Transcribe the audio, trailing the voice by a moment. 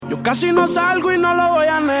Casi no salgo y no lo voy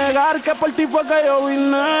a negar, que por ti fue que yo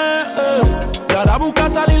vine. Y ahora busca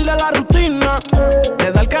salir de la rutina,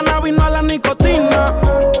 le da el cannabis no a la nicotina.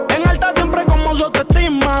 En alta siempre como su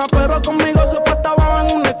autoestima, pero conmigo se fue estaba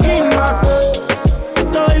en una esquina. Yo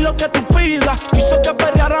te doy lo que tú pidas, hizo que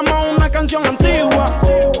perreáramos una canción antigua.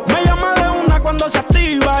 Me llama de una cuando se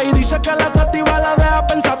activa y dice que la sativa la deja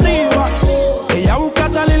pensativa. Ella busca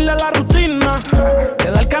salir de la rutina,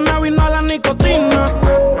 le da el cannabis no a la nicotina.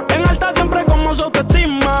 En alta siempre como su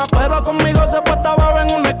autoestima, pero conmigo se fue estaba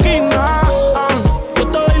en una esquina. Yo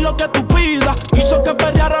te doy lo que tú pidas, hizo que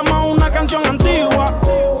perreáramos una canción antigua.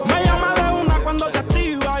 Me llama de una cuando se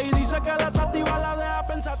activa y dice que la sativa la deja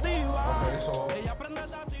pensativa. Ella prende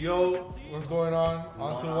sativa. Yo, what's going on?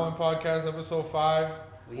 On to One Podcast, episode 5.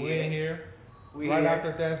 We in here. Right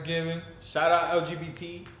after Thanksgiving. Shout out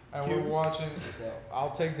LGBT. And we're watching.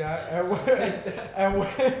 I'll take that.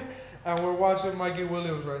 And we're watching Mikey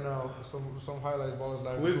Williams right now. Some highlights, balls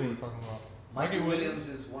like we were talking about. Mikey Williams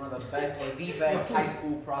is one of the best, or the best high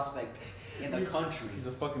school prospect in the country. He's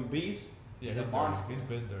a fucking beast. Yeah, he's a monster. He's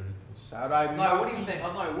been dirty too. Shout out. No, what do you think?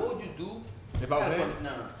 What would you do? If I was him?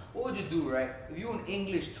 No. What would you do, right? If you in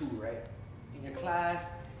English too, right? In your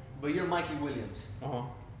class, but you're Mikey Williams.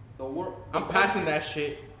 I'm passing that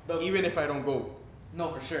shit, even if I don't go. No,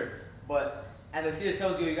 for sure. But and the teacher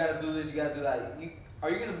tells you you gotta do this, you gotta do that. Are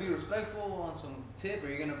you gonna be respectful on some tip, or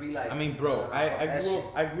are you gonna be like? I mean, bro,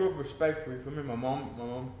 I grew up respectfully. For me, my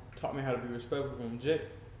mom taught me how to be respectful from jit,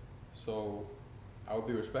 so I would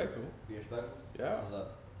be respectful. Be respectful. Yeah. What's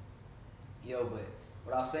up? Yo, but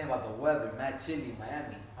what I was saying about the weather, mad chilly in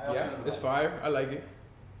Miami. How y'all feeling it's about fire. I like it.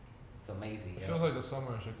 It's amazing. It feels like the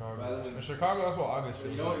summer in Chicago. In Chicago, that's what August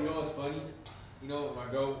feels. You know what's funny? You know,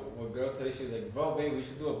 my girl today, she was like, bro, babe, we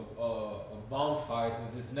should do a bonfire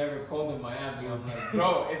since it's never cold in Miami. I'm like,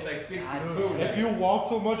 bro, it's like 62. If you walk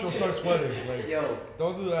too much, you'll start sweating. Like, yo,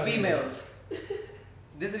 don't do that. Females,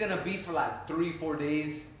 this is gonna be for like 3-4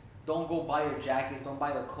 days. Don't go buy your jackets. Don't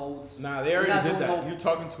buy the coats. Nah, they already did that. You're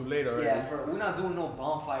talking too late already. Yeah, we're not doing no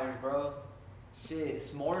bonfires, bro. Shit,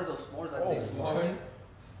 s'mores or s'mores, I think. S'mores?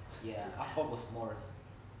 Yeah, I fuck with s'mores.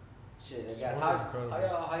 Shit, guys,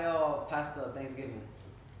 how y'all passed the Thanksgiving?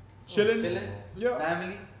 Chilling? Yeah.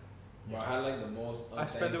 Family? Bro, I had like the most. I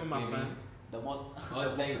spent it with my friend. The most.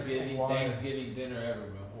 Thanksgiving dinner ever,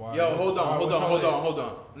 bro. Wow. Yo, hold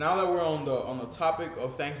on. Now that we're on the topic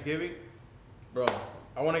of Thanksgiving, bro,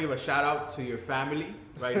 I want to give a shout out to your family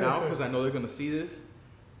right now because I know they're gonna see this.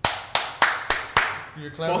 You're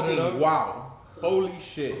clapping it up? Wow. Holy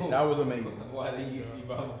shit, that was amazing. Why did you see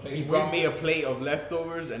bro? He brought me a plate of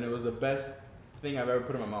leftovers and it was the best thing I've ever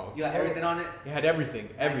put in my mouth. You had everything on it? It had everything.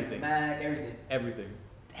 Mac, everything. Everything.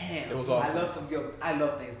 Damn. It was awesome. I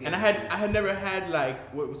love Thanksgiving. And I had never had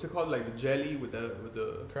like what's it called, like the jelly with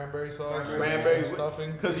the cranberry sauce, cranberry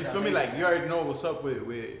stuffing. Because you feel me, like you already know what's up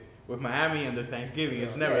with Miami and the Thanksgiving.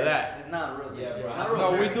 It's never that. It's not real. Yeah, bro. Not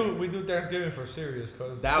real. No, we do Thanksgiving for serious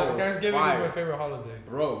because Thanksgiving is my favorite holiday.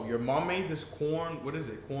 Bro, your mom made this corn. What is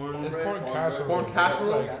it? Corn. It's corn casserole. Corn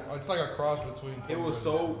casserole. It's like a cross between. It was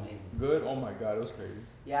so good. Oh my god, it was crazy.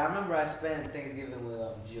 Yeah, I remember I spent Thanksgiving with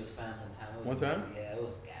Gio's family one time. One time? Yeah, it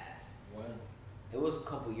was gas. When? It was a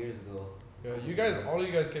couple years ago. Yeah, all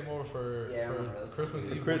you guys came over for Christmas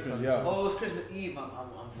Eve. Christmas, yeah. Oh, it was Christmas Eve. I'm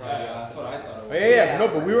Friday. Yeah, that's what I thought it was. Yeah, no,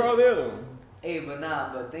 but we were all there though. Hey,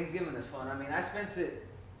 but Thanksgiving is fun. I mean, I spent it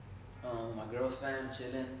my girl's fam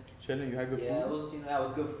chilling. You had good food? Yeah, it was, that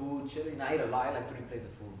was good food, chilling. I ate a lot. I ate like 3 plates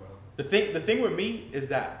of food, bro. The thing with me is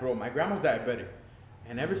that, bro, my grandma's diabetic.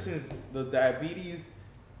 And ever since the diabetes,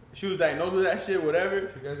 she was diagnosed with that shit,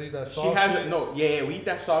 whatever. You guys eat that soft shit? We eat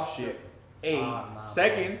that soft shit.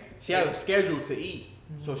 Second, she has a schedule to eat.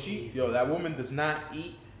 So that woman does not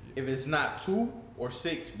eat if it's not 2 or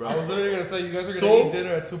 6, bro. I was literally gonna say you guys are gonna eat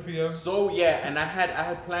dinner at 2 p.m. So yeah, and I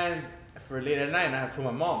had plans for late at night, and I had told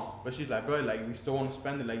my mom, but she's like, bro, like we still want to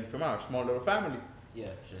spend it, like from our small little family. Yeah,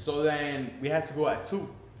 sure. So then we had to go at 2.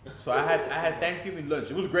 So I had Thanksgiving lunch.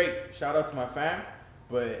 It was great. Shout out to my fam,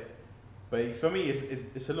 but you feel me?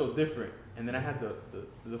 It's a little different. And then I had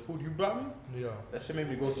the food you brought me. Yeah. That shit made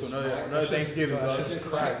me go to another Thanksgiving. That shit was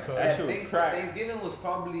crack. Thanksgiving was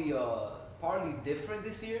probably different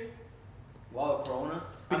this year. While Corona,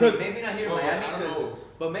 because maybe not here in Miami,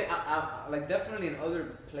 but I like definitely in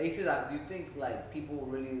other places. Do you think like people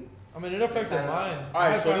really? I mean, it affected mine. All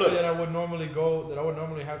right, so look, that I would normally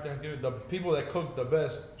have Thanksgiving. The people that cook the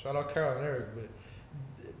best. Shout out Carol and Eric,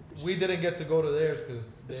 but we didn't get to go to theirs because.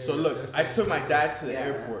 So look, I took my dad to the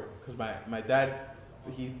airport because my dad,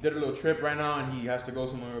 he did a little trip right now and he has to go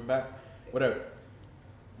somewhere back, whatever.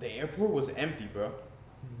 The airport was empty, bro.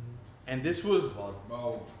 and this was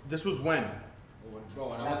Bro, when?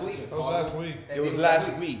 when I Last went week. to That Chicago. was last week. It was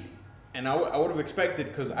last week, and I would have expected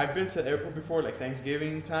because I've been to the airport before, like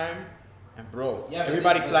Thanksgiving time, and bro, Yeah, but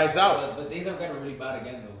everybody they- flies out. But things have gotten really bad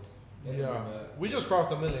again though. Yeah, we just crossed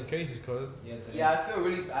 1 million cases, cuz. Yeah, today. Yeah, I feel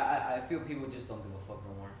really. I feel people just don't give a fuck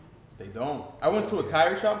no more. They don't. I went to a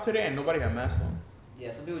tire shop today and nobody had masks on.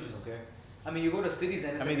 Yeah, some people just don't care. I mean, you go to cities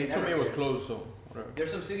and it's I mean, like they told me it never was care. closed, so whatever. There's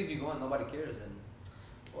some cities you go and nobody cares and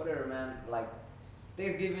whatever, man. Like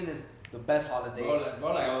Thanksgiving is the best holiday.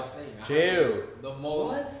 Bro, like I was saying, I Chill. had the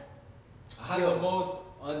most. What? I had Yo. the most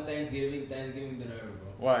on Thanksgiving dinner ever, bro.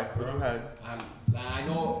 Why? What you had? I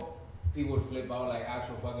know people would flip out like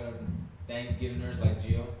actual fucking Thanksgivingers like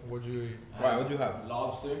Gio. What'd you eat? I Why? had What'd you have?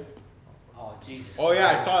 Lobster. Oh Jesus. Oh yeah,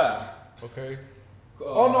 I Christ. saw that. Okay.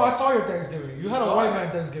 Oh no, I saw your Thanksgiving. You You had a saw white it?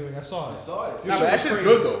 man Thanksgiving. I saw I it. saw it. Nah, shit but that was shit's crazy.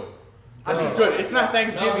 good though. That shit's Oh. good. It's not No,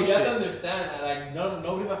 Thanksgiving but you have to shit. understand that like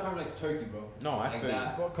nobody in my family likes turkey, bro. No, I Like feel you.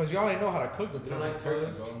 that. Well, cause y'all ain't know how to cook the You don't turkey. like turkey,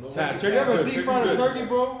 cuz. bro. No Nah, one- turkey You ever good, deep turkey's fried a good. turkey,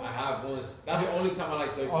 bro? I have once. That's the only time I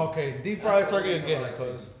like turkey. Okay, deep That's fried the turkey only time I again, like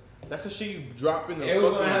cuz. That's the shit you drop in the It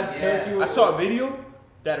was when I fucking. had Yeah. turkey. I with- saw a video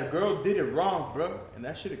that a girl did it wrong, bro, and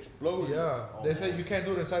that shit exploded. Yeah, Oh, they say man. you can't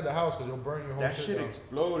do it inside the house cause you'll burn your whole That shit shit down.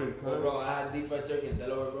 exploded, Bro, cuz. I had deep fried turkey in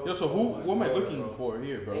Delaware, bro. Yo, so Oh my who am I God, looking bro. for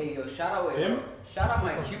here, bro? Hey yo, shout out Him? shout out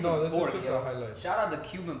my No, Cuban this is pork, just yo. a highlight. Shout out the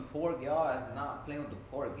Cuban pork, y'all. Is not playing with the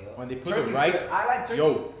pork, yo. When they put Turkey's the rice, good. I like turkey.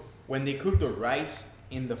 yo, when they cook the rice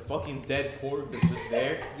in the fucking dead pork that's just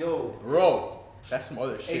there, Yo. bro, that's some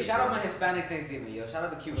other shit. Hey, shout bro. out my Hispanic Thanksgiving, yo. Shout out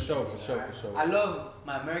the Cuban For sure, Thanksgiving, for sure, alright? for sure. I love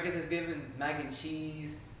my American Thanksgiving, mac and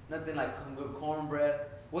cheese, nothing like some good cornbread.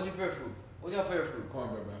 What's your favorite food? What's your favorite food?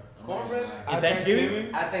 Cornbread, bro. I'm Cornbread? not gonna lie. At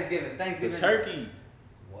Thanksgiving? At Thanksgiving. The Thanksgiving. turkey.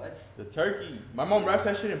 What? The turkey. My mom wraps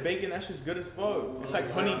that shit in bacon. That shit's good as fuck. It's like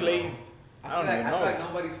honey glazed. I don't even I feel like know.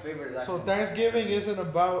 nobody's favorite is So actually. Thanksgiving isn't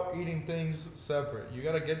about eating things separate. You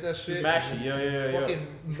gotta get that shit. Mash it. and Yeah. Fucking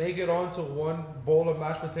make it onto one bowl of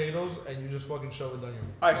mashed potatoes and you just fucking shove it down your.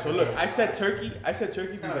 All right, so look, I said turkey. I said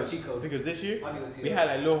turkey Kinda like a cheat code. because this year I'll give it to we you. had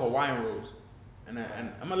like little Hawaiian rolls, and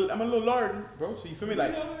I'm a little lard, bro. So you feel me?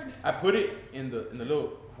 Like I put it in the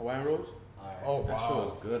little Hawaiian rolls. Alright. Oh That shit was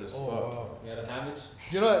wow. good as Oh fuck. wow. Yeah, the sandwich.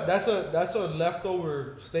 You know that's a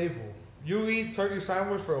leftover staple. You eat turkey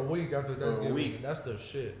sandwich for a week after For a Thanksgiving. week. That's the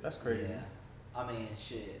shit. That's crazy. Yeah. I mean,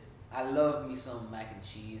 shit. I love me some mac and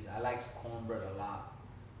cheese. I like cornbread a lot.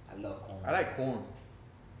 I love cornbread. I like corn.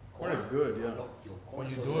 Corn is good, yeah. I love, yo, corn When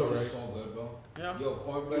is you so do good. it right. It's so good, bro. Yeah. Yo,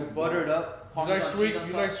 cornbread. You buttered up. You like Parmesan sweet? cheese on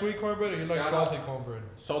You top. like sweet cornbread or you like Shout salty out. cornbread?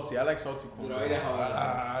 Salty. I like salty corn. Dude, I eat it how I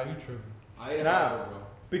Ah, you tripping? I eat it Nah. how I bro.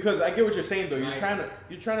 Because I get what you're saying though. You're Right.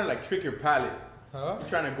 trying to like trick your palate. Huh? You're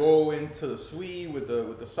trying to go into the sweet with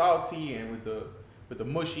the salty and with the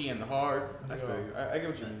mushy and the hard. I feel Yeah. you. I get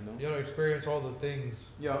what you mean though. You gotta experience all the things.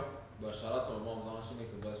 Yeah. But shout out to my mom's aunt. She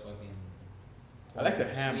makes the best fucking. I like the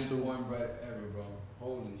ham, sweet too. cornbread ever, bro.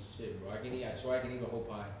 Holy shit, bro. I swear I can eat a whole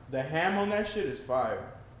pie. The ham on that shit is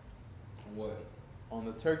fire. On what? On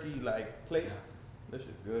the turkey like plate, Yeah, that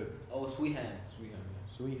shit's good. Oh, sweet ham. sweet ham.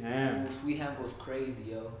 Yeah. Sweet ham. Ooh, sweet ham goes crazy,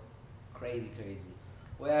 yo. Crazy.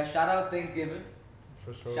 Well, yeah, shout out Thanksgiving.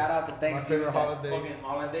 For sure. Shout out to Thanksgiving. favorite that holiday. Fucking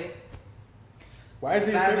holiday. Why is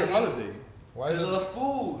it your favorite Family. holiday? Why is Because of it? the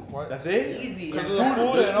food. Why? That's it? Easy. Because It's of the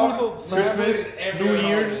food There's and also Christmas, family. New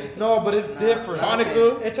Year's. No, but it's Nah, different. that's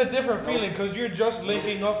Hanukkah. It's a different Nope. feeling because you're just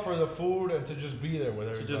linking up for the food and to just be there with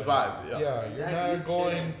To everybody. just vibe. Yeah. Yeah, Exactly, you're it's not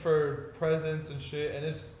going chilling. for presents and shit, and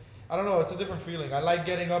it's I don't know, it's a different feeling. I like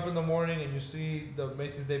getting up in the morning and you see the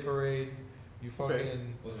Macy's Day Parade. You fucking. Okay.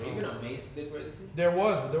 Was there even a Macy's Day Parade this year? There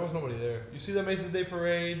was, but there was nobody there. You see the Macy's Day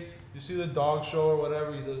Parade. You see the dog show or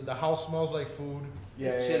whatever. The house smells like food.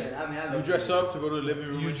 It's chilling. I mean, I love You dress food. up to go to the living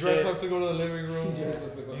room. You and dress shit. up to go to the living room. Dress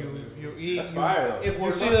up to go to the You living you eat. That's you, fire. Though. If we're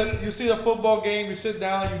You see lucky, the football game. You sit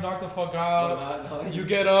down. You knock the fuck out. No, You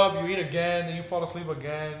get up. You eat again. Then you fall asleep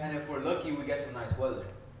again. and if we're lucky, we get some nice weather.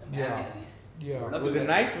 In Miami, Yeah. at least. Yeah. We're lucky Was we it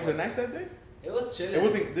get some nice? Was it nice that day? It was chilling. It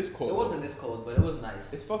wasn't this cold. It wasn't this cold, but it was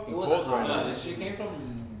nice. It's fucking It wasn't cold hot. right Nah, now. this shit came from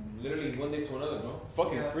literally one day to another, bro.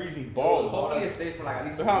 Fucking Yeah. freezing balls. Hopefully it stays for like at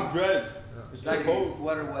least Look a how week. I'm dressed. It's too Like cold. it's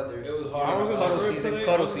sweater weather. It was I hard. was in the Cuddle crib season, today. I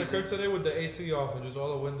cuddle was in the season. crib today with the AC off and just all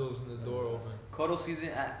the windows and the door open. Cuddle season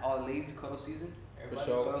at all ladies. Cuddle season. Everybody.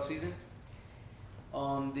 sure. Cuddle season.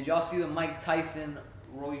 Did y'all see the Mike Tyson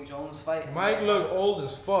Roy Jones fight? Mike looked old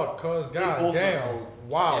as fuck, cause both god look damn, old.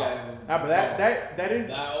 wow. Yeah, Nah, but that is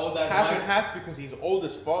that old that's half and Mike. half because he's old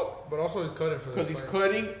as fuck. But also he's cutting for Because this he's fight.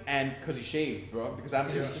 cutting and because he shaved, bro. Because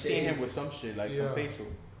I'm used to seeing him Shaved. with some shit like Yeah. some facial.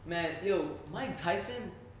 Man, yo, Mike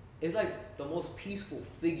Tyson is like the most peaceful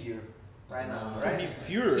figure right now, Nah. right? He's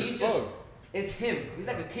pure He's as just- fuck. It's him. He's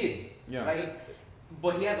like a kid. Yeah. Right?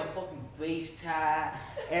 But he has a fucking face tat,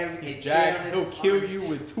 everything. He's jacked. He'll kill you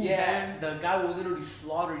with 2 hands. The guy will literally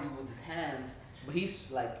slaughter you with his hands. But he's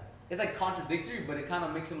like, it's like contradictory, but it kind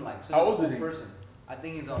of makes him like such How a old cool is he? person. I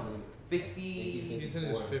think he's on 50. He's in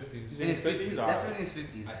his 50s. He's in his 50s. Alright. Definitely in his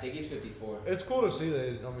 50s. I think he's 54. It's cool to see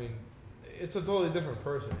that. I mean, it's a totally different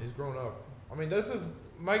person. He's grown up. I mean, this is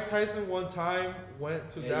Mike Tyson. One time went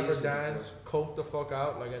to Yeah, he Dapper is Dan's, coked the fuck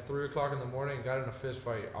out like at 3 o'clock in the morning, and got in a fist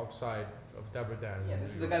fight outside of Dapper Dan's. Yeah,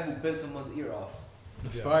 this is the guy who bit someone's ear off.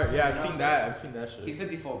 It's Yeah. fire. Yeah, I've seen that. I've seen that He's shit.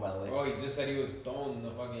 54, by the way. Oh, he just said he was stoned in the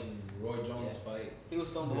fucking Roy Jones fight. He was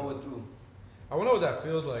stoned the whole way through. I wonder what that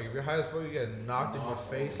feels like. If you're high as fuck, you get knocked in your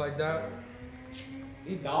face like that.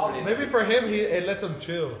 He dominated. Maybe for him, it lets him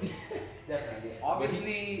chill. Definitely.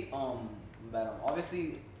 Obviously,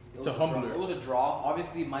 obviously, It's a humbler. It was a draw.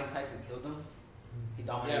 Obviously, Mike Tyson killed him. He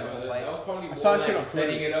dominated Yeah, the but fight. that was probably I more saw that like shit on Twitter.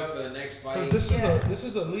 setting it up for the next fight. Because Yeah. this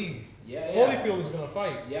is a league. Yeah. Holyfield is gonna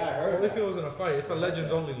fight. Yeah, I heard. Holyfield is gonna fight. It's a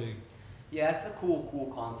legends only league. Yeah, it's a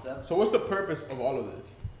cool concept. So what's the purpose of all of this?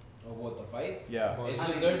 Of what, the fights? Yeah. Well, It's I just,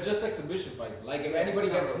 mean- they're just exhibition fights. Like if Yeah, anybody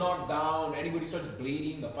it's not gets real. knocked down, anybody starts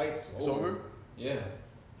bleeding, the fight's It's over? Yeah.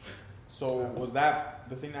 So was that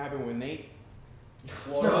the thing that happened with Nate?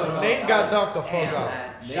 Nate got knocked the fuck Damn, out.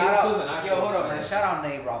 man. Nate Shout was an out, actual yo, hold up, fighter. man. Shout out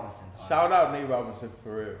Nate Robinson. Shout out Nate Robinson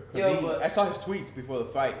for real. Yo, Cause but- I saw his tweets before the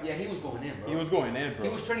fight. Yeah, he was going in, bro. He was going in, bro. He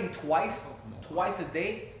was training twice a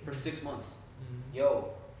day for 6 months. Yo,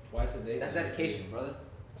 Twice a day. that's dedication, brother.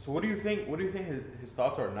 So what do you think? What do you think his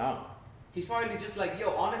thoughts are now? He's probably just like,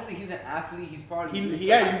 yo, honestly, he's an athlete. He's probably used to,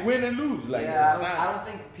 Yeah, like- you win and lose. Like yeah, it's I don't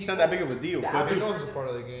think people. it's not that big of a deal. the But He average dude, knows it's part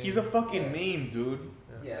of the game. he's a fucking meme, dude.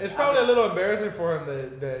 Yeah, It's probably a little embarrassing for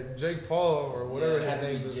him that Jake Paul or whatever Yeah, it his has to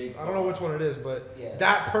name be is. Jake I don't know Paul. which one it is, but Yeah.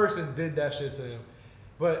 that person did that shit to him.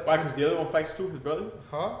 But Why? Because the other one fights too, his brother.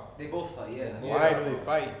 huh? They both fight, yeah. Yeah. Why do they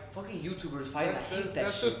fight? Fucking YouTubers fight. I hate that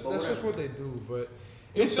that's shit. just but that's just whatever. what they do. But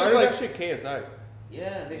He it's just started like that shit KSI.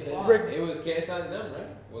 Yeah, they Yeah. fought. Rick- It was KSI and them, right?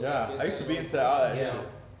 Was Yeah, it I used to KSI be and into them? all that Yeah. shit.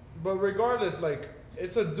 But regardless, like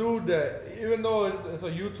it's a dude that even though it's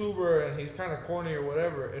a YouTuber and he's kind of corny or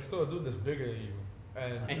whatever, it's still a dude that's bigger than you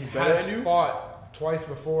and he's better has than you? fought twice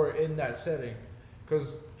before in that setting.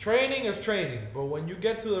 Because training is training, but when you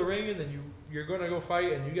get to the ring and then you're gonna go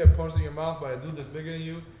fight and you get punched in your mouth by a dude that's bigger than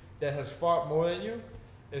you that has fought more than you,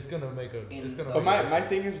 it's gonna make a. It's gonna. But make my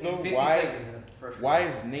thing is In though, 50 why seconds in the first round. why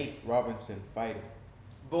is Nate Robinson fighting?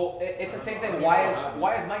 But it's the same I thing. don't Why know is what happened.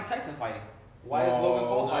 why is Mike Tyson fighting? Why is No, Logan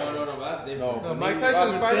Paul No, fighting? no, that's different. No. No, But Mike Nate Tyson's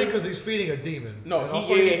Robinson- fighting because he's feeding a demon. No, and he-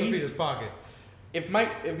 also yeah, needs yeah, to feed he's- his pocket. If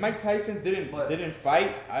Mike Tyson But- didn't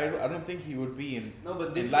fight, I don't think he would be in. No, but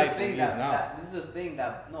in this is life the where thing he is that, now. that this is the thing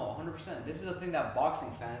that no, 100%. This is the thing that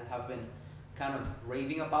boxing fans have been kind of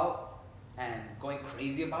raving about and going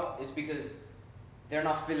crazy about. Is because they're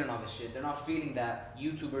not feeling all this shit. They're not feeling that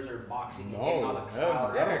YouTubers are boxing and getting all the No, crowd. hell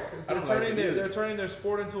no. Yeah, I 'cause don't they're like turning it their, either. they're turning their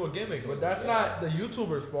sport into a gimmick, but that's not the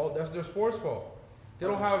YouTubers' fault. That's their sport's fault. They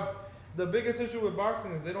don't have the biggest issue with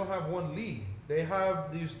boxing is they don't have one league. They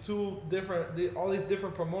have these all these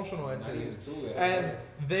different promotional Not even entities, two, yeah. and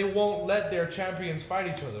they won't let their champions fight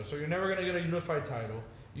each other. So you're never gonna get a unified title.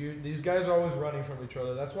 These guys are always running from each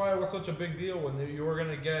other. That's why it was such a big deal when you were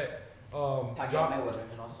gonna get Pacquiao Mayweather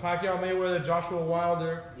and also Pacquiao Mayweather, Joshua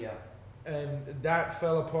Wilder. yeah. And that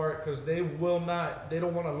fell apart because they don't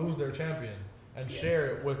want to lose their champion and Yeah. share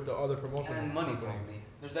it with the other promotional And money company. probably.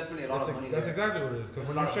 There's definitely a lot That's, of money that's there. exactly what it is. Because There's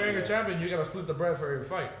when a you're lot of sharing a money. champion, you gotta split the bread for every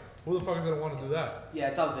fight. Who the fuck is gonna want to do that? Yeah,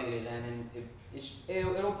 it's outdated, and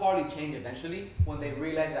it'll probably change eventually when they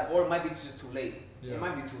realize that, or it might be just too late. Yeah. It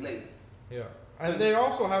might be too late. Yeah. And Because- they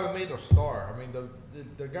also haven't made a star. I mean,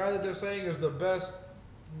 the guy that they're saying is the best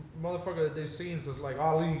motherfucker that they've seen since like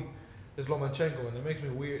Ali is Lomachenko, and it makes me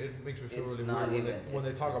weird. It makes me feel It's really not weird even when they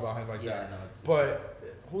it's- talk it's- about him like yeah, that. no, it's But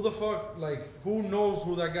who the fuck, like, who knows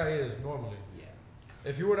who that guy is normally? yeah.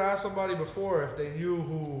 If you were to ask somebody before, if they knew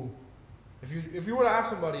who, if you were to ask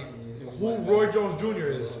somebody who Roy Jones Jr.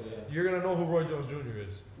 is, you're gonna know who Roy Jones Jr.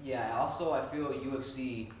 is. Yeah. Also, I feel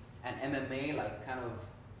UFC and MMA like kind of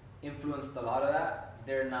influenced a lot of that.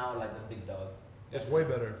 They're now like the big dog. It's way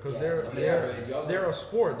better because Yeah, they're it's amazing. they're Yeah, you also- they're a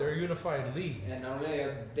sport. They're a unified league. And not only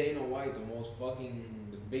that, Dana White,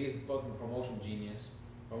 the biggest fucking promoting genius,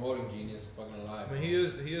 fucking alive. I mean, he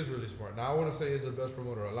is really smart. Now I wouldn't say he's the best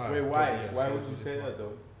promoter alive. Wait, but why? yes, Why he would is you really say smart. that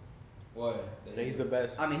though? What? That he's the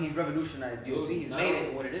best. I mean, he's revolutionized Dude, UFC. He's now- made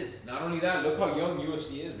it what it is. Not only that, look how young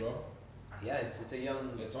UFC is, bro. Yeah, it's a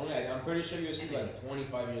young. It's only, I'm pretty sure UFC is like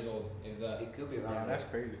 25 years old, if that. It could be around. Yeah, there. that's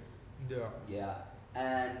crazy. Yeah. Yeah,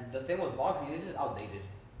 and the thing with boxing is it's outdated,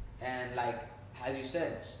 and like as you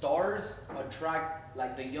said, stars attract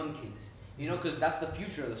like the young kids. You know, because that's the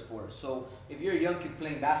future of the sport. So if you're a young kid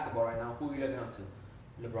playing basketball right now, who are you looking up to?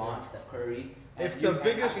 LeBron, Steph Curry. And If the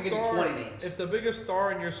biggest I can give you star, 20 names. if the biggest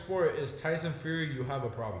star in your sport is Tyson Fury, you have a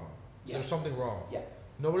problem. Yeah. There's something wrong. Yeah.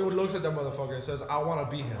 Nobody would look at that motherfucker and says, "I want to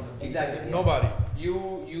beat him." Exactly. Yeah. Nobody.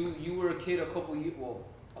 You were a kid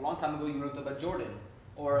a long time ago. You looked up at Jordan,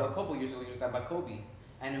 or a couple years ago you looked up at Kobe.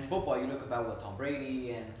 And in football, you look about Tom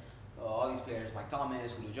Brady and all these players, Mike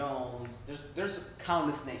Thomas, Julio Jones. There's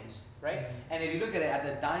countless names, right? And if you look at it at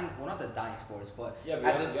the not the dying sports, but Yeah,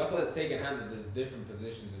 but you also have to take in hand that there's different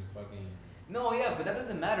positions in fucking. No, yeah, but that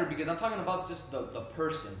doesn't matter because I'm talking about just the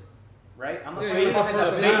person, right? I'm not Yeah, talking yeah, about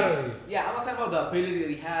the personality. Yeah, I'm not talking about the ability that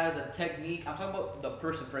he has, the technique. I'm talking about the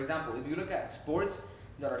person. For example, if you look at sports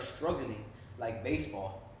that are struggling, like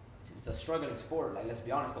baseball, it's a struggling sport. Like, let's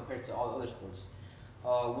be honest, compared to all the other sports.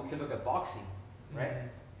 We can look at boxing, right?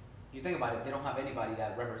 You think about it, they don't have anybody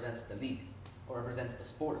that represents the league or represents the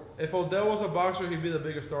sport. If Odell was a boxer, he'd be the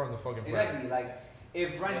biggest star on the fucking planet. Exactly, like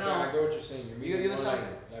if right Yeah, now. I get what you're saying. You You're understand?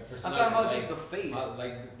 like I'm personality, talking about like, just the face.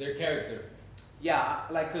 like their character. Yeah,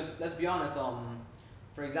 like, cause let's be honest.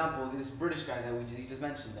 For example, this British guy that you just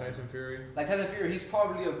mentioned. Tyson Fury. Like Tyson Fury, he's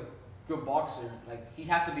probably a good boxer. Like he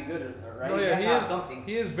has to be good, right? No, he yeah, has he to have is. something.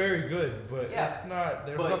 He is very good, but Yeah, it's not.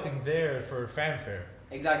 There's but- nothing there for fanfare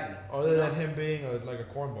Exactly. other than him being like a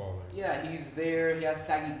cornball. Yeah, he's there. He has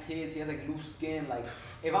saggy tits. He has like loose skin. Like,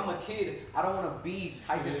 if I'm a kid, I don't want to be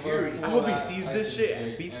Tyson Dude, Fury. I hope he Tyson sees this shit and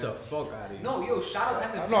Fury, beats yeah. the fuck out of you. No, yo, shout out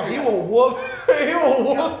Tyson No, Fury. he will whoop. He will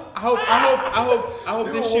whoop. I hope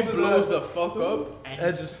You this don't shit want blows that. the fuck up and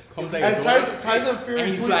And he just comes like And a Tyson Fury and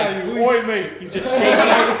he's tweets like, at you, "Oi, mate." he's just shaking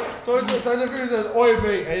like Tyson Fury says, "Oi,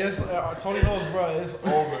 mate," and it's, Tony knows, bro. It's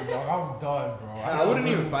over, dog. I'm done, bro. I wouldn't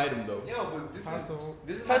even fight him though. Yo, but this is my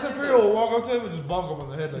Tyson shit, Fury though. will walk up to him and just bonk him on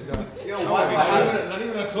the head like that. Yo, Not why?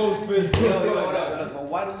 even a close fist. Yo, bro, like hold that. up, but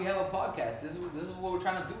why do we have a podcast? This is what we're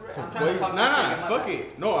trying to do, right? I'm trying Wait, to talk nah, this shit in my fuck back.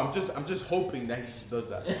 it. No, I'm just hoping that he just does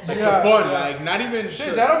that. Like Yeah, for fun, yeah. like not even Shit,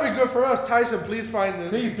 to- that'll be good for us. Tyson, please find this.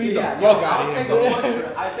 Please beat Yeah, the yo, fuck out I'll of take him, a bro. punch.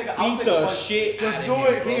 I'll take Beat a the punch. shit. Just outta do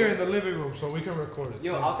it bro. here in the living room so we can record it.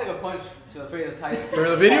 Yo, I'll take a punch to the face of Tyson. For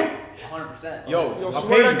the video? 100%. Yo, Yo, I'll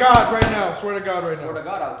swear pay to you. God right now. Swear to God right Swear to now.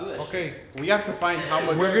 God, I'll do that. shit. Okay, We have to find how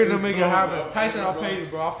much. we're gonna make it bro, happen. bro, Tyson, I'll bro. pay you,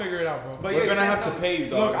 bro. I'll figure it out, bro. But We're yo, gonna you have can't to tell- pay you,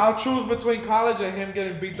 dog. Look, I'll choose between college and him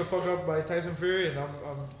getting beat the fuck up by Tyson Fury, and I'm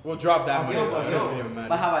We'll drop that money. Yo, dog. but It doesn't even yo, matter.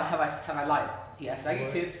 but have I lied? He has saggy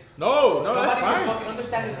tits. No, that's Nobody can fine. fucking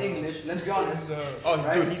understand his English. Let's be honest. Oh,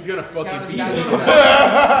 Right? dude, he's gonna You fucking can't beat understand you. what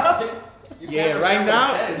he says. You Yeah, can't right understand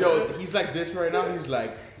now, what he says. yo, he's like this right now.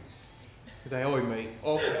 He's like, "Oi, mate.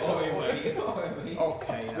 Okay, Oh, wait, wait. Oh, wait.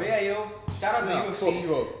 okay." But yeah, yo, shout out to Nah, fuck UFC.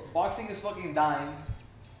 you up. Boxing is fucking dying.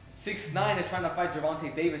 6ix9ine is trying to fight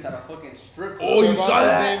Gervonta Davis at a fucking strip club. Oh, you saw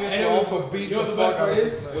that? Davis And will it was, also beat you know the what the best fuck part out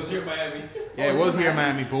is? of It was here in Miami. Yeah, it was here in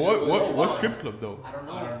Miami, but what wow. strip club though? I don't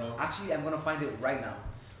know. I don't know. Actually, I'm gonna find it right now.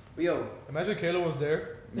 But yo, Imagine Kayla was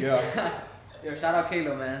there. Yeah. yo, shout out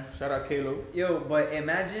Kalo, man. Shout out Kalo. Yo, but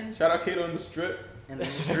imagine Shout out Kalo in the strip. in the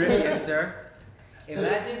strip, yes sir.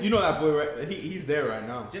 Imagine, You know that boy, right? He's there right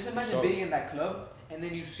now. just imagine So- being in that club and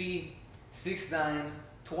then you see 6ix9ine,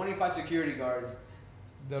 25 security guards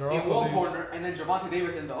That are in all one police. corner, and then Gervonta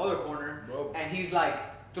Davis in the other corner, Bro. and he's like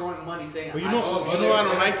throwing money, saying, But you "I know- owe you you." know I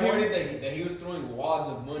don't like him. reported that he was throwing wads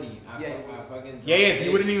of money. Yeah, he I was. fucking Yeah, he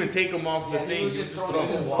wouldn't even take him off the Yeah, he thing. was He just was just throwing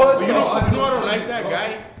throwing. him. What? But you know I don't like that Bro.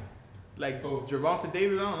 guy. Like Who? Gervonta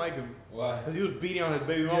Davis, I don't like him Why? because he was beating on his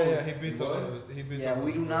baby Yeah, mama. yeah, he beats He up. was? He beats Yeah, up.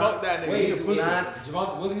 we do not. Fuck that nigga. Wait, He a do pussy. not-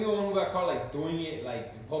 Javante, wasn't he the one who got caught like doing it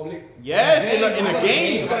like in public? Yes, in a It was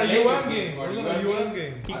game. It was at a Lakers UM game. game. Or It was the at a UM UM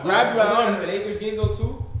game. He I grabbed thought- my wasn't arms. that the Lakers game though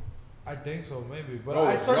too. I think so, maybe. But Bro,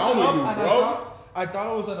 I what's searched it wrong with up you, and bro? I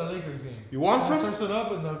thought it was at a Lakers game. You want I some? searched it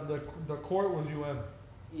up and the court was UM.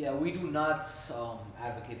 Yeah, we do not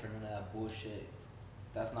advocate for none of that bullshit.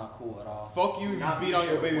 That's not cool at all. Fuck you, Do you not beat on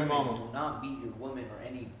your baby women. mama. Do not beat your woman or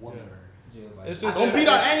any woman. Yeah. She was like, It's just- Don't beat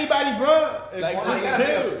on anybody, bro. If- Like Oh, just you gotta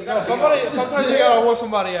chill. You gotta Somebody, figure out- sometimes you gotta whoop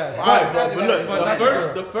somebody's ass. All right, bro. Exactly, But look, but that's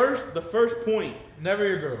the first point, Never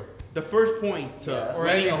your girl. the first point to Yeah, that's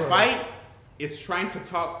winning right, a bro. fight is trying to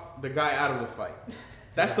talk the guy out of the fight.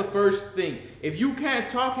 That's the first thing. If you can't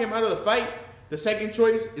talk him out of the fight, the second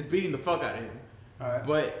choice is beating the fuck out of him. Alright.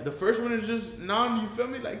 But the first one is just you feel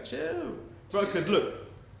me? Like chill, bro. Cause look,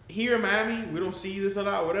 here in Miami, we don't see this a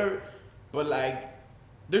lot, whatever. But like,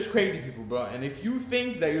 there's crazy people, bro. And if you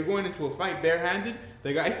think that you're going into a fight barehanded,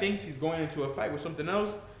 the guy thinks he's going into a fight with something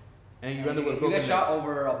else, and you end up with a You broken get neck. shot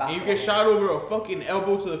over a basketball. And you get shot over a fucking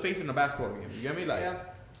elbow to the face in a basketball game. You get me? Like, Yeah.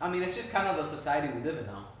 I mean, it's just kind of the society we live in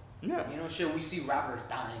now. yeah. You know, shit, we see rappers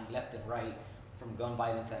dying left and right from gun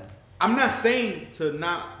violence and I'm not saying to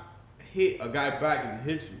not hit a guy back and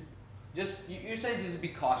he hits you. You're saying just be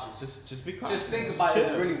cautious. Just be cautious. Just think about is it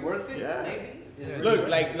chill. really worth it? Yeah. Maybe. Is it really Look,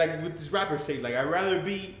 worth like with this rapper say, like I'd rather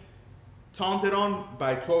be taunted on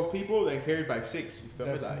by 12 people than carried by 6. You feel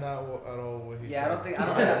That's me? Like, not at all what he Yeah, I said. don't think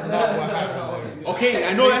that's That's not what happened. okay,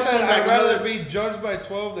 I know that's He said, from like I'd rather another. be judged by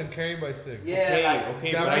 12 than carried by 6. Yeah,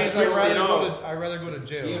 Okay, That but I means switched it up. I'd rather go to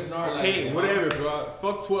jail. If not, Okay, like, whatever, bro.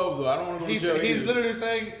 Fuck 12 though. I don't want to go to He's, jail. he's either. literally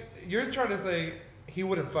saying, you're trying to say he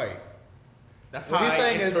wouldn't fight. That's What how he's I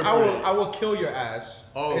saying is, interpret it. I will kill your ass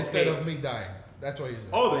Oh, instead okay. of me dying. That's what he's saying.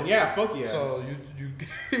 Oh, then yeah, fuck yeah. So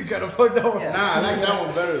you gotta fuck that one. Yeah. Nah, I like that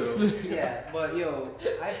one better though. Yeah, but yo,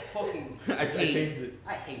 I fucking I changed it.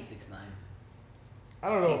 I hate 6ix9ine. I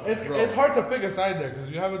don't know. It's Bro. it's hard to pick a side there because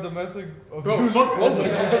you have a domestic Bro, abuse fuck both of and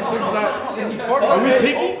them. you have 6ix9ine. Fuck Are we the-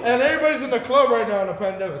 picking? And everybody's in the club right now in a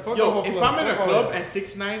pandemic. Fuck the Yo, whole if club. I'm in a Fuck all club of it. and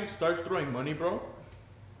 6ix9ine starts throwing money, bro,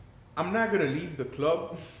 I'm not gonna leave the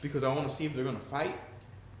club because I want to see if they're gonna fight.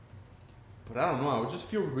 But I don't know. I would just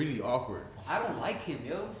feel really awkward. I don't like him,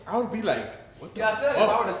 yo. I would be like, what the Yeah, I feel like if I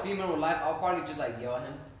fuck? were to see him in real life, I'll probably just like yell at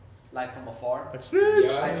him, like from afar. Like,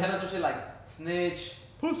 snitch, Yeah. Like tell him some shit like snitch,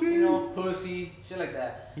 pussy. you know, pussy, shit like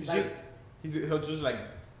that. He's Like, he'll just like,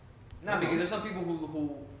 nah, because there's some people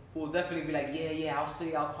who will definitely be like, yeah, I'll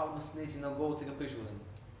stay, I'll call him a snitch, and they'll go take a picture with him,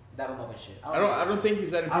 dab him up and shit. I don't think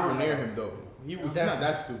he's letting I people don't near know. him though. He's Definitely. not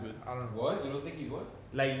that stupid. I don't know. What? You don't think he's what?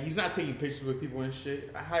 Like he's not taking pictures with people and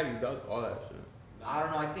shit. I highly doubt all that shit. I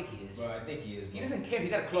don't know. I think he is. Bro, I think he is. He Bro. doesn't care.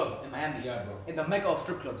 He's at a club in Miami, Yeah, bro. in the mecca of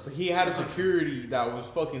strip clubs. So he had a security that was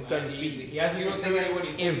fucking 7 And feet. He has You a don't think security when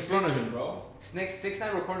he's in taking front of pictures, him. bro. Snakes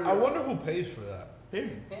 6ix9ine recorded. I wonder who pays for that. Him.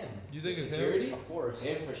 him. You think it's him? Security? Of course.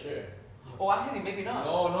 Him for sure. Oh, actually, maybe not.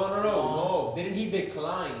 No. Didn't he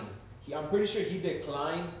decline? I'm pretty sure he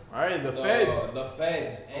declined All right, the feds. the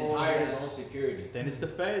feds and Oh, hired yeah. his own security. Then it's the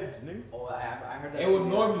feds, nigga. Oh, I heard that. It too, would yeah.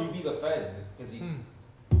 normally be the feds, cause he.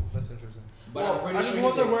 That's interesting. But Well, I'm pretty I sure just he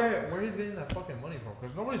wonder did- where he's getting that fucking money from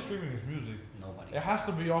because nobody's streaming his music. Nobody. It has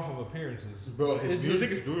to be off of appearances. Bro, his Is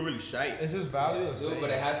music is doing really shite. Is his value the Dude, same? but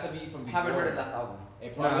it has to be from before. Haven't heard his last album.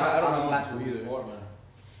 It Nah, probably I has don't to be want last to from either. before, man.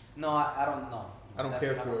 No, I don't know. I don't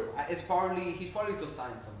care Definitely for it. not. It's probably he's probably still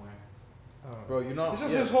signed somewhere. Bro, you know. It's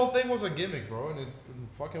just yeah. his whole thing was a gimmick, bro, and it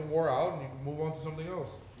fucking wore out, and you can move on to something else.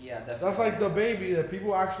 Yeah, definitely. That's like the baby that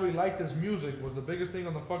people actually liked his music was the biggest thing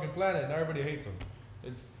on the fucking planet, and everybody hates him.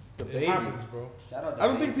 It's The it Baby. happens, bro. Shout out I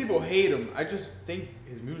don't think Baby. people hate him. I just think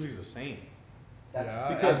his music's the same. That's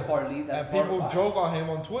Yeah, because and- partly that's And part people of joke on him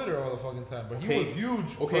on Twitter all the fucking time, but Okay, he was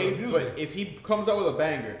huge for Okay, the music. but if he comes out with a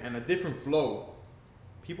banger and a different flow,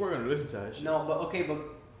 people are gonna listen to that shit. No, but okay,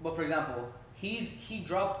 but for example, he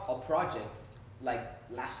dropped a project like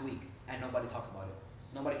last week and nobody talks about it.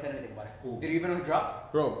 Nobody said anything about it. Who? Did you even know he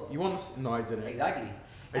dropped? Bro, you want to? No, I didn't. Exactly.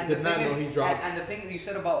 I And did the not thing know is- he dropped. And the thing that you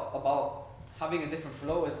said about having a different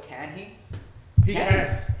flow is, can he? He Can can't.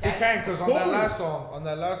 he? He can't because Of on that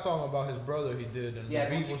course. last song about his brother, he did, and Yeah,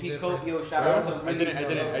 the beat Gucci was P different. Coat, yo, shout out to I didn't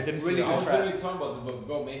see really I that. was good track. literally talking about this, but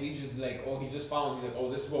bro, maybe he's just like, oh, he just found, he's like,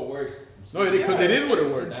 oh, this is what works. No, because Yeah. it is what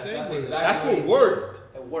it worked. That's Stay with it. exactly That's what he's worked.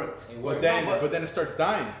 It worked. doing. It But worked. then, No, but- it starts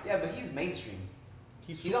dying. Yeah, but he's mainstream.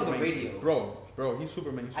 He's He's super on the mainstream. radio. Bro, he's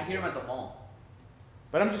super mainstream. I hear him at the mall.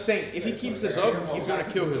 But I'm just saying, if he keeps this up, he's gonna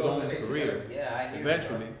kill his own career Yeah, I hear him.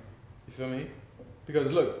 eventually. You feel me?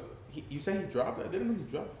 Because look, you say he dropped. I didn't know he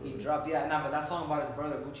dropped. For He real. dropped, yeah, nah, but that song about his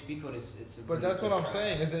brother, Gucci P Coat, it's a But really that's good what I'm track.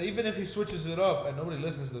 saying is that even if he switches it up and nobody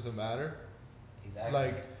listens, does it matter? Exactly.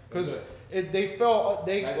 Like, because they felt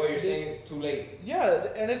they Like what you're they- saying, it's too late. Yeah,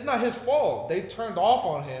 and it's not his fault. They turned off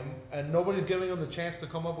on him, and nobody's giving him the chance to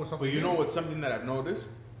come up with something. But you know new. what's something that I've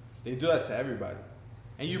noticed? They do that to everybody.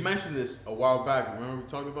 And you mentioned this a while back. Remember we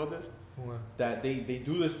talked about this? What? That they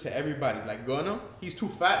do this to everybody. Like Gunna, he's too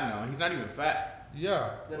fat now. He's not even fat.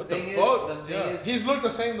 Yeah, the what the thing is, fuck? the thing yeah. is, He's looked the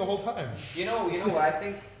same the whole time. you know what I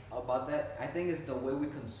think about that? I think it's the way we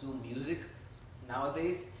consume music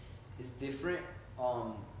nowadays is different.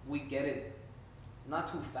 We get it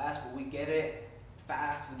not too fast, but we get it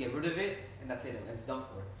fast. We get rid of it, and that's it. And it's done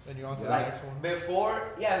for. And you on to the Like next one. before,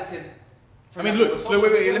 yeah, because. for I mean, example, look, with social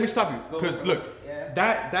wait, media- let me stop you. Go, Because go. look, Yeah.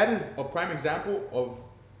 that is a prime example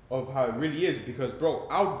of how it really is. Because bro,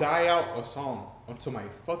 I'll die out a song until my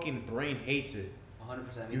fucking brain hates it.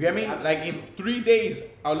 100%. You get me? Like in 3 days,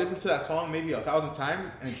 I'll listen to that song maybe 1,000 times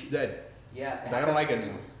and it's dead. Yeah. Like, I don't like it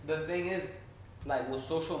anymore. The thing is, like with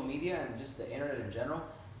social media and just the internet in general,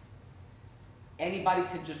 anybody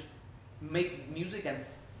could just make music and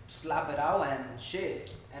slap it out and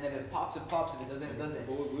shit. And if it pops, it pops. If it doesn't, it doesn't.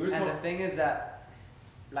 But we were And the talking. thing is that,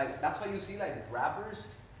 like, that's why you see like rappers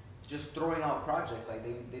just throwing out projects. Like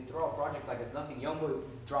they throw out projects like it's nothing. Youngboy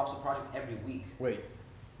drops a project every week. Wait,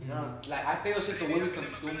 You know, like I feel it's just the way we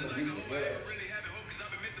consume the music.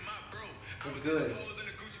 It's good.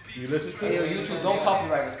 You listen to Hey, yo, it? YouTube, don't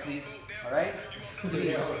copyright us, please. All right?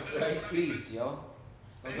 Please, please, yo.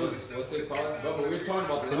 Don't do this. What's it called? Bro, but we were talking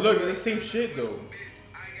about But look, it's the same shit though.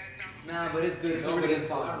 Nah, but it's good. It's a No, really but good it's,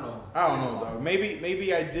 song. I don't know. I don't know though.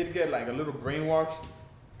 Maybe I did get like a little brainwashed,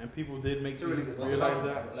 and people did make It's a me really good song. realize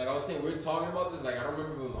that. Like I was saying, we were talking about this. Like I don't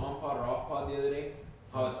remember if it was on pod or off pod the other day.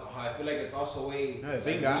 How I feel like it's also way Yeah, like,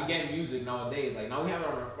 bingo. we get music nowadays. Like now we have it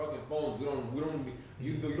on our fucking phones. You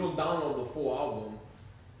don't download the full album.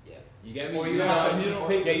 Yeah. You get me? Or you you have don't- to you just don't-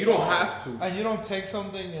 pick Yeah, the you don't song. have to. And you don't take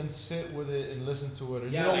something and sit with it and listen to it. Or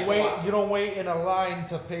Yeah, you don't like, wait. wow. You don't wait in a line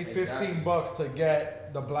to pay Exactly. $15 to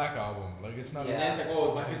get the Black Album. Like it's not. And then it's like,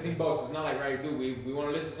 oh, by $15, it's not like right, dude. We want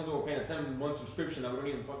to listen to something. We're paying a 10-month subscription that we don't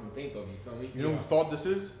even fucking think of. You feel me? You know whose fault this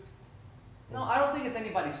is? No, I don't think it's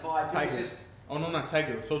anybody's fault. I think Tiger. it's just Oh no, not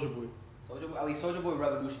Tiger, Soulja Boy. Soulja Boy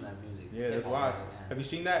revolutionized music. Yeah, that's Hip-hop, why. man. Have you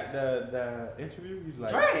seen that the interview? He's like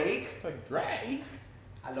Drake. It's like Drake.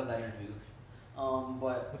 I love that interview.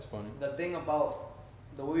 But That's funny. the thing about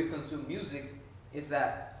the way we consume music is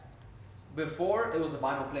that before it was the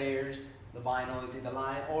vinyl players, the vinyl, you take the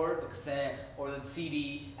line, or the cassette, or the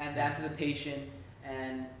CD, and the anticipation,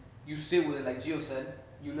 and you sit with it, like Gio said.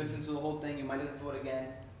 You listen to the whole thing. You might listen to it again,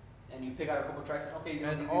 and you pick out a couple tracks. And okay, you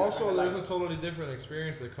know, And these are also, tracks I there's like. a totally different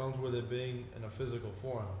experience that comes with it being in a physical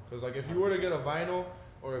form. Because, like, if you were to get a vinyl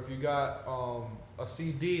or if you got a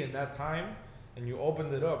CD in that time and you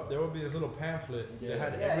opened it up, there would be this little pamphlet that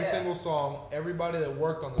had Yeah, every yeah. single song, everybody that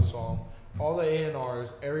worked on the song, all the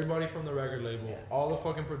A&Rs, everybody from the record label, Yeah. all the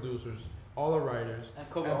fucking producers, all the writers. And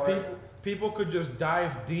cover And art. people could just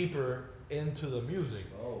dive deeper into the music.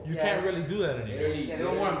 Oh. You Yeah. can't really do that anymore. Literally, Yeah, they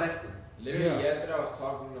were more invested. Literally Yeah. yesterday I was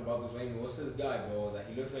talking about this lady. What's this guy, bro? That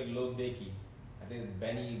he looks like Lil Dicky. I think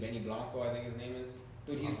Benny Blanco. I think his name is.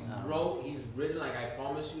 Dude, he's written like I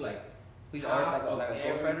promise you like He's art half like of a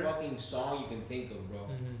every ghostwriter. fucking song you can think of, bro.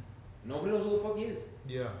 Mhm. Nobody knows who the fuck he is.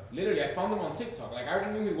 Yeah, Literally, I found him on TikTok. Like I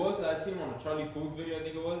already knew who he was because I seen him on a Charlie Puth video. I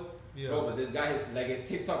think it was. yeah. Bro, but this guy, his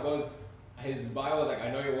TikTok was. His bio was like, I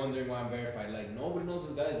know you're wondering why I'm verified. Like nobody knows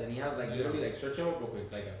this guy is, and he has like literally like search him up real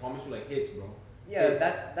quick. Like I promise you, like hits, bro. Yeah,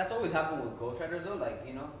 It's- that's always happened with ghostwriters though. Like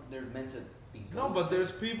they're meant to be. No, ghosts. but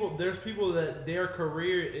there's people that their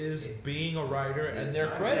career is being a writer and It's they're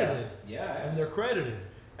not- credited. Yeah. And they're credited.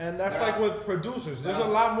 And that's Yeah. like with producers. There's But a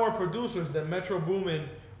lot more producers than Metro Boomin,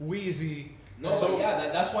 Wheezy. No, So- but yeah,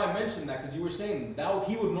 that's why I mentioned that because you were saying that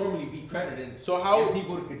he would normally be credited. So how- and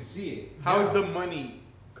people could see it. How is Yeah. the money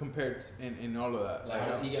compared in all of that? Like, how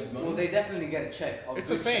does he get money? Well, they definitely get a check. a It's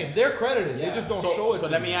the good same. check. They're credited. Yeah. They just don't so, show it so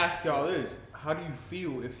to let you. me ask y'all this: how do you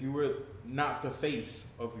feel if you were not the face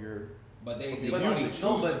of your? but they But probably you- choose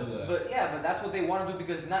No, to do that. but yeah, but that's what they want to do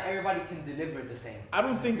because not everybody can deliver it the same. I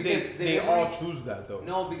don't think Because they delivery- all choose that though.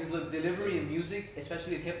 No, because look, delivery in music,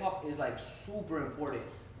 especially in hip hop, is like super important.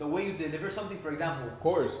 The way you deliver something, for example, Of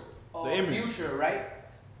course, the image. Future, right?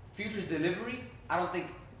 Future's delivery, I don't think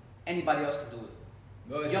anybody else can do it.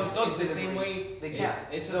 No, Young it's Thug's the same delivery, way. They it's-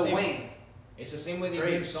 can't. It's the Lil same. Wayne. It's the same way they Drake.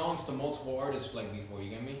 bring songs to multiple artists like before.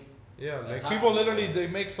 You get me? Yeah, like That's people happening. literally they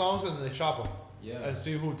make songs and they shop them Yeah. and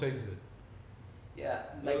see who takes it. Yeah,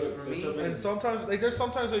 like Look, for so me, Chuck- And sometimes like there's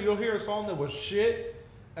sometimes that you'll hear a song that was shit,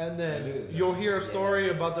 and then It is, you'll hear a yeah. story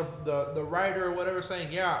about the writer or whatever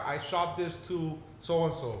saying, yeah, I shopped this to so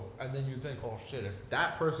and so, and then you think, oh shit, if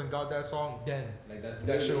that person got that song, then Like that's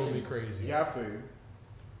that shit literally would be it. crazy. Yeah, I feel you.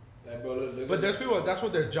 Like, bro, look But at- there's people that's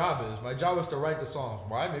what their job is. My job is to write the songs.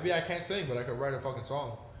 Why? Maybe I can't sing, but I could write a fucking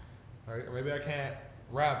song. Right? Or maybe I can't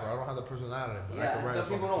rap or I don't have the personality, but I yeah, could and write some a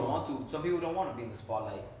fucking people don't song. want to. Some people don't want to be in the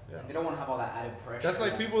spotlight. Yeah. And they don't want to have all that added pressure. That's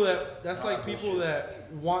like people that No, people bullshit.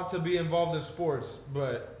 that want to be involved in sports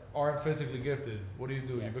but aren't physically gifted. What do?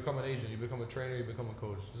 Yeah. You become an agent, you become a trainer, you become a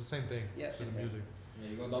coach. It's the same thing. Yeah, It's same just thing. music. Yeah,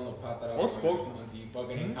 you go down the path that I Or was going spokesman. until you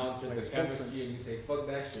fucking Hmm? encounter Like the a spokesman. chemistry and you say fuck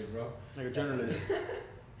that shit, bro. Like a journalist.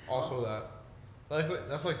 Also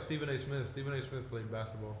that's like Stephen A. Smith. Stephen A. Smith played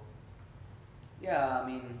basketball. Yeah, I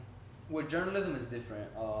mean, with journalism is different.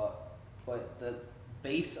 But the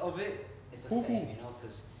base of it is the same, you know,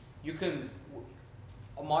 because you can,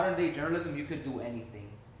 a modern day journalism, you can do anything.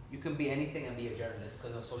 You can be anything and be a journalist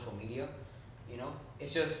because of social media, you know.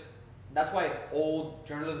 It's just that's why old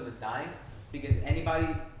journalism is dying because anybody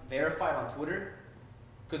verified on Twitter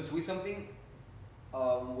could tweet something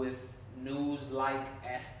with news-like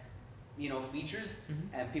esque, you know, features,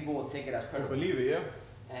 and people will take it as I credible. believe it,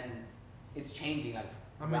 yeah. And it's changing. Like,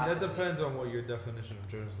 I mean, that rapidly. depends on what your definition of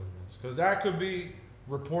journalism is. Because that could be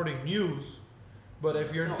reporting news, but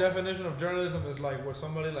if your No. definition of journalism is like what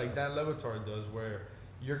somebody like Dan Le Batard does, where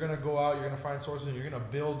you're gonna go out, you're gonna find sources, and you're gonna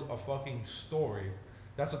build a fucking story.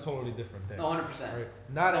 That's a totally different thing. No, 100%. Right?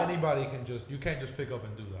 Not No. anybody can you can't just pick up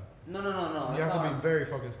and do that. No. You that's have to not- be very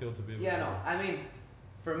fucking skilled to be able Yeah, to do no. that. I mean,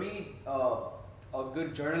 for me, a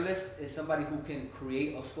good journalist is somebody who can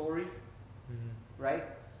create a story, right?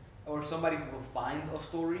 Or somebody who will find a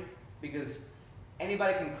story, because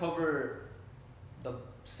anybody can cover the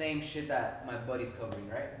same shit that my buddy's covering,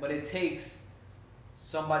 right? But it takes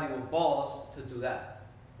somebody with balls to do that.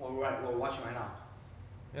 What we're watching right now.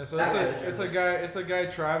 Yeah, so That guy's a it's a guy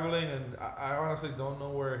traveling, and I honestly don't know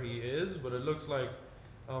where he is, but it looks like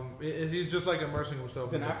he's just like immersing himself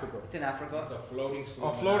It's in Africa. It's in Africa. It's a floating slum.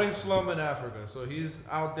 a floating slum in Africa. So he's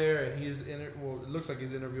out there, and it looks like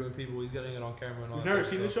he's interviewing people. He's getting it on camera and all. You've that never good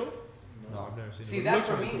seen the stuff. show? No, I've never seen it. See, It that looks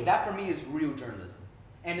for really me, cool. that for me is real journalism,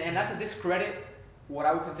 and not to discredit what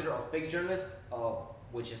I would consider a fake journalist,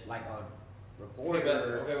 which is like a reporter.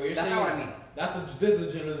 Okay, what you're That's saying not what is- I mean. This is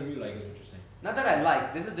the journalism you like, is what you're saying. Not that I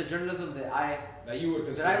like. This is the journalism That you would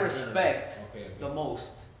consider that I journalism. respect Okay. the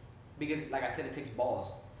most, because, like I said, it takes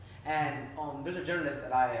balls. And there's a journalist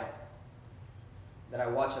that I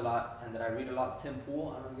watch a lot and that I read a lot. Tim Pool.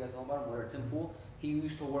 I don't know if you guys know about him. Whatever. Tim Pool. He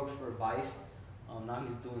used to work for Vice. Now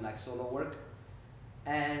he's doing like solo work.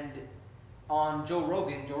 And on Joe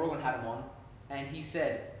Rogan had him on, and he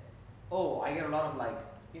said, "Oh, I get a lot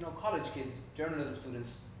of college kids, journalism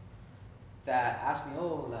students, that ask me,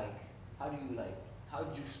 oh, like, how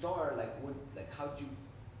did you start? Like, what, like, how'd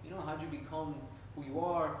you become who you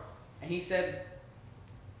are?" And he said,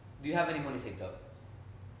 "Do you have any money saved up?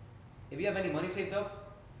 If you have any money saved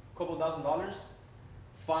up, couple $1,000,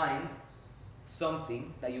 find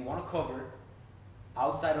something that you want to cover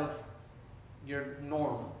outside of your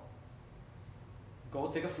norm. Go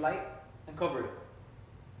take a flight and cover it.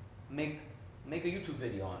 Make a YouTube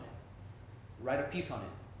video on it. Write a piece on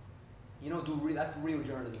it. That's real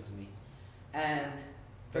journalism to me." And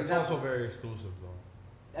for It's example, also very exclusive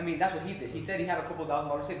though. I mean, that's what he did. He said he had a couple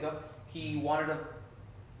 $1,000 saved up. He wanted to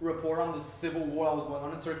report on the civil war that was going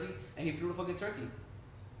on in Turkey, and he flew to fucking Turkey.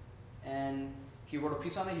 And he wrote a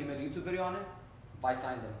piece on it. He made a YouTube video on it. Vice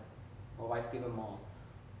signed him, or Vice gave him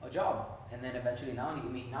a job. And then eventually now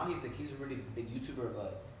he's a really big YouTuber,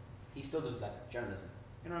 but he still does like journalism.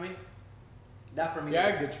 You know what I mean? That for me. Yeah,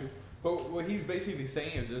 I get you. But what he's basically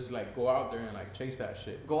saying is just like go out there and like chase that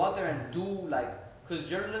shit. Go out there and do because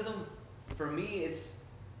journalism, for me, it's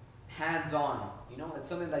hands-on. It's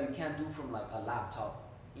something that you can't do from like a laptop.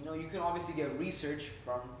 You can obviously get research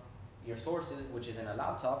from your sources, which is in a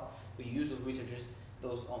laptop, but you use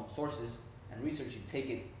those sources and research. You take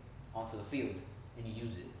it onto the field and you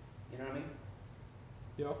use it. You know what I mean?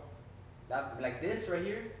 Yeah. That like this right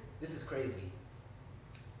here. This is crazy.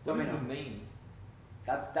 So, What I is mean, his name?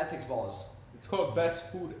 that takes balls. It's called Best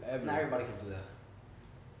Food Ever. Not everybody can do that.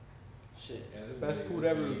 Shit. Yeah, this Best really- Food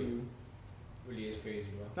this Ever really- review. Really is crazy,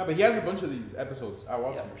 bro. No, but he has a bunch of these episodes. I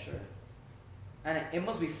watch Yeah, them. for sure. And it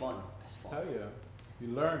must be fun as fuck. Hell yeah.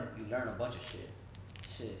 You learn. You learn a bunch of shit.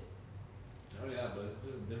 Shit. Oh yeah, but it's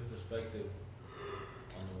just a different perspective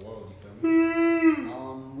on the world. You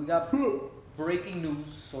feel me? We got breaking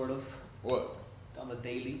news, sort of, What? on the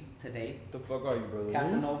daily today. The fuck are you, brother?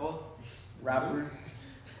 Casanova, rapper,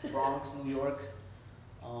 Bronx, New York.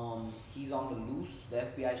 He's on the loose. The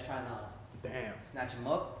FBI is trying to Damn. snatch him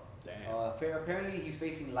up. Damn. Apparently, he's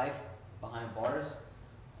facing life behind bars.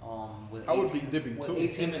 With I would be 18 dipping with too.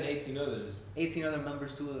 18 Him and 18 others. 18 other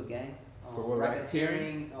members to the gang. For what,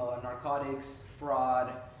 Racketeering, narcotics,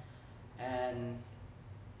 fraud, and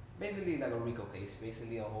basically like a RICO case.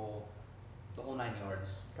 Basically the whole 9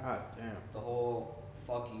 yards. God damn. The whole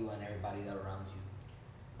fuck you and everybody that around you.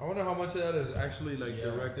 I wonder how much of that is actually like Yeah.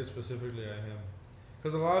 directed specifically at him.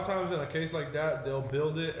 Because a lot of times in a case like that, they'll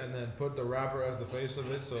build it and then put the rapper as the face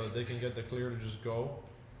of it so that they can get the clear to just go.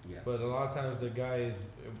 Yeah. But a lot of times the guy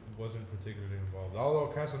wasn't particularly involved. Although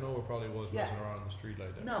Casanova probably was Yeah. messing around in the street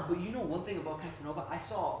like that. No, but you know one thing about Casanova? I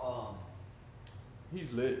saw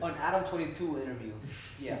He's lit. an Adam 22 interview.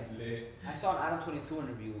 Yeah. Lit. I saw an Adam 22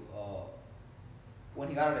 interview when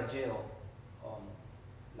he got out of jail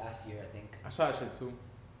last year, I think. I saw that shit too.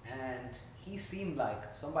 And he seemed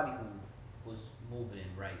like somebody who was moving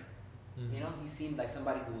right. Mhm. He seemed like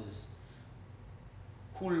somebody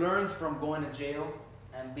who learned from going to jail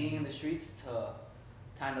and being in the streets to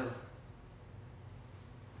kind of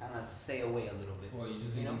stay away a little bit. Well, you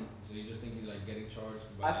just think he's like getting charged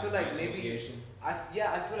by I feel like by maybe- association? I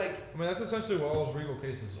feel like I mean, that's essentially what all those RICO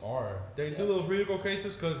cases are. They do Yeah. those RICO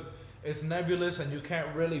cases because it's nebulous and you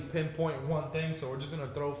can't really pinpoint one thing. So we're just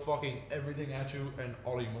gonna throw fucking everything at you and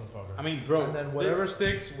all you motherfuckers. I mean, bro. and then whatever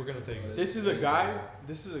sticks, we're gonna take it. This is a guy.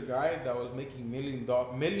 This is a guy that was making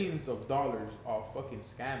millions of dollars off fucking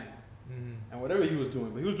scamming and whatever he was doing,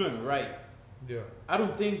 but he was doing it right. Yeah. I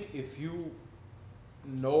don't think if you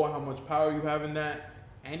know how much power you have in that,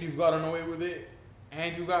 and you've gotten away with it,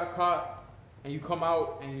 and you got caught, and you come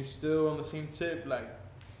out and you're still on the same tip, like.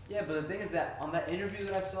 Yeah, but the thing is that on that interview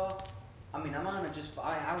that I saw, I mean, I'm not gonna just,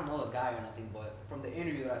 I don't know the guy or nothing, but from the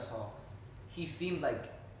interview that I saw, he seemed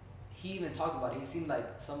like, he even talked about it, he seemed like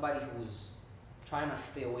somebody who was trying to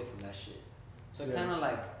stay away from that shit. So Yeah. kind of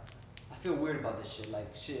like, I feel weird about this shit.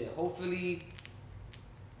 Like, shit, hopefully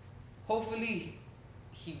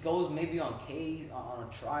he goes maybe on case, on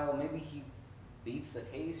a trial, maybe he beats the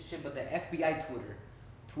case, shit, but the FBI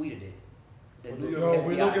tweeted it. The new Yo,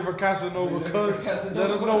 we're FBI. looking for Casanova, We're looking for cuz. Casanova.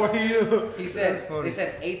 Let us know where he is. He said, That's funny. they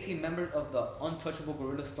said 18 members of the Untouchable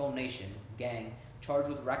Gorilla Stone Nation gang charged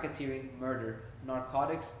with racketeering, murder,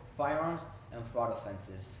 narcotics, firearms, and fraud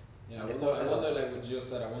offenses. Yeah, I And they wonder, posted like what Jill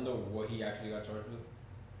said, I wonder what he actually got charged with.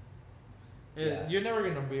 Yeah. You're never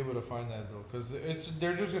gonna be able to find that though, cause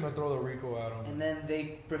they're just gonna throw the RICO at him. And then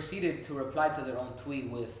they proceeded to reply to their own tweet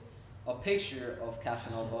with a picture of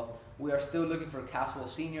Casanova. We are still looking for Caswell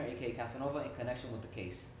Sr., aka Casanova, in connection with the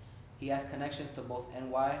case. He has connections to both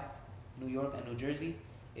NY, New York, and New Jersey.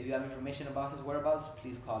 If you have information about his whereabouts,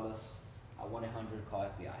 please call us at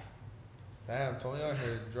 1-800-CALL-FBI. Damn, Tony out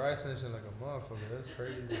here dry snitching like a motherfucker. That's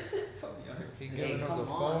crazy. He Hey, giving up come the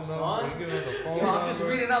on, phone son. number. He giving up the phone Yo, I'm just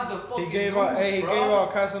number. reading up the fucking He gave news, out. Hey, he bro. gave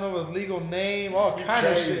out Casanova's legal name, all kind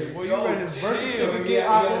of shit. Boy, you Yo, read his birth chill. certificate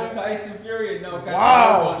Yeah, out. Tyson Fury and no Wow.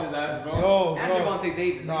 Casanova on his ass, bro. Yo, And yo. Javante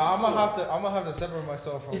Davis. No, I'm gonna have to separate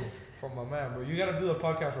myself from my man, bro. You gotta do the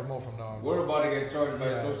podcast remote from now on. We're about to get charged by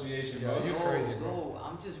Yeah. association, Yeah, bro. you crazy, bro. No,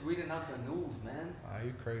 I'm just reading out the news, man. Ah,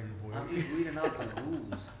 you crazy, boy. I'm just reading out the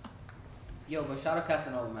news. Yo, but shout out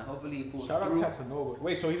Casanova, man. Hopefully he pulls Shout out through. Casanova.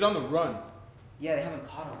 Wait, so he's on the run. Yeah, they haven't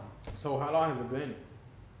caught him. So how long has it been?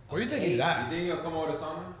 Where do you think he's You at? think he'll come out of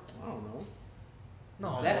summer? I don't know.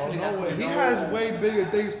 No, Definitely no not. way. He No. has way bigger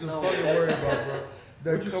things to No. fucking worry about, bro.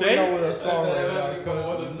 They're What'd you coming say? out with a song I said right now. they're coming out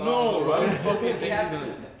with a cuz- song. No, bro. I don't fucking He think has he's to.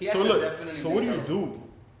 gonna. He has So to look. definitely So what do make you up. do?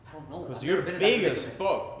 I don't know. Because I've you're never been in big that as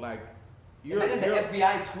predicament. fuck. Like you're. Imagine the you're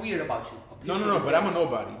FBI tweeted about you. A no, picture no, of but your I'm a face.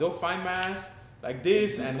 nobody. They'll find my ass like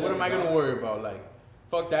this, and what am I gonna worry about? Like,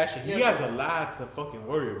 fuck that shit. He Yeah, has a lot to fucking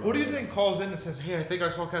worry about. Who do you think calls in and says, "Hey, I think I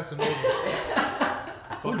saw Casanova"?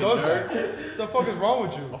 A Who fucking does nerd? that? What the fuck is wrong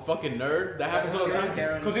with you? A fucking nerd? That happens all the time.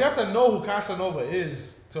 Karen. Because you have to know who Casanova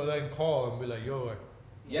is to then call and be like, "Yo,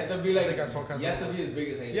 You have to be I like, think I saw you have to Casanova. be as big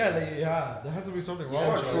as Hayden. yeah, there has to be something wrong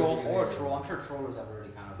Or a with you." troll. Or a troll. I'm sure trollers have already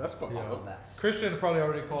kind of. That's fucked Yeah. up. That. Christian probably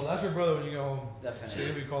already called. That's your brother when you get home. So Definitely.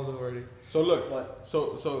 he'll be called already. So look, But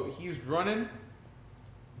so he's running.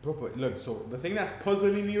 Bro, but look, so the thing that's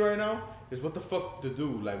puzzling me right now is what the fuck to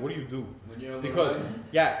do. Like, what do you do? When you're on the Because run.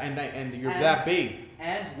 yeah, and you're And- that big,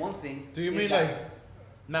 and one thing. Do you is mean that- like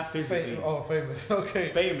not physically, famous? Okay.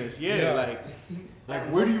 famous. Yeah, Yeah. like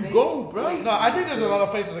and where do one you thing- go, bro? Wait, No, I think there's a lot of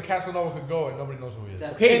places that Casanova could go and nobody knows who he is.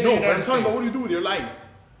 That- Okay, In no, the but I'm United talking about States. what do you do with your life?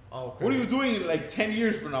 Oh, okay. What are you doing in like 10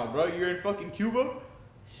 years from now, bro? You're in fucking Cuba?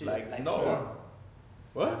 Shit, Like, no. tomorrow.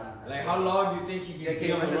 What? Nah, nah, Like, nah. how long do you think he can JK,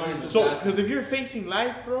 be on the rest in run? peace. So, because if you're facing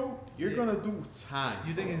life, bro, you're Yeah. gonna do time.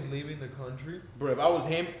 You think he's leaving the country? Bro, if I was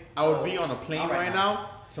him, I would be Oh, on a plane not right right now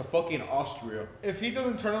to fucking Austria. If he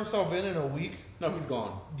doesn't turn himself in a week, No, he's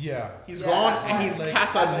gone. yeah. He's Yeah, gone that's and why- he's like,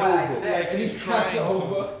 that's why I Casanova. said- Like, And he's he's trying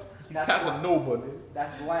Casanova. He's That's why- Casanova.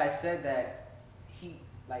 That's why I said that he,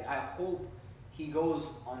 like, I hope he goes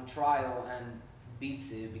on trial and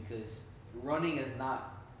beats it because running is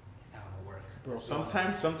not, it's not gonna work. Bro, Let's be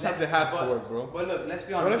honest. sometimes Let's- it has but- to work, bro. But look, let's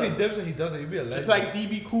be What honest. if he look. dips and he doesn't? He'd be a legend. Just like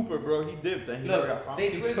DB Cooper, bro. He dipped and he never got Look, found. they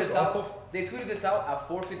He tweeted took this out. off. They tweeted this out at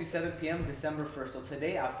 4:57 p.m. December 1st. So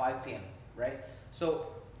today at 5 p.m. Right. So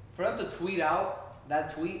for them to tweet out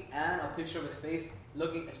that tweet and a picture of his face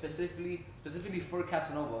looking specifically for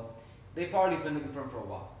Casanova, they probably been looking for him for a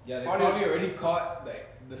while. Yeah, they Probably- probably already caught like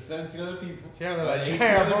the 17 other people. Yeah, they're like, 18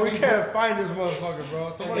 damn, other bro, we people, can't find this motherfucker, bro.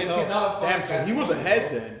 and Somebody they help. cannot find Damn, so he was Casanova, ahead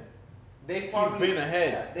bro. then. They've probably been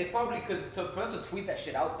ahead. Yeah, they probably because for them to tweet that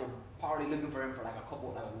shit out, they're probably looking for him for like a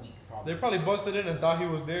week probably. They probably busted in and thought he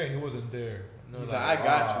was there and he wasn't there. And they're He's like, "I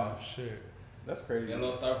got "Ah, shit." That's crazy. Get a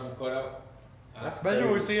little star from cutout. That's Imagine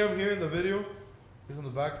we crazy. see him here in the video. He's in the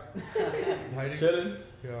back. hiding. Chilling.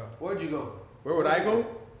 Yeah. Where'd you go? Where would I go?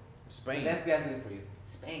 The Spain. FBI's looking for you.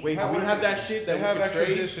 Spain. Wait, do we have that shit They that have we could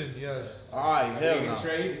trade? extradition, yes. Alright, You hell can no.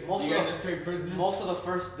 trade. Most You of guys the- just trade prisoners. Most of the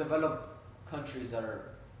first developed countries are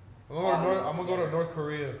I'm gonna go to North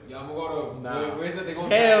Korea. Yeah, I'm gonna go to. Nah. Where's it? They go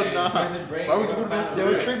Hell back, nah. Prison break. Why would they you go go to back North They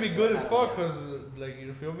Korea? would treat me good as fuck, cause like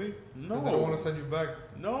you feel me? No. 'Cause they don't want to send you back.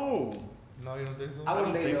 No. No, you don't think so? I I would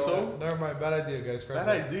don't lay think low. so. Never mind. Bad idea, guys. Bad Scratch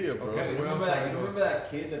that. idea, bro. Okay. You remember that? You remember that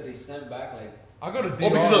kid that they sent back? Like, I go to Oh, DR.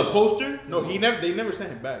 because of the poster? No, they never sent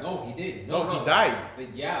him back. no, he did. No, he died.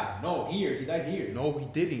 Yeah, no, here. He died here. No, he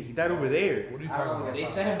didn't. He died over there. What are you I don't talking know. about? They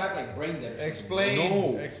sent him back like brain dead. Or something. Explain.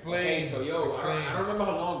 No. Explain. Okay, so yo, Explain. I don't remember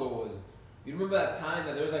how long ago it was. You remember that time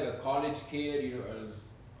that there was like a college kid, you know,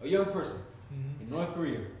 a young person Mhm. in North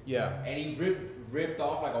Korea, Yeah. and he ripped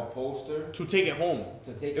off like a poster To take it home.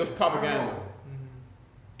 to take. It was propaganda. Mhm.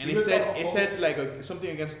 And He it ripped said off a it poster. said like something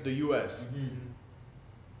against the US. Mhm.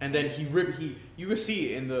 And then you could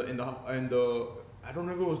see it in the I don't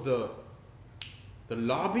know if it was the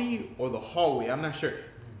lobby or the hallway, I'm not sure.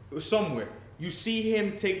 It was somewhere. You see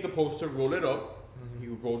him take the poster, roll it up. Mhm. He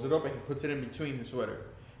rolls it up and he puts it in between his sweater.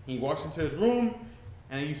 He walks into his room,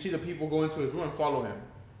 and then you see the people go into his room and follow him.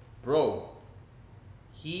 Bro,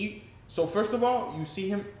 so first of all, you see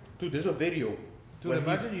him, dude, there's a video. Dude, where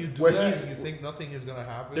imagine you do where that he's- and you think nothing is gonna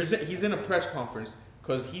happen. he's in a press conference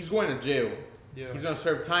because he's going to jail. Yeah. He's gonna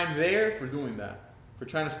serve time there for doing that, for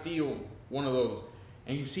trying to steal one of those.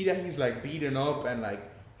 And you see that he's like beaten up and like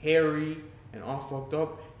hairy and all fucked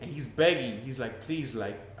up, and he's begging. He's like, please,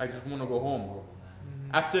 like, I just want to go home. Horrible, man.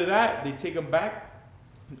 Mhm. After that, they take him back.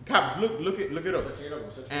 Cops, look it up. Searching it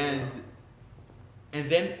up, searching it And up.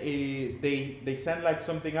 then they sent like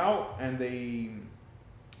something out, and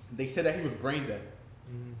they said that he was brain dead.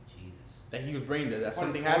 Mhm. Jesus. That he was brain dead. That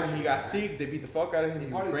Probably something happened. He got tortured him, sick. They beat the fuck out of him. They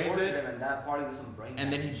He was probably brain tortured dead, him, and that probably did some brain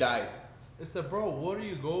and then he damage. died. It's the bro. What do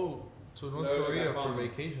you go to North No, Korea I for found it.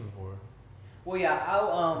 vacation for? Well, yeah, I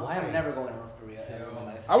am Why? never going to North Korea ever in my Yeah.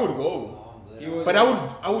 life. I would go. Oh, I'm good. He was- But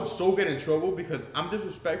I would so get in trouble because I'm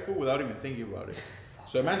disrespectful without even thinking about it.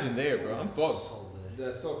 So imagine there, bro. I'm fucked. So good.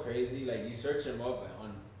 That's so crazy. Like you search him up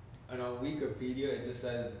on Wikipedia, it just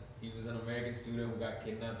says he was an American student who got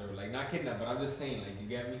kidnapped, or like not kidnapped, but I'm just saying, like you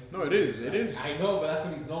get me? No, it is. It Like, is. I know, but that's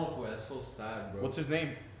what he's known for. That's so sad, bro. What's his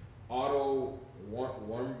name? Otto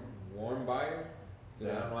Warmbier? I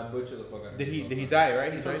don't know. I butchered the fuck out of Did his he name. die?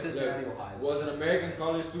 Right? He's He from died? Cincinnati, Ohio. Was an American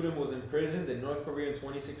college student, was imprisoned in North Korea in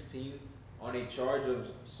 2016 on a charge of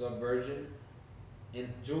subversion.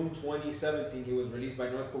 In June 2017, he was released by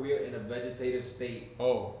North Korea in a vegetative state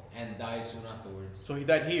Oh, and died soon afterwards. so he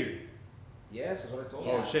died here. Yes, that's what I told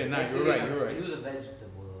Oh, you. shit, nah, They you're say right, you're right. He was a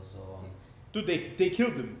vegetable though, so Dude, they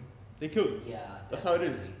killed him. They killed him. yeah. That's how it is.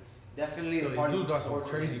 definitely. Definitely Yo, the these party dude got some tortured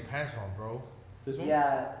crazy him. pants on, bro. This one?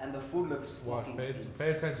 Yeah, and the food looks Watch, fucking pay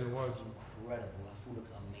insane. attention, watch. Incredible. That food looks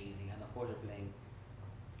amazing, and of course they're playing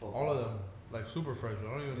football. All of them, like super fresh. I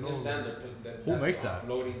don't even know. Understand Who makes that?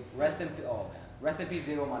 Floating. Rest in peace. Oh man, rest in peace,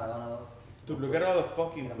 Diego Maradona though. Dude, look at all the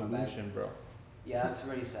fucking Get on my back. pollution, bro. Yeah, that's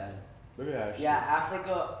really sad. Look at that Yeah,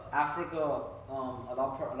 Africa. A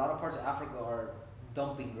lot of parts of Africa are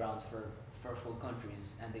dumping grounds for first world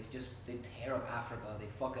countries, and they tear up Africa. They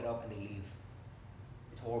fuck it up and they leave.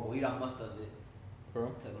 It's horrible. Elon Musk does it shit, bro.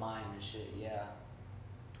 to mine and shit. Yeah,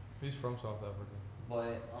 He's from South Africa.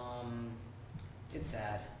 but it's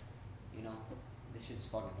sad. You know, this shit's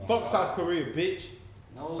fucking. Fuck South Korea, bitch.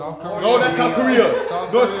 No, South North Korea. No, that's South Korea.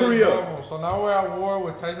 South North is Korea. normal. So now we're at war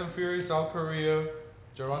with Tyson Fury, South Korea,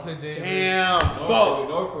 Gervonta Davis, Damn, North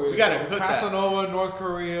fuck. Korea. We gotta cut that. Casanova, North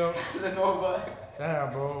Korea. Nova.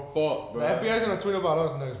 Damn, bro. Fuck, The bro. FBI's gonna tweet about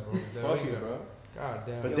us next, bro. There Fuck we it, go. bro. God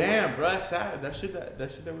damn. But Yo, damn, bro, that's sad. That shit that we're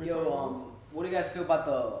talking Yo, about. what do you guys feel about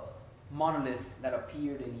the monolith that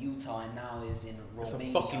appeared in Utah and now is in It's a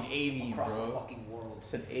Romania? fucking alien, across bro. the fucking world.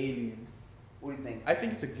 It's an alien. What do you think? I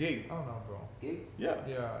think it's a gig. I don't know, bro. Gig? Yeah.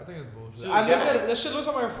 Yeah, I think it's bullshit. So I look yeah. at it. That shit looks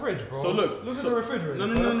on my fridge, bro. So look, Look at so- the refrigerator.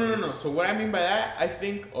 No. So what I mean by that, I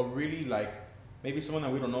think a really like maybe someone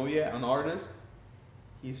that we don't know yet, an artist.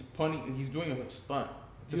 He's punning. He's doing a stunt.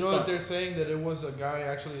 It's a You know that stunt. they're saying that it was a guy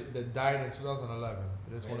actually that died in 2011.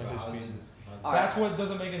 It is one of his pieces. Alright. That's what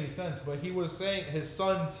doesn't make any sense. But he was saying his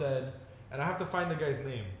son said, and I have to find the guy's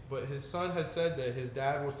name. But his son had said that his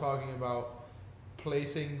dad was talking about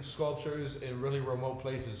placing sculptures in really remote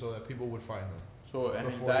places so that people would find them So and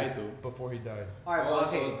he before died though. before he died. Alright, well,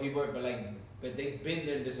 Also, okay. people, but they've been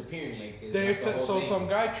there disappearing. Like They that's the said, whole so thing. some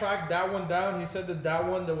guy tracked that one down. He said that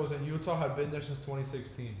one that was in Utah had been there since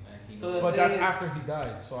 2016. And he So knows. The But thing that's is- after he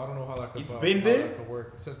died. So I don't know how that could It's how been there? that could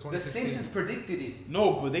work since The 2016. Simpsons predicted it.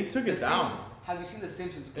 No, but they took The it down. Simpsons. Have you seen The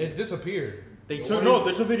Simpsons? It disappeared. They The took one- no.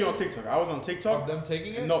 There's a video on TikTok. I was on Of TikTok. them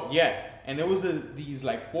taking it. No, yeah, and there was these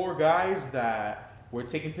like 4 guys that were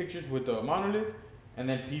taking pictures with the monolith, and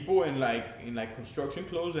then people in like construction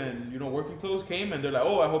clothes and working clothes came and they're like,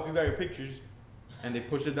 oh, I hope you got your pictures. And they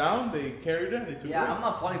pushed it down. They carried it. They took it. Yeah, away. I'm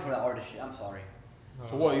not falling for that artist shit. I'm sorry.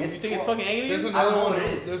 So what? You It's think it's tw- fucking aliens? There's I don't another know one. what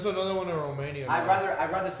it is. There's another one in Romania. I'd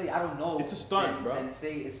now. rather say I don't know. It's a stunt, than, bro. Than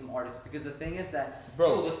say it's some artist, because the thing is that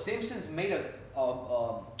Bro. yo, The Simpsons made an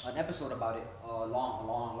episode about it a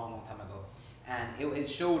long time ago, and it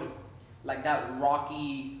showed like that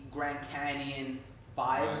rocky Grand Canyon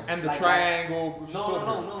vibes And the like triangle. That. sculpture.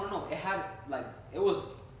 No. It had like it was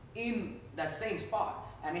in that same spot,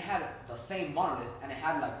 and it had the same monolith, and it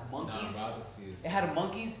had like monkeys. Nah, I'm about to see it. It had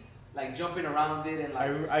monkeys like jumping around it and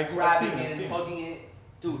like I've grabbing seen it, it I've and seen it. hugging it.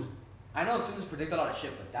 Dude, I know Simpsons predict a lot of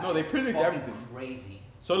shit, but that's No, they predict fucking everything. crazy.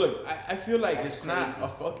 So look, I feel like That's it's not crazy. a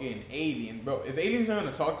fucking alien, bro. If aliens are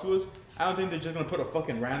gonna talk to us, I don't think they're just gonna put a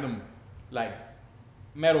fucking random, like,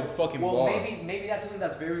 metal fucking Well, bar. maybe that's something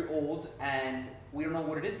that's very old and we don't know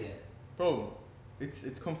what it is yet. Bro, it's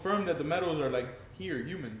confirmed that the metals are like here,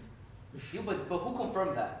 human. Yo, but who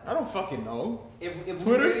confirmed that? I don't fucking know. If we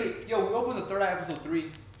Twitter? really, we opened the third eye, episode 3.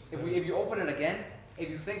 If you open it again, if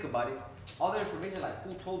you think about it, all the information like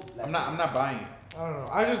who told like I'm not buying it. I don't know.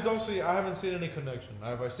 I just don't see. I haven't seen any connection.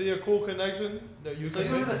 If I see a cool connection, that you So can.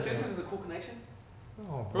 you know make The it- Simpsons is a cool connection?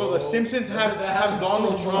 Oh, Bro, the Simpsons have That happens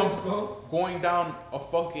Donald so Trump much, bro. going down a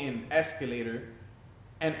fucking escalator,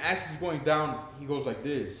 and as he's going down, he goes like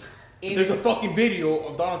this. In- There's a fucking video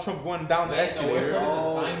of Donald Trump going down the Wait, no, escalator, what if Oh, there's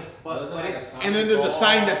a sign? but Doesn't like a it's- sign and then there's a fall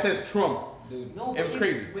sign that off? says Trump. Dude, No, It was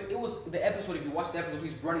crazy. But it was the episode. If you watch the episode,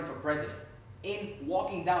 he's running for president, in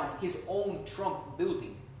walking down his own Trump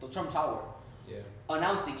building, the Trump Tower, yeah.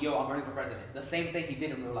 announcing, "Yo, I'm running for president." The same thing he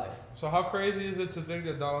did in real life. So how crazy is it to think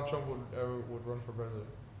that Donald Trump would run for president?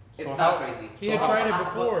 It's So not how- crazy. He had tried it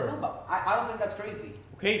before. But I don't think that's crazy.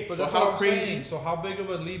 Okay, But so that's how what I'm crazy? saying. So how big of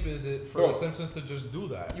a leap is it for Bro, the Simpsons to just do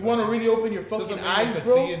that? You want to really open your Doesn't fucking mean you eyes, can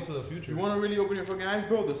bro? see into the future. You want to really open your fucking eyes,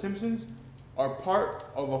 bro? The Simpsons are part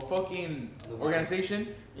of a fucking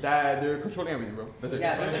organization that they're controlling everything, bro. That's it.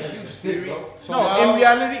 Yeah, there's a huge theory. So No, now-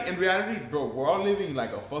 in reality, bro, we're all living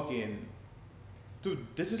like a fucking. Dude,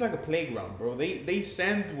 this is like a playground, bro. They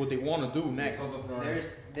send what they want to do next.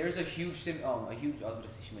 There's a huge I was gonna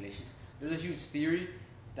say simulation. There's a huge theory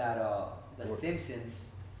that the What? Simpsons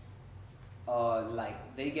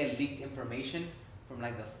like they get leaked information from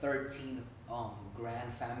like the 13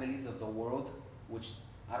 grand families of the world, which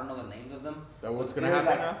I don't know the names of them. That what's but gonna they're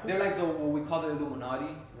happen like, after? They're like the what we call the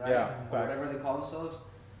Illuminati, right? Yeah, Or facts. whatever they call themselves.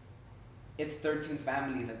 It's 13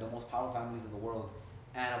 families, like the most powerful families of the world.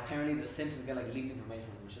 And apparently the Simpsons get like leaked information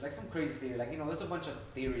from them. and shit. Like some crazy theory. Like, you know, there's a bunch of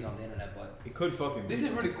theories on the internet, but It could fucking. this be.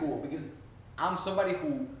 is really cool because I'm somebody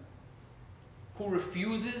who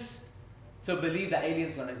refuses to believe that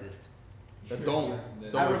aliens gonna exist. That don't. I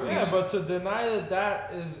Don't. refuse. Yeah, but to deny that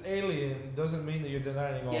that is alien doesn't mean that you're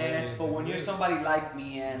denying all Yes, aliens but when you're exist. somebody like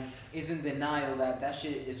me and is in denial that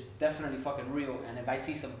shit is definitely fucking real, and if I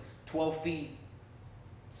see some 12 feet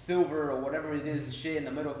silver or whatever it is shit in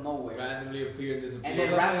the middle of nowhere, Randomly appear in this and So then let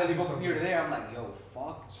me randomly ask go you from here to something. there, I'm like, yo,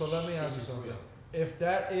 fuck. So let me this ask you is something. real. If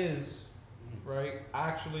that is right,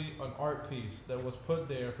 actually an art piece that was put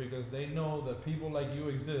there because they know that people like you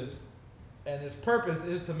exist, and its purpose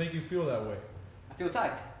is to make you feel that way. I feel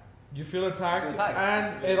attacked. You feel attacked, Feel attacked.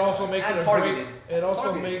 and it also makes And it a targeted. great. It also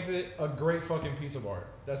Targeted. makes it a great fucking piece of art.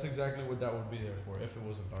 That's exactly what that would be there for if it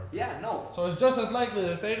was an art piece. Yeah, no. So it's just as likely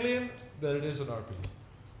that it's alien that it is an art piece.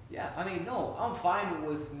 Yeah, I mean, no. I'm fine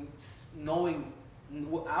with knowing.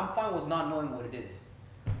 I'm fine with not knowing what it is.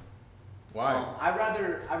 Why? I'd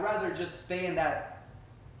rather just stay in that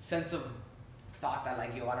sense of thought that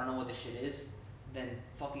like, yo, I don't know what this shit is, than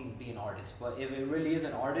fucking be an artist. But if it really is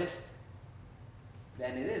an artist,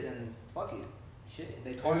 then it is, and fuck it, shit.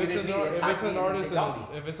 They If it's targeted me, they an attacked me, and artist, they then got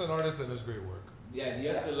me. it's, if it's an artist, then it's great work. Yeah, you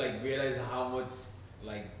have Yeah. to like realize how much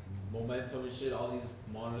like momentum and shit all these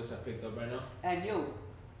monoliths have picked up right now. And yo,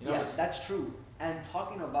 You know, yeah, it's- that's true. And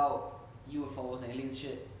talking about UFOs and aliens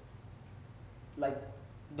shit, like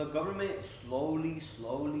the government slowly,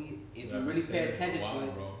 if Yeah, you I've really been pay saying it for a attention while, to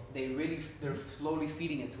it, bro. they're slowly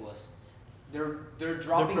feeding it to us. They're They're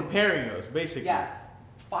dropping. preparing us, basically. Yeah,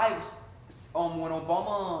 when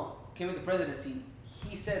Obama came into presidency,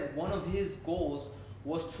 he said one of his goals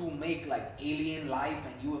was to make like alien life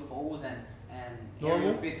and UFOs and Area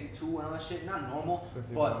Normal? 52 and all that shit. Not normal,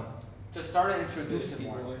 51. but to start to introduce it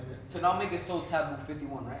more. To not make it so taboo.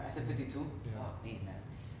 51, right? I said 52. Yeah. Fuck me, man.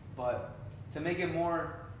 But to make it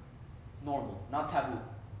more normal, not taboo,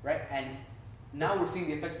 right? And now we're seeing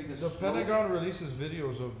the effects because The slowly- Pentagon releases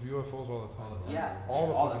videos of UFOs all the time. All the time. Yeah, All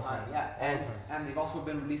the time. fucking time. Yeah, All and the time. and they've also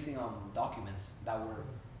been releasing documents that were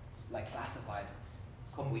like classified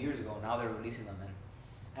a couple years ago. Now they're releasing them,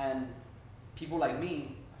 and people like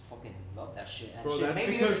me fucking love that shit. And Bro, shit, that's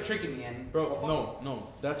maybe they're because- just tricking me. And Bro, well, fuck no.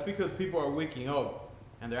 That's because people are waking up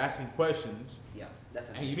and they're asking questions, it. Yeah,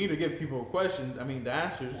 definitely. and you need to give people questions. I mean, the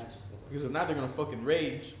answers, That's just the way. because if not, they're gonna fucking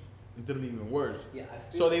rage until it's even worse. Yeah, I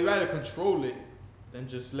feel So they rather control it than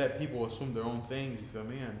just let people assume their own things. You feel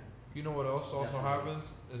me? And You know what else also Definitely. happens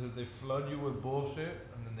is that they flood you with bullshit,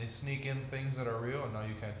 and then they sneak in things that are real, and now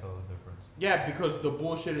you can't tell the difference. yeah, because the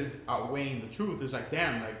bullshit is outweighing the truth. It's like,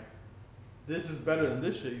 damn, like this is better than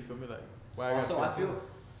this shit. You feel me? Like, why? Also, gotta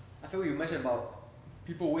I feel what you mentioned about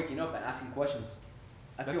people waking up and asking questions.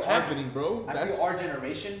 I that's feel happening, bro. I That's feel our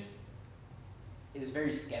generation is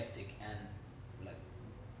very skeptic and like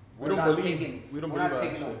We we're don't not believe- taking we don't we're believe not that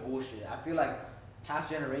taking no shit. bullshit. I feel like past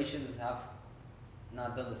generations have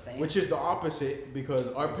not done the same. which is the opposite,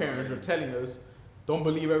 because our parents are telling us, don't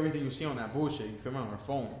believe everything you see on that bullshit. You feel me? On our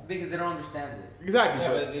phone. because they don't understand it. Exactly.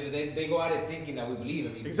 Yeah, but but they go at it thinking that we believe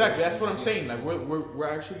him. exactly. That's what I'm saying. Like we're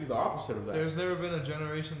actually the opposite of that. There's never been a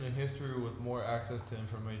generation in history with more access to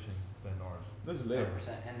information than ours. This is lit.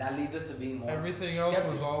 100%. And that leads us to being more Everything else was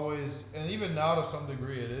skeptical. always, and even now to some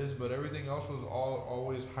degree it is, but everything else was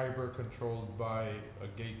always hyper controlled by a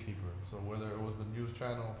gatekeeper. So whether it was the news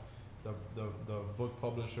channel, the book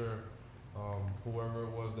publisher, whoever it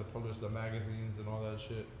was that published the magazines and all that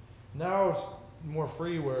shit. Now it's more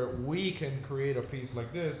free where we can create a piece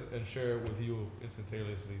like this and share it with you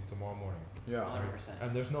instantaneously tomorrow morning. Yeah. 100%.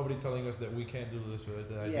 And there's nobody telling us that we can't do this or that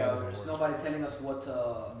the idea Yeah, doesn't there's work. nobody telling us what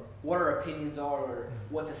our opinions are or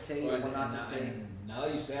what to say or what not to say. Now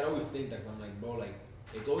that you say, I always think that 'cause I'm like, bro, like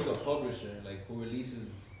it's always a publisher like who releases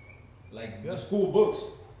like Yeah. the school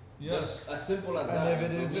books. Yes. Just as simple as that. And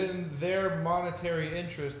if it you is feel me? in their monetary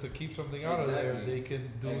interest to keep something out of there, Exactly. they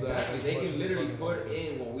can do that. Exactly. as They much can as literally fucking put want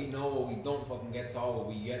to. in what we know, what we don't fucking get taught, what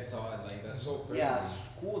we get taught. Like that's so crazy. Yeah,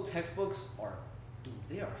 school textbooks are, dude,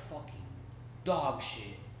 they are fucking dog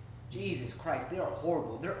shit. Jesus Christ, they are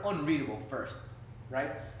horrible. They're unreadable first,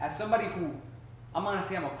 right? As somebody who, I'm not gonna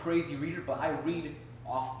say I'm a crazy reader, but I read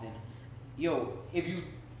often. Yo, if you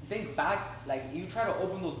think back, like you try to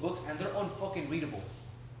open those books and they're unfucking readable.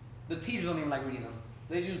 The teachers don't even like reading them.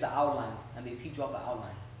 They use the outlines and they teach you off the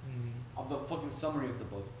outline of the fucking summary of the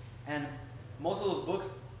book. And most of those books,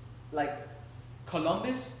 like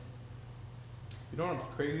Columbus, You know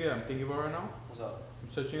what's crazy that I'm thinking about right now? what's up?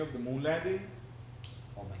 I'm searching up the moon landing,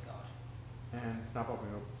 Oh my god. and it's not popping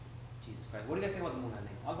up. Jesus Christ. What do you guys think about the moon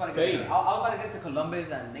landing? I was about to Fake. get to, I was about to get to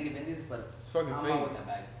Columbus and Native Indians, but It's fucking I'm fake. not with that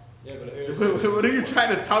bag. Yeah, but here's What are you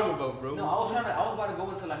trying to talk about, bro? No, I was about to go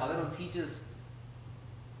into like how they don't teach us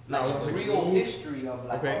No, like, it's the fake. real history of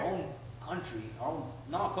like Okay. our own country, our own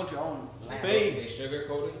not country, our own It's land. fake. they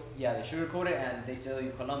sugarcoat it. Yeah, they sugarcoat it and they tell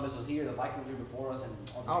you Columbus was here, the Vikings were before us,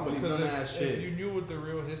 and all I don't this. believe none of that Because shit. if you knew what the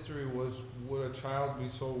real history was, would a child be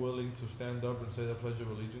so willing to stand up and say the Pledge of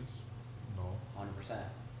Allegiance? No. 100%.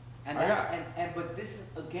 And I that's, got- and but this is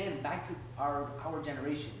again back to our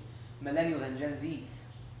generation, millennials and Gen Z.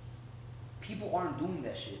 People aren't doing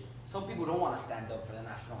that shit. Some people don't want to stand up for the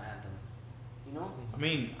national anthem. You know? I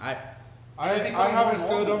mean, I I becoming haven't more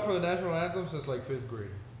stood normal. up for the national anthem since like 5th grade.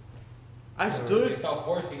 I They stood, stop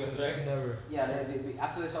forcing us, right? Never. Yeah, they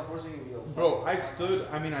after they start forcing you, yo, bro. I stood.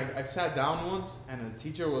 I mean, I sat down once, and the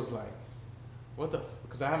teacher was like, "What the?"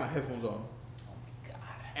 Because I had my headphones on, Oh my god.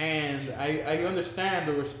 and I understand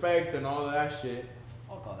the respect and all of that shit.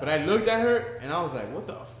 Fuck all that. But I looked at her and I was like, "What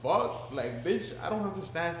the fuck? Like, bitch, I don't have to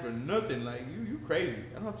stand for nothing. Like, you crazy?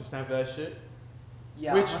 I don't have to stand for that shit."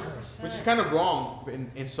 Yeah, which- 100%. Which is kind of wrong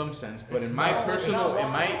in some sense, but It's in my not- it's personal, not in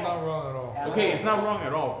wrong. my It's not wrong at all. Yeah. okay, it's not wrong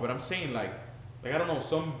at all. But I'm saying like I don't know.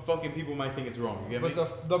 Some fucking people might think it's wrong. You get me?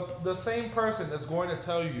 But the same person that's going to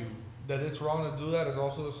tell you that it's wrong to do that is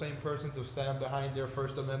also the same person to stand behind their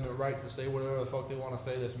First Amendment right to say whatever the fuck they want to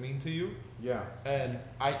say that's mean to you. Yeah. And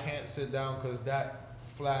I can't sit down because that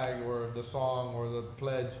flag or the song or the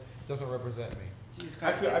pledge doesn't represent me. Jesus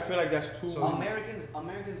I Christ. feel like that's too. So-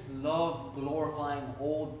 Americans love glorifying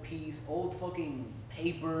old fucking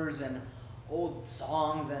papers and old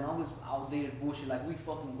songs and all this outdated bullshit. Like we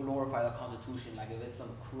fucking glorify the Constitution like if it's some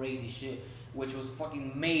crazy shit, which was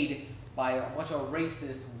fucking made by a bunch of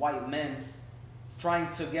racist white men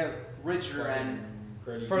trying to get richer and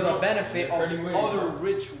Pretty for the good. benefit They're of pretty weird, other bro.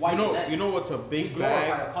 rich white men. you know what's a we big glorify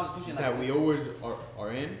bag the Constitution like that we it's- always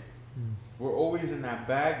are in? We're always in that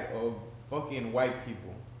bag of fucking white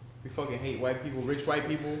people. We fucking hate white people, rich white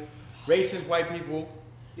people, racist white people,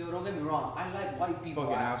 Yo, don't get me wrong. I like white people.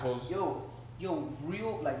 fucking assholes. Yo,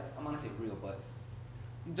 real, like, I'm not gonna say real, but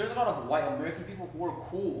there's a lot of white American people who are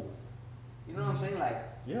cool. You know what I'm saying?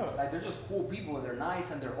 Yeah. Like they're just cool people. They're nice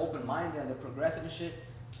and they're open-minded and they're progressive and shit.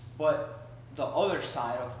 But the other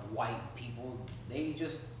side of white people, they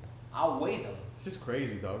just outweigh them. This is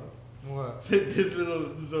crazy, dog. What? this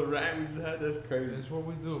little rant we just had, that's crazy. It's what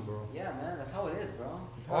we do, bro. Yeah, man, that's how it is, bro.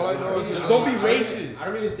 All I know is Just don't be I racist.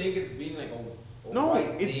 don't even think it's being like a No,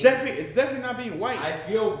 white it's thing. definitely not being white. I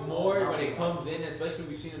feel more when it comes in, especially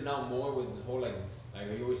we've seen it now more with this whole like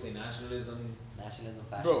you always say nationalism. Nationalism,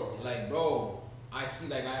 fascism. Bro, yes. Like, bro, I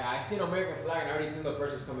see I see an American flag and I already think the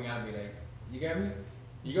person's coming at me. Like, you get me?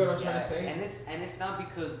 You get what I'm trying to say? And it's not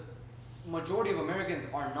because majority of Americans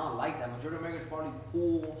are not like that. Majority of Americans are probably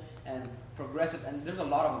cool and progressive, and there's a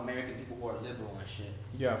lot of American people who are liberal and shit.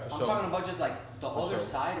 yeah, for I'm sure. talking about just like the For other sure.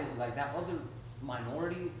 side is like that other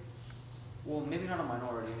minority. Well, maybe not a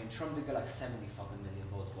minority. I mean, Trump did get like 70 fucking million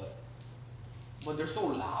votes, but they're so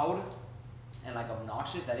loud and like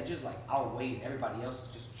obnoxious that it just like outweighs everybody else.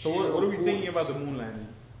 Just So chill, what are we cool. thinking about the moon landing?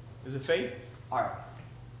 Is it fake? All right,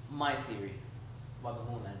 my theory about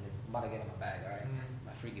the moon landing. I'm about to get in my bag. All right, Mm.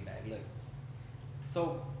 my freaky bag. Look,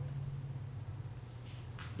 so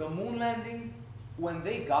the moon landing, when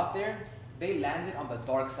they got there, they landed on the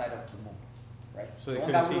dark side of the moon, right? So the they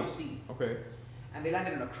one that we couldn't don't see, Okay. and they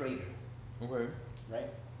landed in a crater, Okay. right?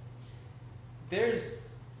 There's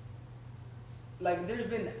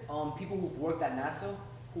been people who've worked at NASA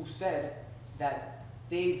who said that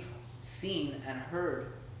they've seen and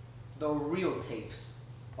heard the real tapes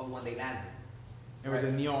of when they landed. It was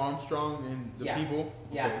a Neil Armstrong and the Yeah. people.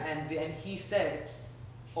 Yeah, Okay. and he said,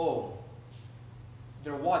 "Oh,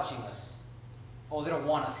 they're watching us. Oh, they don't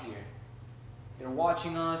want us here. They're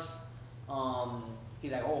watching us."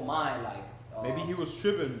 He's like, "Oh my, like." Maybe he was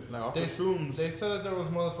tripping like off the shrooms. They said that there was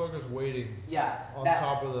motherfuckers waiting Yeah, on that,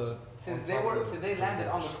 top of the. since on they top were of the- since they landed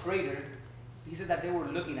on the crater, he said that they were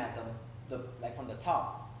looking at them, like from the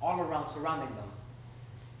top, all around, surrounding them,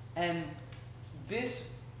 and this,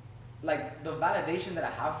 like the validation that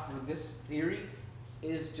I have for this theory,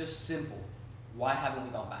 is just simple. Why haven't we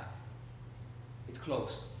gone back? It's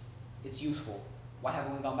close. It's useful. Why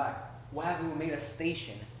haven't we gone back? Why haven't we made a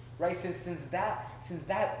station? Right? Since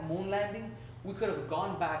that moon landing, we could have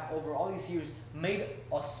gone back over all these years, made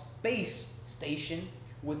a space station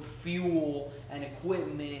with fuel and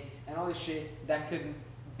equipment and all this shit that could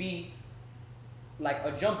be like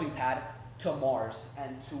a jumping pad to Mars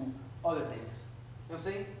and to other things. You know what I'm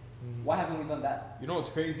saying? Mhm. Why haven't we done that? You know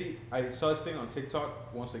what's crazy? I saw this thing on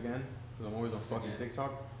TikTok once again because I'm always on fucking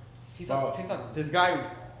TikTok. TikTok. This guy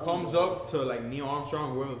comes up to like Neil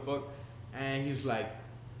Armstrong, whoever the fuck, and he's like,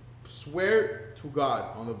 "Swear to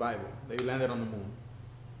God on the Bible that you landed on the moon."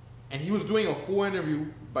 And he was doing a full interview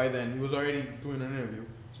by then. He was already doing an interview,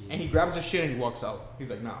 and he grabs his shit and he walks out. He's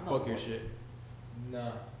like, "Nah, No fuck your way. shit."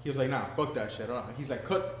 Nah. He was like, "Nah, fuck that shit." He's like,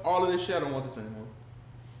 "Cut all of this shit. I don't want this anymore."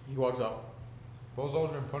 He walks out Buzz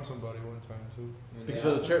Aldrin punched somebody one time too. because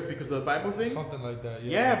of the church, because of the Bible thing. Something like that.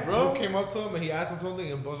 Yeah, bro. Dude came up to him and he asked him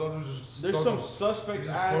something, and Buzz Aldrin just. There's stuck some him. suspect He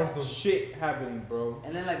just ass punched him. shit happening, bro.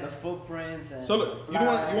 And then like the footprints and So look, the you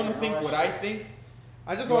want flag to and think all what that I shit. think?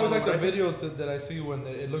 I just You always wanna like know the what I video that I see when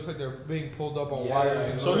it looks like they're being pulled up on Yeah, wires.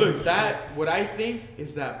 yeah, And So all look, shit. that what I think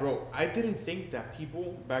is that, bro. I didn't think that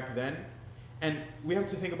people back then, and we have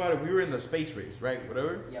to think about it. We were in the space race, right?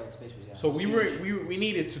 Whatever. Yeah, with space race. Yeah. So we Huge. we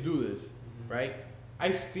needed to do this, Mhm. right? I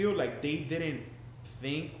feel like they didn't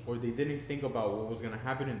think about what was gonna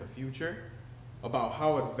happen in the future, about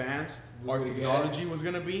how advanced We our would get. technology was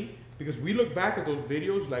gonna be, because we look back at those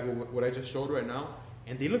videos like what I just showed right now,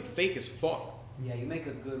 and they look fake as fuck. Yeah, you make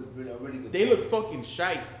a really good. They point. look fucking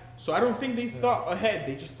shite. So I don't think they thought ahead.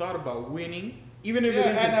 They just thought about winning, even if Yeah,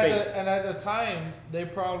 it isn't and fake. and at the time, they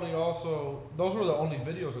probably also those were the only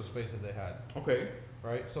videos of space that they had, Okay.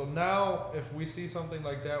 right? So now, if we see something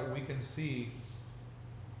like that, we can see.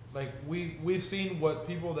 Like we've seen what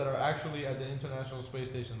people that are actually at the International Space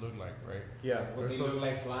Station look like, right? Yeah. What they So- look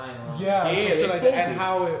like flying around. Yeah, Yeah, some shit they like that, and folded.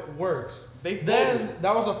 how it works. They Then folded.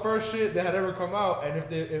 that was the first shit that had ever come out, and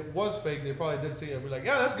if it was fake, they probably did see it and be like,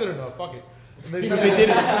 "Yeah, that's good enough. Fuck it." And they Because sent they it,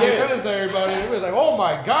 didn't- they yeah. sent it to everybody. And it was like, "Oh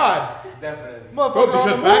my god, Definitely. motherfucker Bro, on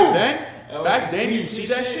because the back moon!" then, Oh, back it's then you sweet see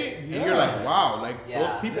and that shit. shit, and Yeah. you're like, wow, like Yeah.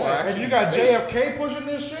 those people are Yeah, actually. and you got fake. JFK pushing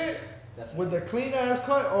this shit Definitely. with the clean ass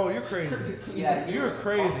cut. Oh, you're crazy. Yeah, You're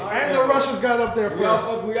crazy. Oh, And yeah. the Russians got up there We all,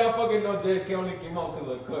 first. we all fucking know JFK only came out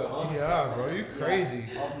because of the cut, huh? Yeah, bro, you crazy.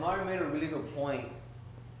 Mario made a really good point.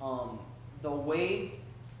 The way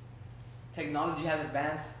technology has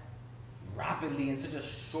advanced rapidly in such a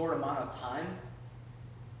short amount of time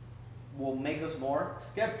will make us more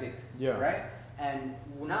skeptic. Yeah. Right? And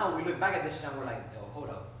now we look back at this shit and we're like, yo, hold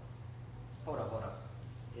up.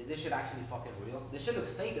 Is this shit actually fucking real? This shit looks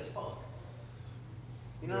fake as fuck.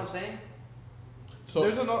 You know what I'm saying? So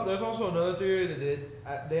there's also another theory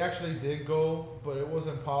that they actually did go, but it was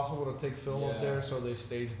impossible to take film up Yeah. there, so they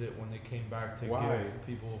staged it when they came back to Why? give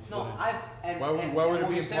people No, footage. Why would it what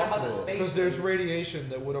be you said about the impossible? space Because there's race- radiation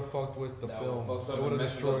that would have fucked with the That film. would've fucked up It would have and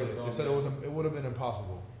messed up destroyed the it. film, They said yeah. it would have been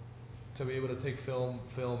impossible to be able to take film,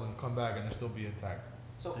 and come back and it still be intact.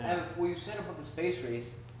 So, Yeah. and what you said about the space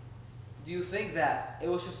race, do you think that it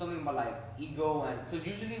was just something about like ego and because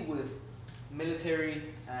usually with military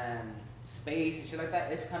and space and shit like that,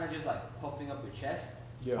 it's kind of just like puffing up your chest.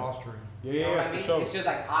 yeah, Posturing. yeah, You know what I for mean? sure. It's just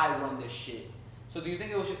like I run this shit. So do you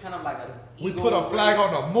think it was just kind of like a We ego put a flag race?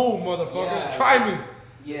 on the moon, motherfucker. Yeah. Try me.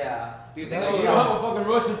 Yeah. Do you think? No, it You was, don't have a fucking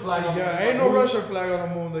Russian flag on Yeah, the ain't no Russian flag on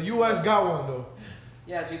the moon. The U.S. got one though.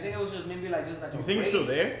 yeah. So you think it was just maybe like just like Do you a think it's still race?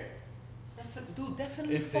 there? Dude,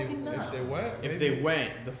 definitely If they fucking not. went, If maybe. they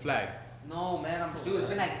went, the flag. No, man. Dude, it's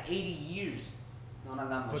been like 80 years. No, not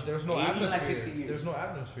that much. But there's no 80, atmosphere. like 60 years. There's no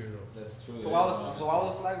atmosphere though. That's true. So why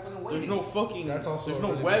was the flag fucking waving? There's no fucking. That's also There's a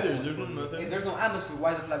no really weather. good There's no point. nothing. If there's no atmosphere,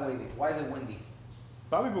 why is the flag waving? Why is it windy?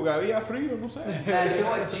 Papi, porque había frío, no sé. Man, you know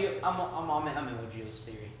what? I'm in with Gio's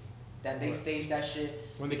theory. That they staged that shit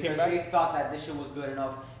When they because came back. they thought that this shit was good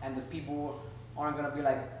enough, and the people aren't gonna be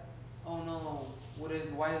like, oh no, why is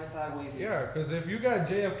the flag waving? Yeah, because if you got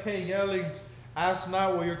JFK yelling, ask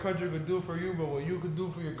not what your country could do for you, but what you could do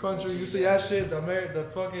for your country. You see that shit,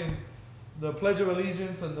 the Pledge of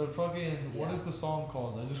Allegiance and the fucking, what Yeah. is the song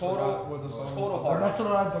called? I just Total- forgot what the song is total called. hard The on.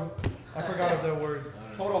 national anthem. I forgot that word.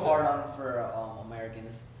 Total hard on for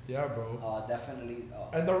Americans. Yeah, bro. Definitely.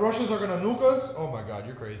 And the Russians are gonna nuke us? Oh my god,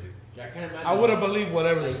 you're crazy. Yeah, I can't imagine. I would have believed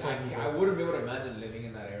whatever they Like, told me. I wouldn't be able to imagine living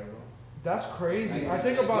in that era, bro. That's crazy. Like, I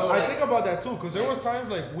think like, about no, I like- think about that too, because there was times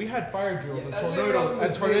like we had fire drills Yeah, and that's literally what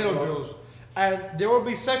I tornado was saying, bro. drills, and there would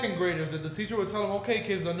be second graders that the teacher would tell them, "Okay,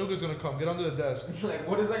 kids, the nuke is gonna come. Get under the desk," Like,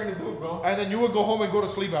 what is that gonna do, bro? and then you would go home and go to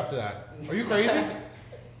sleep after that. Are you crazy?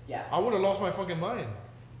 Yeah. I would have lost my fucking mind.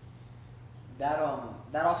 That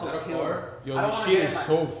also Is that a killed. car? Yo, I don't this wanna shit get is my-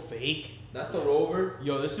 so fake. That's the rover.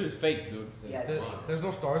 Yo, this is fake, dude. Yeah, it's There- fine. there's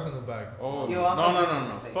no stars in the back. Oh, Yo, I'm no, no, convinced no, this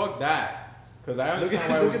no. is fake. Fuck that. Cause I Look understand at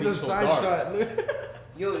why it look would at be the so side dark. shot. Look.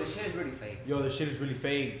 Yo, this shit is really fake. Yo, this shit is really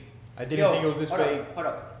fake. I didn't Yo, think it was this hold fake. Up, hold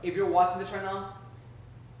up. If you're watching this right now,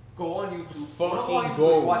 go on YouTube. Fucking Don't go on YouTube, go.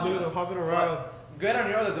 you're watching Dude, us. I'm hopping around. Get on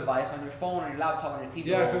your other device, on your phone, on your laptop, on your TV.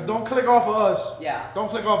 Yeah, because don't click off of us. Yeah. Don't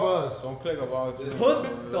click off of us. Don't click about this. Put the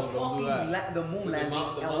Don't do fucking that. the moon The landing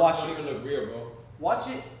mount- the and mounts watch don't it. even look real, bro. Watch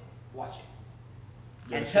it. Watch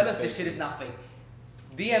it. Yeah, And this tell shit's us this fake. shit is not fake.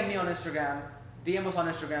 DM me on Instagram. DM us on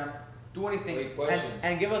Instagram. Do anything. Wait, question.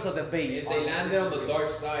 And give us a debate. If they landed this on the is- dark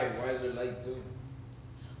side, why is there light too?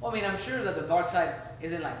 Well, I mean, I'm sure that the dark side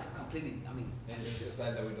isn't like completely. I mean, And it's just the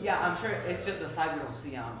side that we don't yeah, see. I'm sure it's just a side we don't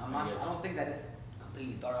see. I'm not. I get I you. don't think that it's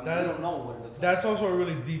completely dark. I mean, That- we don't know what it looks like. That's also a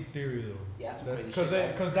really deep theory though. Yeah, that's some crazy Because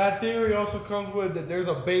shit. because that theory also comes with that there's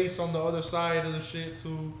a base on the other side of the shit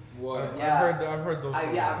too. What? Yeah. I've heard those.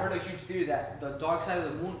 Yeah, I've heard a huge theory that the dark side of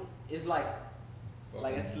the moon is like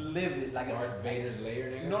Fucking it's livid, like it's Darth Vader's layer,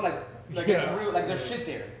 nigga. you know, like it's Yeah. real, like there's shit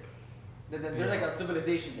there. There's like a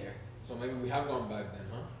civilization there. So maybe we have gone back then,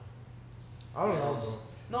 huh? I don't know, bro.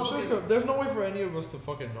 No, It's just because- that there's no way for any of us to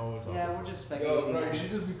fucking know what's yeah, up. we're just Yo, speculating. bro, man. you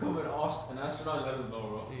should just become an astronaut and let us know,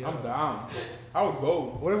 bro. Yeah. I'm down. I would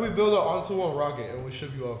go. What if we build an onto one rocket and we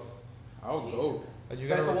ship you off? I would go. And you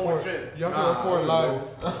But gotta it's a one-way record. trip. You have Nah, to record I live.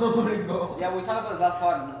 I wanna go. Yeah, we talked about this last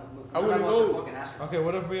part. I wouldn't none of us go. are fucking astronauts. Okay,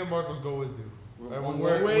 what if me and Marcos go with you? And On we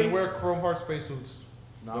one way? wear Chrome Heart spacesuits.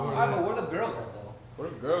 Nah. Alright, but where are the girls at though? Where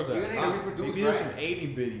the girls at? You're gonna need to reproduce, Maybe there's right? some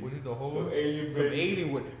alien bitties. We need the whole. Some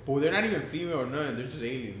alien would, but they're not even female or nothing. They're just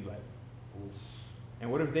aliens, like.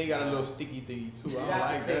 And what if they got a little sticky thingy too? You I don't have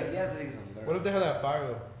like to take, that. you have to take some girls. What if they have that fire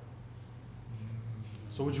though?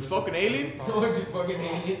 So would you fucking alien? What you fucking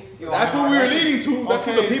alien? Yo, That's what we were leading to. That's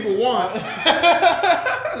what the Okay. people want.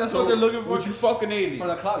 That's So, what they're looking for. Would you fucking For alien?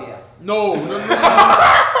 the cloud, yeah. No, no, no, no. For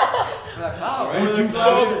the cloud. Would you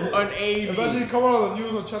fuck an Imagine you alien? come on the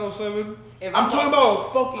news on Channel 7. If I'm talking about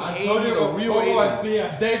a fucking alien, a real alien.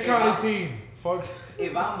 Garcia. Dade If County I'm- team. Fuck.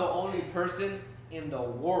 If I'm the only person in the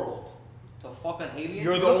world to fuck an alien,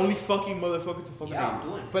 You're the only fucking motherfucker to fucking yeah, I'm alien.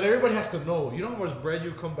 doing it. But everybody has to know. You know how much bread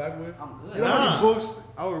you come back with? I'm good. You know how Nah. many books?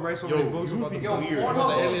 I would write so Yo, many books you about the be Yo, weird.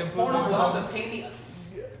 The alien Pornhub pussy. will have to pay me a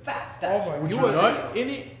fat stack. Oh my- Would You you would- nut in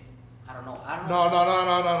it? I don't know. I don't No,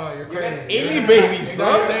 know. no. You're You're crazy. gonna- Alien Yeah. babies, That's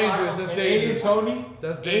bro. dangerous. That's Alien dangerous. Tony?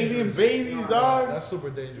 That's dangerous. Alien babies, No, dog. That's super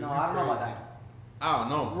dangerous. No, You're I don't know about crazy. that. I don't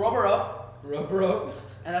know. Rubber up, Rubber up.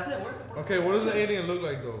 and that's it. We're Okay, what does the alien look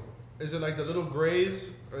like though? Is it like the little grays,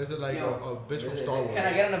 or is it like Yo. a bitch from Is it- Star Wars? Can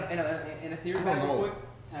I get in a theory I bag don't real know. quick?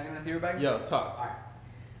 Can I get in a theory bag? Yeah, talk. Alright.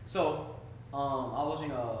 So, I was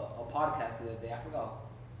watching a podcast the other day. I forgot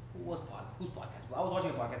whose podcast, but I was watching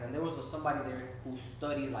a podcast and there was somebody there who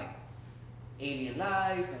studied like alien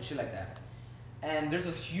life and shit like that. And there's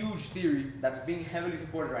a huge theory that's being heavily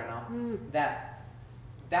supported right now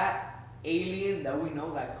that alien that we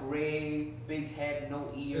know, that gray, big head,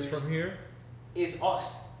 no ears, It's from here. is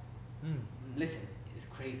us. Hmm. Listen, it's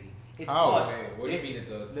crazy. It's How? us. Okay, what do you mean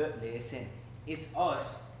it's us? Listen, it's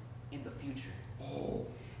us in the future. Oh.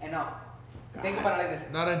 And now, think about it like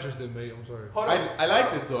this. Not interested, mate. I'm sorry. Hold on. I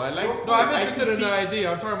like this though. I like. No, I'm I interested can in see- the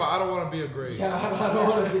idea. I'm talking about I don't want to be a gray. Yeah, I don't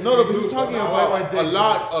want to be. No, but he's talking No, about I did. a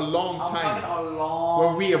long I'm talking time a long.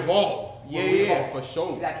 where we evolve. where we Yeah, evolve. for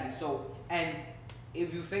sure. Exactly. So, and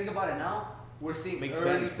if you think about it now, we're seeing Makes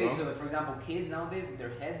early sense, stages bro. of it. For example, kids nowadays,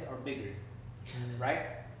 their heads are bigger, right?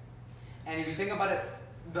 And if you think about it,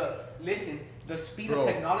 the speed Bro. of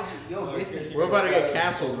technology. Yo, listen. We're about to get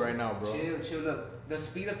canceled right now, bro. Chill. Look, the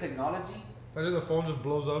speed of technology. Imagine the phone just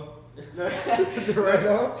blows up. the Right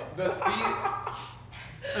now?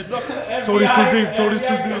 speed. Tony's too deep, Tony's too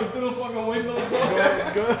deep. Comes through the fucking window.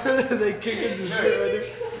 Go. They kick into shit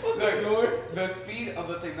right Look, the speed of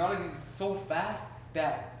the technology is so fast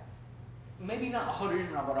that maybe not 100 years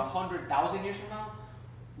from now, but 100,000 years from now,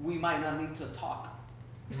 we might not need to talk.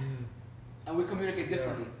 And we communicate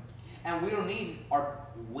differently. And we don't need our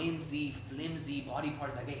whimsy, flimsy body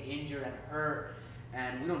parts that get injured and hurt.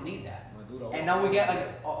 And we don't need that. And now we get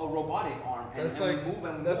a robotic arm. And, That's and like we move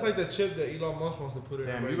and we that's go. like the chip that Elon Musk wants to put in.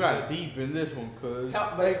 Damn, right you got there. deep in this one, cuz.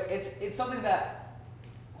 But it's something that,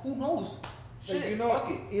 who knows? Like, Shit, you know, fuck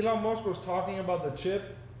it. Elon Musk was talking about the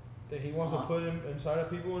chip that he wants Uh-huh. to put inside of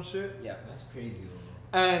people and shit. Yeah. That's crazy,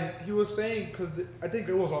 though. And he was saying, because I think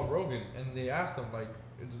it was on Rogan, and they asked him, like,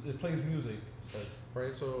 it plays music, it says,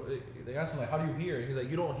 right? So they asked him, like, how do you hear it? He's like,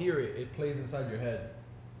 you don't hear it, it plays inside your head.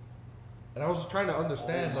 And I was just trying to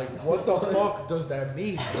understand, like, what the fuck does that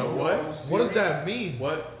mean? Bro? What? What does that mean?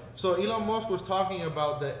 What? So Elon Musk was talking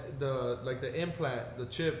about the implant, the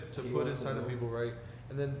chip to He put wants to inside of know. people, right?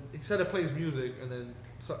 And then he said it plays music, and then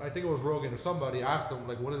I think it was Rogan or somebody asked him,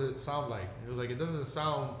 like, what does it sound like? And he was like, it doesn't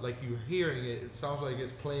sound like you're hearing it. It sounds like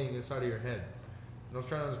it's playing inside of your head. And I was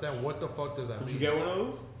trying to understand what the fuck does that Did mean? you get one of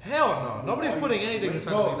those? Hell no. Nobody's putting anything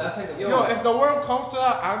inside of No, people. that's like the Yo, if the world comes to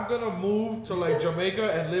that, I'm gonna move to like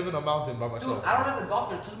Jamaica and live in a mountain by Dude, myself. I don't let the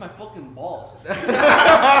doctor touch my fucking balls. You think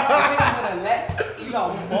I'm gonna let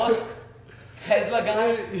Elon Musk, Tesla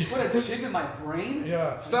guy, put a chip in my brain?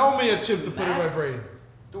 Yeah, sell me a chip to put in my brain.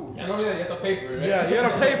 Dude, Yeah, no, yeah, you have to pay for it, right? Yeah, you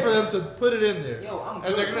gotta pay for them to put it in there. yo, I'm And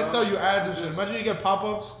good, they're gonna bro. sell you ads and shit. Imagine you get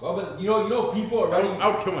pop-ups. Well, but you know, people already. I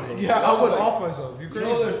would kill myself. Yeah, I would like- off myself. You You crazy?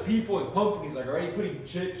 know, there's people and companies like already putting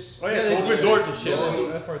chips. Oh yeah, Yeah, to they open do. doors and shit. Yeah, like- they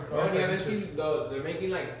do. F- Bro, you haven't chips. seen they're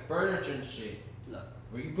making like furniture and shit Look,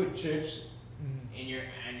 where you put chips Mhm. in your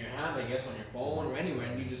hand, I guess, on your phone or anywhere,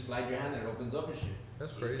 and you just slide your hand and it opens up and shit.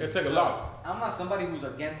 That's crazy. It's like a lock. I'm not somebody who's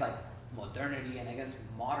against like modernity and against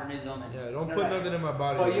modernism and Yeah, don't none put of that nothing in my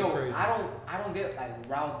body. But You're yo, crazy. I don't get like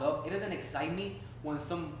riled up. It doesn't excite me when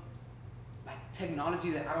some like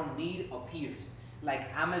technology that I don't need appears. Like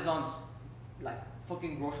Amazon's like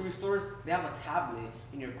fucking grocery stores, they have a tablet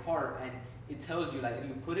in your cart and it tells you like if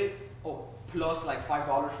you put it, plus like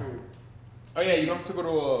 $5 for Oh yeah, you cheese. don't have to go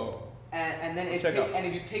to and then it Check out. and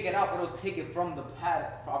if you take it out, it'll take it from the pad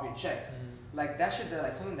of your check. Mm. Like that shit, that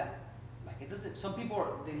like something that like it doesn't. Some people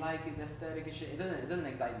they like it, the aesthetic and shit. It doesn't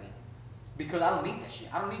excite me because I don't need that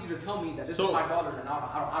shit. I don't need you to tell me that this So- is $5 and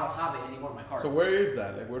I don't have it anymore in my cart. So where is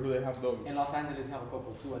that? Like where do they have those? In Los Angeles, they have a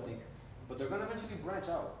couple too, I think, but they're gonna eventually branch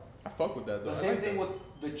out. I fuck with that though. The I same like thing that.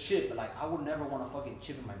 with the chip. Like I would never want a fucking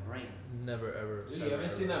chip in my brain. Never ever. Dude, you ever, haven't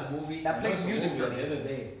ever. seen that movie? That I plays watched a music movie for the me. other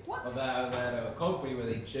day What? of that company where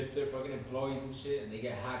they chip their fucking employees and shit, and they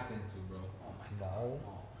get hacked into, bro. Oh my god. No.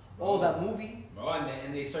 Oh, that movie. Bro,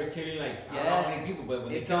 and they start killing like I don't know Yes. how many people, but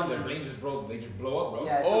when It's, they kill them, their um, plane just blows, they just blow up, bro.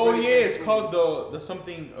 Yeah. It's a Oh really yeah, famous it's called movie. the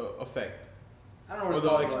something effect I don't know or what it's the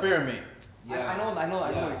called. but experiment. I know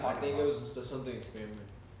what Yeah, you're talking I think about. it was the something experiment.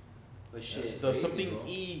 But shit. The Crazy, something bro.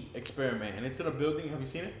 E experiment, and it's in a building. Have you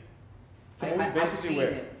seen it? It's a I, movie I've basically seen where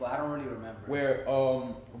it, but I don't really remember. where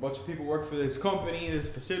a bunch of people work for this company, this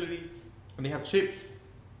facility, and they have chips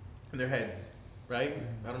in their heads, right?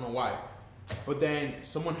 I don't know why, but then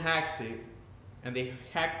someone hacks it, and they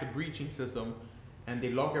hack the breaching system, and they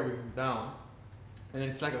lock everything down, and then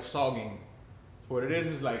it's like a saw game. So what it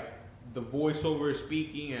is like the voiceover is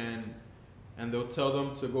speaking, and they'll tell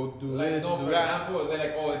them to go do Like, this no, and for do that. example, they're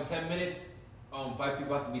like, oh, in 10 minutes, 5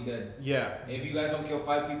 people have to be dead. Yeah, If you guys don't kill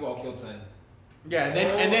 5 people, I'll kill 10. yeah, and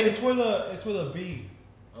Oh, then it's with a B.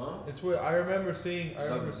 Huh? It's weird. I remember seeing.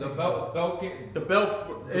 The Belkin. The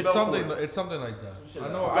Belfort. It's something. It's something like that. Some shit I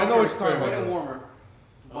like know. that. I know what you're talking Way about. warmer.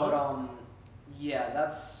 Huh? But yeah,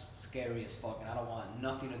 that's scary as fuck, and I don't want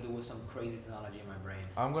nothing to do with some crazy technology in my brain.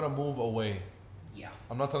 I'm gonna move away. Yeah.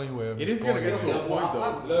 I'm not telling you where. I'm It just is gonna going get away. to a point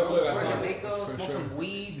though. Look, Go to I found it. Jamaica, For smoke sure. some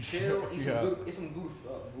weed, chill, eat Yeah. some good Some good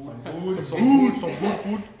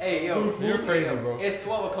food. Hey yo, You're hey, crazy, yo, bro. It's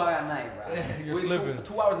 12 o'clock at night, bro. You're We're slipping.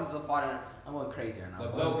 2 hours into the pod and I'm going crazy right now. The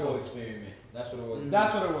But Belko experiment. That's what it was.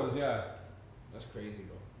 That's what it was. Yeah. That's crazy,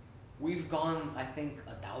 bro. we've gone, I think,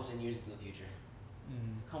 1,000 years into the future.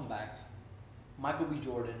 Come back. Michael B.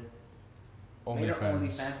 Jordan made her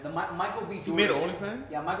OnlyFans. OnlyFans. The Michael B. You Jordan. made an OnlyFans?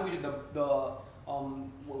 Yeah, Michael B. Jordan.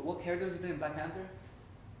 What character has he been in Black Panther?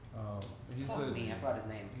 He's Fuck the. me, I forgot his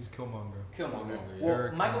name. He's Killmonger. Killmonger. Killmonger, yeah. Well,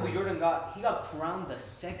 Eric Michael B. Killmonger. Jordan got crowned the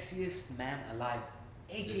sexiest man alive,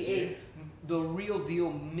 This aka year? the real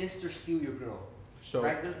deal, Mr. Steal Your Girl. So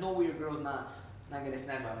Right? There's no way your girl's not getting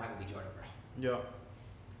snatched by Michael B. Jordan, bro. yeah.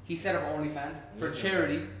 He set up OnlyFans for Listen.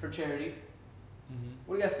 charity. For charity.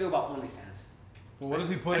 What do you guys feel about OnlyFans? Well, what is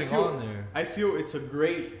he putting feel- on there? I feel it's a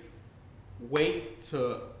great way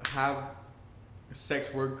to have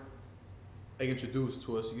sex work like introduced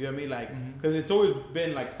to us. You get me? Like, Mhm. because it's always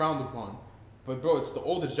been like frowned upon. But bro, it's the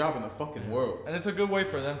oldest job in the fucking world. And it's a good way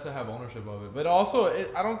for them to have ownership of it. But also,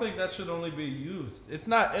 I don't think that should only be used. It's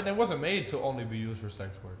not, and it wasn't made to only be used for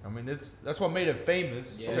sex work. I mean, that's what made it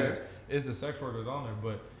famous. Yeah. Is the sex workers on there?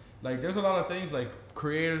 But like, there's a lot of things like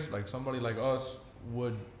creators, like somebody like us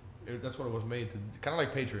would. That's what it was made to, kind of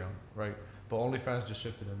like Patreon, right? But OnlyFans just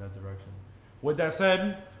shifted in that direction. With that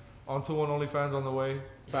said, on to one OnlyFans on the way.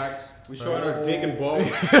 Facts. We showing our dick and balls.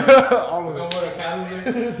 All We're of going it. with a calendar.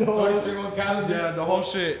 2021 calendar. Yeah, the whole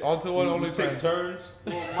shit. On to one We take OnlyFans. turns.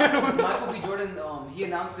 Well, Michael B. Jordan, he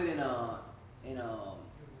announced it in a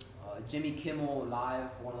Jimmy Kimmel Live,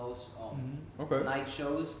 one of those Okay. night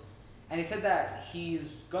shows, and he said that he's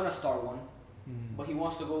gonna start one, but he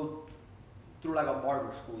wants to go through like a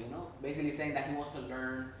barber school, you know, basically saying that he wants to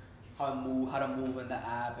learn how to move in the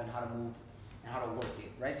app and how to move and how to work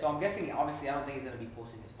it, right? So I'm guessing, obviously, I don't think he's gonna be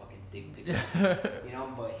posting his fucking dick pics, you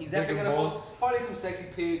know, but he's definitely Dick gonna and post probably some sexy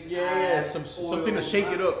pics, Yeah, abs, something to oil, shake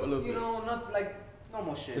it up a little you bit. know, not like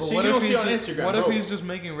normal shit. But But see, what you if don't see he's on just- Instagram, What if bro. he's just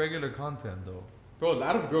making regular content though? Bro, a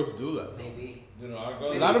lot of girls do that. Bro. Maybe. Dude, our A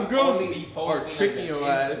girls lot of girls only be are posting, tricking like, your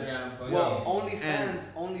their ass. Instagram for Well,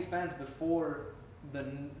 yeah. OnlyFans before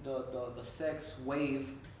the sex wave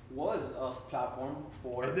was a platform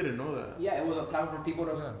for. I didn't know that. Yeah, it was a platform for people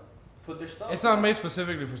to Yeah. put their stuff. It's not made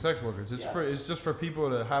specifically for sex workers. It's Yeah. it's just for people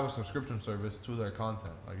to have a subscription service to their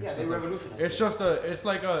content. Like it's Yeah, they just like, revolutionized. it's it. just it's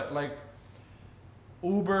like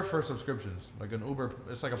Uber for subscriptions. Like an Uber,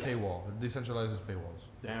 it's like a Yeah. paywall. It decentralizes paywalls.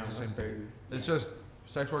 Damn, It's the that's same thing. crazy. It's just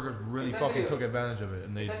sex workers really It's fucking actually took advantage of it,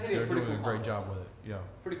 and it's actually a they're pretty doing cool a great concept. job with it. Yeah.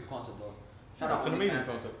 Pretty cool concept though. It's Shout out an amazing OnlyFans.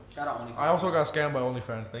 concept. Shout out OnlyFans. I also got scammed by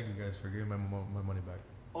OnlyFans. Thank you guys for giving my money back.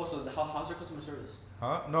 Also, how's your customer service?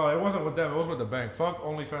 Huh? No, it wasn't with them. It was with the bank. Fuck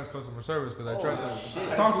OnlyFans customer service because I tried Oh, to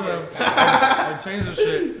shit. talk to them and change the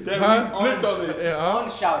shit. Damn, Huh? we flipped on it. Yeah. One Huh?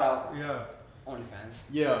 shout out Yeah. OnlyFans.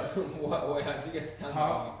 Yeah. What? How'd you get scammed?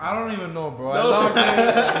 How? I don't even know, bro. No. I logged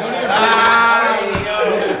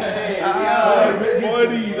in.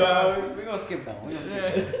 Money, dog. We're gonna skip that one. We're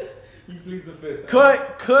gonna skip that. He pleads the fifth.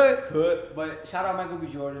 Cut. Cut. But shout out Michael B.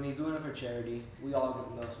 Jordan. He's doing it for charity. We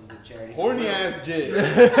all love some good charity. So Horny real- ass jit.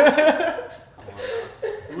 Come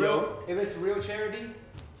on, bro. Yo. If it's real charity,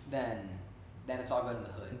 then it's all good in the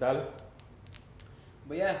hood. Dale.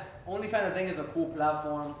 But yeah, OnlyFans I think is a cool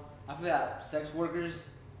platform. I feel that sex workers.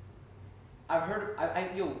 I've heard.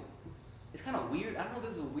 Yo, it's kind of weird. I don't know if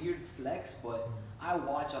this is a weird flex, but I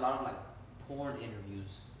watch a lot of like porn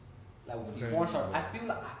interviews. Like with the Okay. porn stars. I feel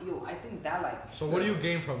like I think that like. So what do you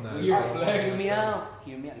gain from that? Weird Alright, flex. Hear me out.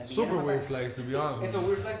 Hear me out. Let me Super get my weird back. flex, to be honest. It's a with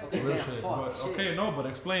weird flex. Okay, you. Real damn, shit. fuck, But, shit. okay, no, but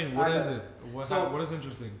explain. What Alright, is it? What, so- what is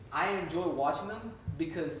interesting? I enjoy watching them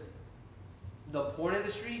because the porn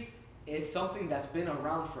industry is something that's been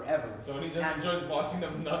around forever. Tony just And enjoys watching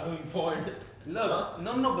them not doing porn. look,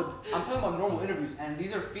 no, but I'm talking about normal interviews, and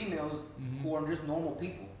these are females Mhm. who are just normal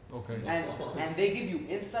people, Okay. and they give you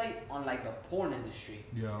insight on like the porn industry,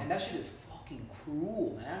 Yeah. and that shit is fucking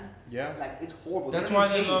cruel, man. Yeah. Like it's horrible. That's don't why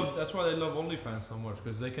even they pay you. love. That's why they love OnlyFans so much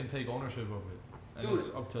because they can take ownership of it, and Dude, it's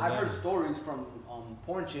up to I've them. heard stories from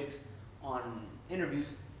porn chicks on interviews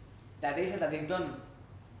that they said that they've done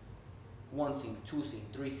 1 scene, 2 scene,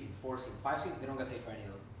 3 scene, 4 scene, 5 scene. They don't get paid for any of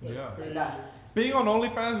them. Yeah. Like that. Being on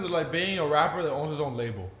OnlyFans is like being a rapper that owns his own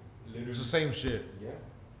label. Literally. It's the same shit. Yeah.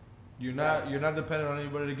 You're not dependent on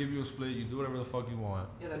anybody to give you a split. You do whatever the fuck you want.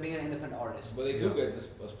 Yeah, like being an independent artist. But they do get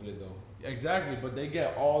this a split though. Exactly, but they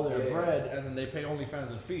get all their Yeah. bread and then they pay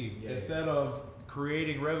OnlyFans a fee Yeah. instead of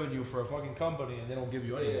creating revenue for a fucking company and they don't give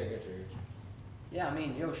you Yeah, I anything. get you. Yeah, I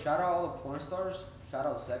mean, yo, shout out all the porn stars. Shout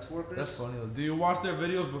out sex workers. That's funny though. Do you watch their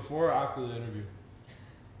videos before or after the interview?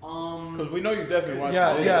 Because we know you definitely watch.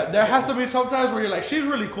 Yeah, the yeah. There has to be some times where you're like, she's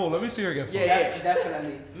really cool. Let me see her get fucked. Yeah.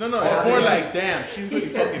 Definitely. No, it's more like, damn, she's really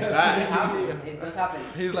fucking It bad. happens. It does happen.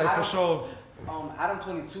 He's like, for sure. Adam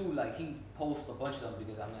 22, like he posts a bunch of them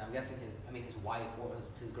because I'm guessing his wife or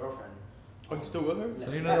his girlfriend. Oh, he's still with her? Like,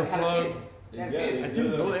 You had- know the had a plug? kid. They had a Yeah, kid. I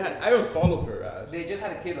didn't know they had. I unfollowed her ass. They just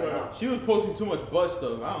had a kid right now. She was posting too much butt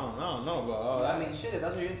stuff. I don't know about all that. I mean, shit, if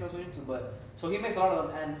that's what you're into, that's what you're into. But so he makes a lot of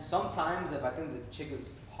them, and sometimes if I think the chick is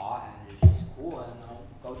hot and she's cool, and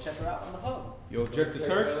I'll go check her out on the hub. Yo, jerk the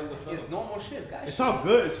Turk. It's normal shit, guys. It's all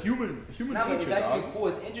good. It's human No, but it's nature, actually dog. cool.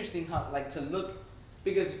 It's interesting how like to look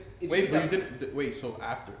because if Wait, but you got- didn't. Wait, so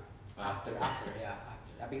after? after.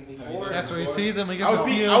 That means I mean, before. Yeah, so he sees him, he gets I a would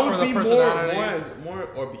be, feel I for would the be personality. more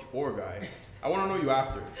or before guy. I want to know you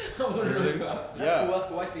after. Really? That's Yeah. cool. That's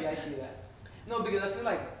cool. I see that. No, because I feel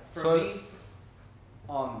like for So- me,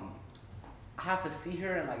 I have to see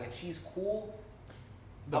her and like if she's cool,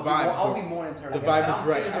 The I'll vibe. I'll be more into her. the Like, vibe if is I'm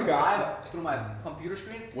right. feeling I her got vibe through my computer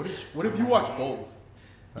screen. What if you watch both?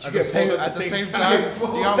 At the same time,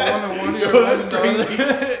 you got That's- one on one, yo, you're that's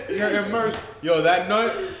crazy. You're immersed. Yo, that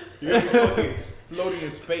nut, you're gonna be fucking floating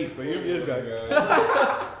in space, but you're this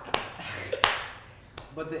guy.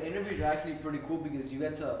 But the interviews are actually pretty cool because you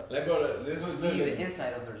get to Like, bro, this was see the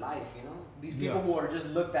inside of their life. You know, these people Yeah. who are just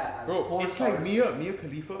looked at as Bro, porn it's stars. like Mia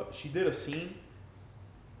Khalifa. She did a scene,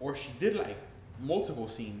 or she did like multiple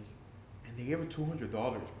scenes, and they gave her $200,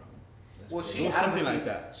 bro. Well, It she was something advocates. like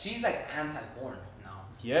that. She's like anti-porn now.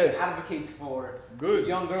 Yes. She advocates for Good.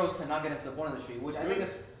 young girls to not get into the porn industry, which I think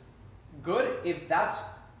is good if that's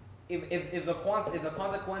if the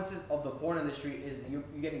consequences of the porn industry is you're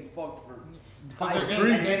getting fucked for five They're cents and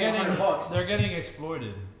getting, getting $100. they're getting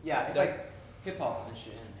exploited. Yeah, it's That's- like hip hop and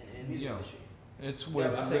shit and music Yeah. industry. It's Yeah, with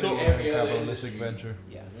but literally so every every other capitalistic industry. venture.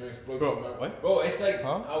 Yeah. Bro, what? Bro, it's like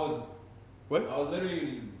Huh? I was. What? I was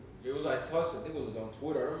literally. It was like I think it was on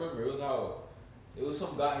Twitter. I remember it was how. It was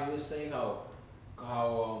some guy who was saying how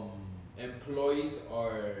employees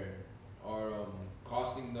are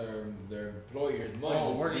costing their employers money.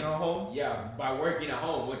 Oh, working at home? Yeah, by working at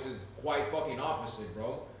home, which is quite fucking opposite,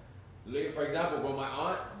 bro. Like, for example, bro, my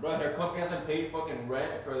aunt, bro, her company hasn't paid fucking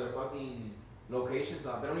rent for their fucking locations. They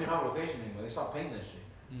don't even have a location anymore. They stopped paying that shit.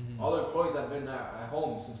 Mm-hmm. All their employees have been at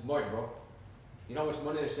home since March, bro. You know how much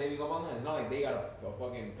money they're saving up on that? It's not like they got a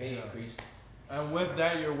fucking pay Yeah. increase. And with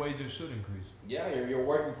that, your wages should increase. Yeah, you're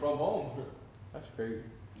working from home. That's crazy.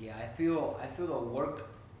 Yeah, I feel the work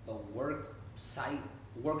site,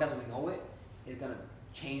 work as we know it, is gonna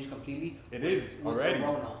change completely. It is with already.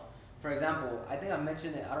 Corona. For example, I think I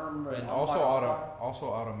mentioned it. I don't remember. And on also podcast. also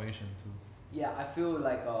automation too. Yeah, I feel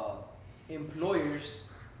like employers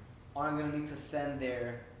aren't gonna need to send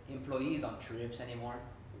their employees on trips anymore.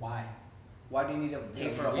 Why? Why do you need to pay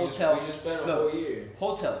Yeah, for a we hotel? we just spent a Look. whole year.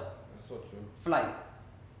 Hotel, That's so true. flight,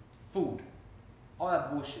 food, all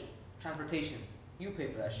that bullshit, transportation. You pay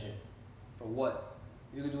for that shit. For what?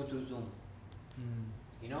 You can do it through Zoom.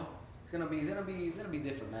 You know, it's gonna be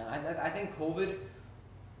different, man. I think COVID,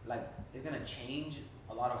 like, is gonna change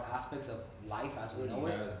a lot of aspects of life as we know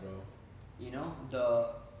it. Yes, bro. You know, the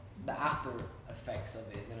after effects of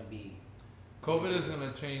it is gonna be. COVID is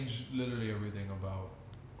gonna change literally everything about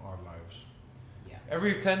our lives. Yeah.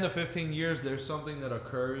 Every 10 to 15 years, there's something that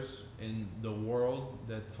occurs in the world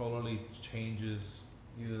that totally changes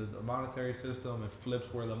either the monetary system, it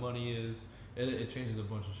flips where the money is, it changes a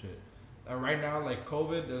bunch of shit. And right now, like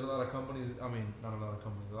COVID, there's a lot of companies,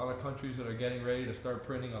 a lot of countries that are getting ready to start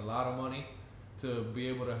printing a lot of money to be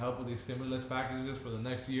able to help with these stimulus packages for the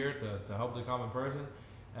next year to help the common person.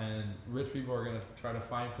 And rich people are going to try to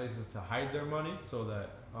find places to hide their money so that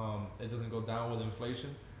it doesn't go down with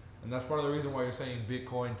inflation. And that's part of the reason why you're saying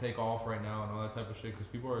Bitcoin take off right now and all that type of shit, because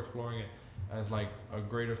people are exploring it as like a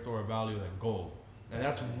greater store of value than gold. And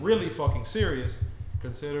that's really fucking serious,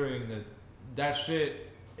 considering that shit,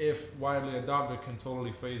 if widely adopted, can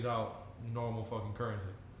totally phase out normal fucking currency.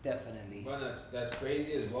 Definitely. But that's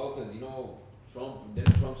crazy as well, because you know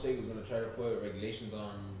didn't Trump say he was gonna try to put regulations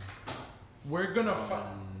on We're gonna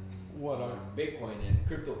on Bitcoin and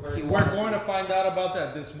cryptocurrency. We're going to find out about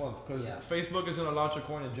that this month, because Yeah. Facebook is going to launch a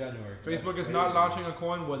coin in January. That's Facebook is not crazy. launching a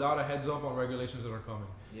coin without a heads up on regulations that are coming.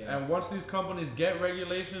 Yeah. And once these companies get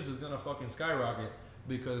regulations, it's going to fucking skyrocket,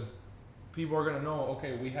 because people are gonna know.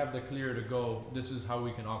 Okay, we have the clear to go. This is how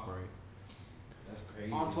we can operate. That's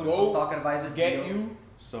crazy. On Go 21 stock advisor. Get Gio. you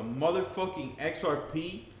some motherfucking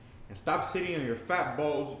XRP and stop sitting on your fat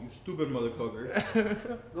balls, you stupid motherfucker.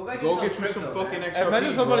 Go get Go you get some you some crypto, fucking man. XRP.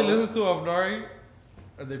 Imagine somebody bro. listens to Avnari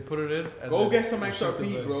and they put it in. And Go then get some it's just a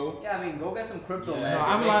XRP, bit. bro. Yeah, I mean, go get some crypto, Yeah. man. No, You're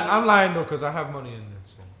I'm making- I'm lying though, cause I have money in there.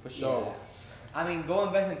 So. For sure. Yeah. I mean, go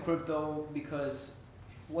invest in crypto because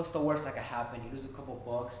what's the worst that could happen? You lose a couple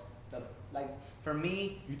bucks. Like for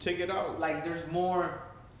me, You take it out. like there's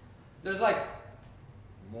like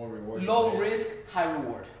More rewarding. low than this. risk, high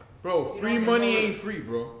reward. Bro, You free don't money know ain't this. free,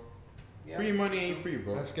 bro. Yeah. Free money ain't free,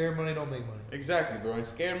 bro. And scared money don't make money. Exactly, bro. And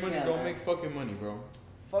scared money Yeah, don't man. make fucking money, bro.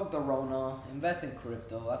 Fuck the Rona. Invest in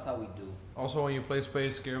crypto. That's how we do. Also, when you play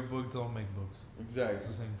spades, scared books don't make books. It's Exactly.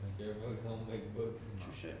 the same thing. Scare books don't make books.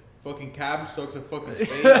 True shit. Fucking Cab sucks a fucking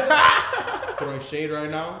spade. Throwing shade right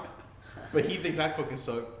now. But he thinks I fucking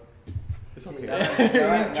suck. It's okay.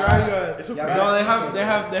 He's trying to. It's okay. Yeah, No, right.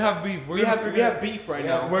 they have beef. We have beef right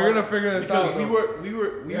now. We're gonna figure this Because out. we though.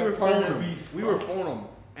 were have phoning partner him. beef, We bro. were phoning him.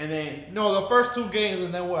 And No, the first 2 games,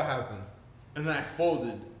 and then what happened? then I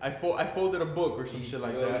folded. I folded a book or some shit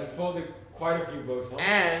like He that. folded quite a few books, huh?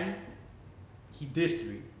 And he dissed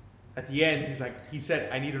me. At the end, he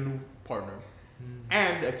said, I need a new partner.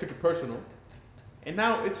 And I took it personal. And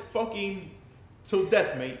now it's fucking till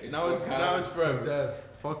death, mate. It's Now it's fuck forever. Death.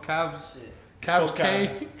 Fuck Cavs. Shit. Cavs Fuck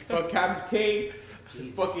K. Cavs. Fuck Cavs K.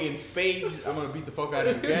 Jesus. Fucking spades. I'm gonna beat the fuck out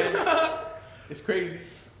of you again. It's crazy.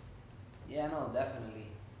 Yeah, no, definitely.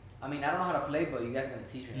 I mean, I don't know how to play, but you guys are gonna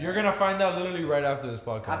teach me. You're that. gonna find out literally right after this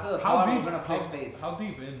podcast. After the how pod, we're deep? gonna play how, spades. How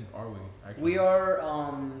deep in are we? Actually? We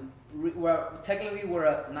are technically we're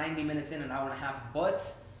at 90 minutes in, an hour and a half,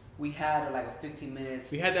 but we had like a 15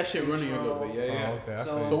 minutes. We had that shit running a intro. little bit. Yeah, yeah. Oh, okay. I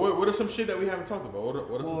So- feel So you. what are some shit that we haven't talked about? What are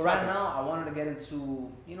some Well, right topics? now I wanted to get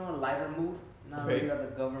into a lighter mood. Not Okay. really about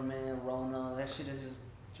the government, Rona. That shit is just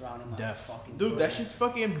drowning my Death. fucking. Dude, brain. that shit's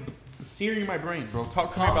fucking searing my brain, bro.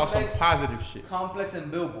 Talk to me about some Complex. positive shit. Complex and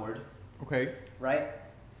Billboard, Okay. right?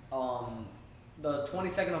 The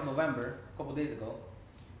 22nd of November, a couple days ago,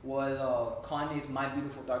 was Kanye's "My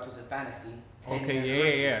Beautiful Dark Twisted Fantasy." 10 Okay, year yeah,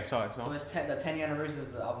 anniversary. yeah, yeah. Saw it, So saw it. it's the 10-year anniversary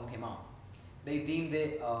since the album came out. They deemed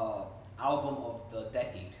it album of the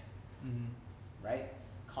decade, right?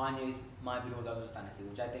 Kanye's "My Beautiful Dark Twisted Fantasy,"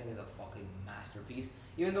 which I think is a fucking masterpiece.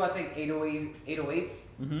 Even though I think 808s.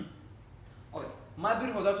 Mm-hmm. Okay, "My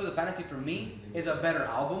Beautiful Dark Twisted Fantasy" for me is a better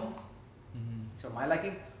album, so my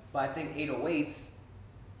liking. But I think 808s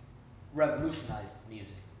revolutionized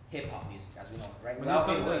music, hip hop music, as we know it, right? But Without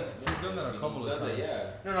he's done that. 808s. He's done that a couple of times.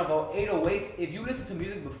 Yeah. No, but 808s, if you listen to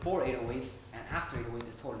music before 808s and after 808s,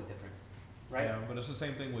 it's totally different, right? Yeah, but it's the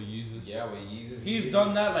same thing with Yeezus. Yeah, with Yeezus. He's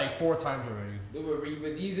done that like 4 times already. Dude, but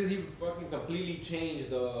with Yeezus, he fucking completely changed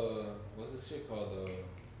the. What's this shit called?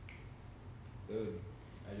 Dude,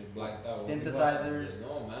 I just blacked out. Synthesizers.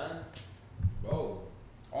 No, man. Bro.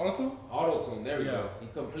 Auto-tune? Autotune, there we Yeah. go. He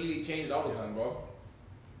completely changed autotune, bro.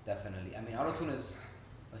 Definitely. I mean, autotune is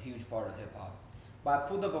a huge part of hip hop. But I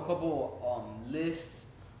pulled up a couple lists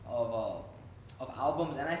of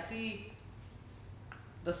albums, and I see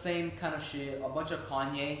the same kind of shit. A bunch of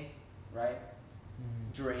Kanye, right?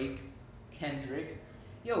 Drake, Kendrick.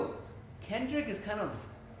 Yo, Kendrick is kind of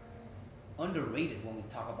underrated when we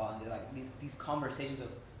talk about these conversations of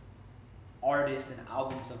artists and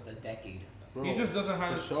albums of the decade. Bro, He just doesn't for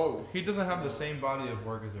have. sure. He doesn't have the same body of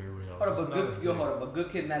work as everybody else. Hold up, It's but not good, as yo, big. hold up, but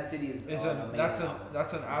Good Kid, Mad City is It's an a amazing that's album.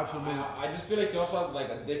 that's an absolute. I just feel like he also has like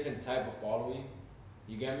a different type of following.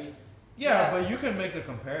 You get me? Yeah, Yeah. but you can make the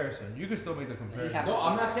comparison. You can still make the comparison. has- No,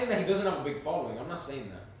 I'm not saying that he doesn't have a big following. I'm not saying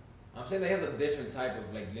that. I'm saying that he has a different type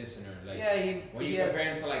of like listener. Like Yeah, when he you has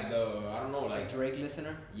compare him to like the I don't know like like Drake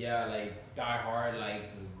listener. yeah like Die Hard like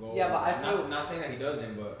go. Yeah, but I I'm feel- not saying that he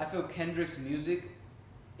doesn't, but I feel Kendrick's music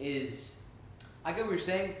is. I get what you're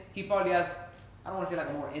saying. He probably has. I don't want to say like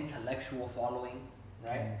a more intellectual following,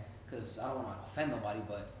 right? Because I don't want to offend nobody,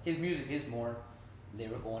 but his music is more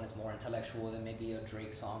lyrical and it's more intellectual than maybe a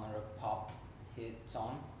Drake song or a pop hit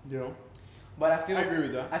song. Yeah. But I feel I agree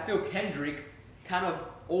with that. I feel Kendrick kind of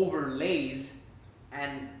overlays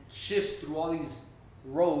and shifts through all these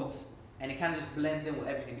roads, and it kind of just blends in with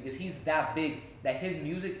everything because he's that big that his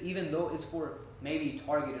music, even though it's for maybe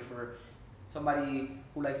targeted for somebody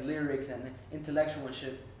who likes lyrics and intellectual and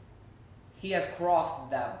shit, he has crossed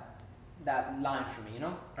that line for me. You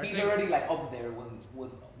know, I he's think- already like up there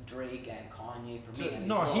with Drake and Kanye for me. at least.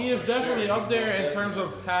 No, he Oh, is for definitely sure. up there He's in terms definitely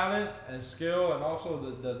of up there. talent and skill, and also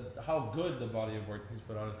the how good the body of work he's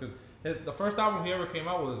put out is. Because the first album he ever came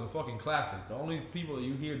out with is a fucking classic. The only people that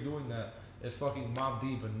you hear doing that is fucking Mobb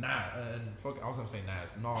Deep and I was gonna say Nas,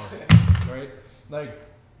 right? Like,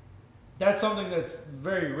 that's something that's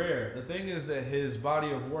very rare. The thing is that his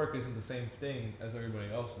body of work isn't the same thing as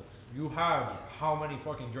everybody else's. You have how many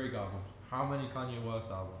fucking Drake albums? How many Kanye West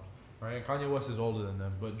albums? Right? Kanye West is older than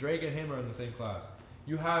them, but Drake and him are in the same class.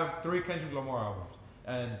 You have 3 Kendrick Lamar albums.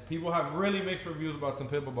 And people have really mixed reviews about Some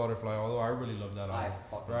Pimp a Butterfly, although I really love that I album.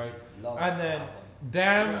 fucking Right? love And that then album.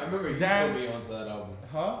 Yeah, I remember you Damn, put me onto that album.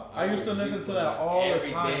 huh? I used to listen to that all the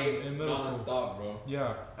every time day, in middle school. non-stop, bro.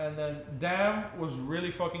 Yeah, and then Damn was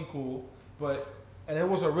really fucking cool, and it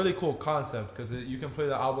was a really cool concept because you can play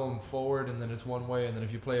the album forward and then it's one way, and then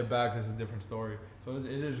if you play it back, it's a different story. So it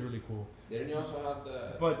is really cool. Didn't you also have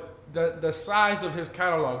the? But the size of his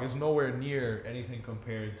catalog is nowhere near anything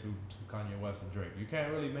compared to Kanye West and Drake. You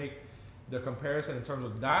can't really make the comparison in terms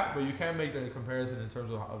of that, but you can make the comparison in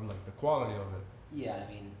terms of like the quality of it. Yeah,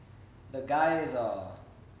 I mean, the guy is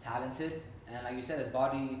talented, and like you said, his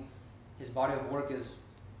body of work is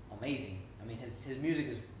amazing. I mean, his music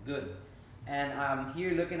is good, and I'm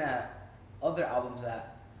here looking at other albums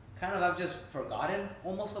that kind of I've just forgotten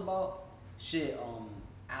almost about.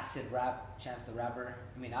 Acid Rap, Chance the Rapper.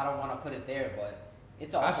 I mean, I don't want to put it there, but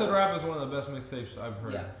it's also Acid Rap is one of the best mixtapes I've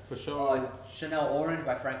heard. Yeah, For sure. Chanel Orange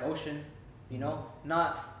by Frank Ocean. You know,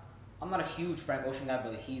 I'm not a huge Frank Ocean guy,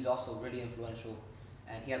 but he's also really influential,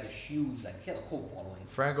 and he has a cult following.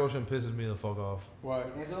 Frank Ocean pisses me the fuck off. Why? You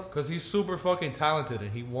think so? Cause he's super fucking talented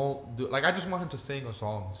and he won't do like I just want him to sing a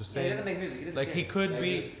song. Just Yeah, he sing. doesn't make music. He doesn't Like he care. could Like,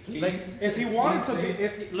 be please- like if he wanted to please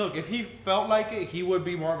be if he felt like it, he would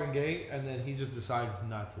be Marvin Gaye, and then he just decides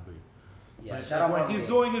not to be. Yeah, Like, shout out when Marvin he's Gaye.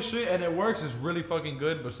 doing his shit and it works, it's really fucking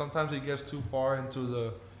good. But sometimes he gets too far into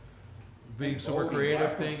the being And super Bodie,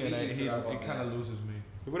 creative I thing, and completely forgot about it kind of that. loses me.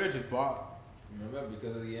 Look what I just bought. Remember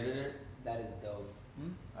because of the internet? That is dope.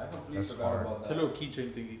 I completely That's forgot hard. about It's a that. little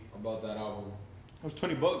keychain thingy. About that album It was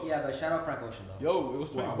 $20. Yeah, but shout out Frank Ocean though. Yo, it was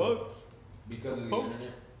 $20 Wow. bucks. because of the Coach. internet.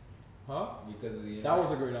 Huh? Because of the internet. That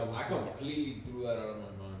was a great album. I completely threw that out of my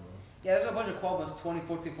mind, bro. Yeah, there's a bunch of cool albums.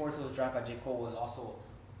 2014 Forest Hills Drive by J. Cole was also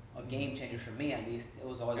a game changer for me, at least. It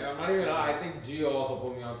was always. Yeah, I'm not even. I think Gio also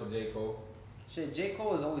put me on to J Cole. Shit, J.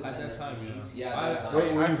 Cole has always At been that there time, for me. yeah. He's- Yeah, I- that's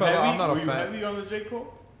Wait, were I you felt- heavy? I'm not a were you fan. heavy on the J. Cole?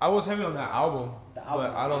 I was heavy on that album, The album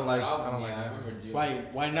but I don't like. Album, I don't yeah, like I that. remember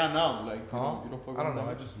Gio. Why not now? Like, Huh? you don't fuck I don't with know.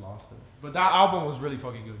 I them? just lost it. But that album was really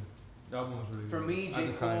fucking good. The album was really For good. me, at J.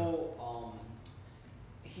 the time. Cole,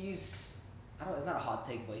 he's it's not a hot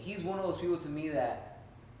take, but he's one of those people to me that,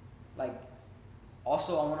 like,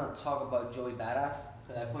 also I want to talk about Joey Badass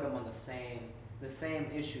because I put him on the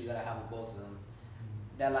same issue that I have with both of them.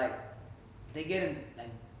 That like they get in like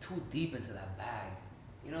too deep into that bag,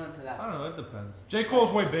 you know, into that. I don't know. It depends. J.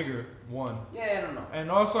 Cole's way bigger. One. Yeah, I don't know.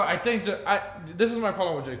 And also, I think this is my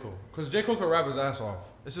problem with J. Cole. Because J. Cole can rap his ass off.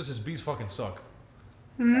 It's just his beats fucking suck.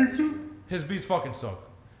 That is true. His beats fucking suck.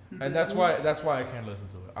 And that's why I can't listen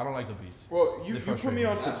to it. I don't like the beats. Well, you They put frustrate me me.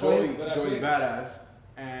 on to That's Joey, what- but I Joey think- Badass,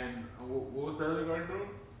 and what was the other guy's name?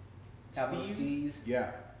 Capital Steve? Steez,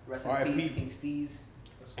 Yeah. rest in R.I.P. peace, King Steez.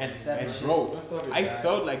 And, Seven. and bro, That stuff is I bad.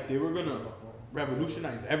 felt like they were gonna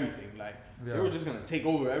revolutionize everything. Like Yeah. they were just gonna take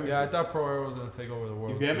over everything. Yeah, I thought Pro Air was gonna take over the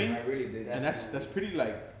world. You get too. me? I really did. And that's pretty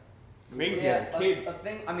like crazy Yeah, as a kid. a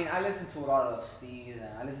thing. I mean, I listen to a lot of Steez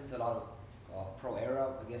and I listen to a lot of Pro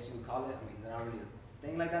Era, I guess you would call it. I mean, they're not really a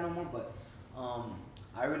thing like that no more. But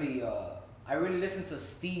I really listen to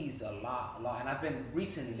Steez a lot, and I've been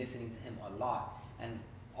recently listening to him a lot and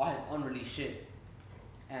all his unreleased shit.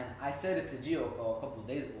 And I said it to Gio a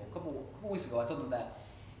couple weeks ago. I told him that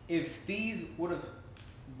if Steez would have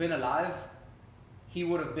been alive, he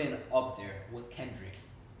would have been up there with Kendrick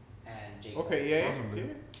and J. Cole. Okay, yeah, Probably. yeah.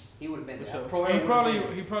 He would have been For there. sure. Pro He Era would've probably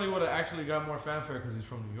been- would have actually got more fanfare because he's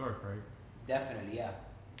from New York, right? definitely, yeah.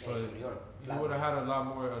 Yeah, But he's from New York. He would have had a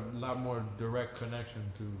lot more direct connection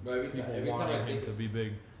to But every time people I wanting him think to be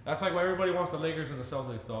big. That's like why everybody wants the Lakers and the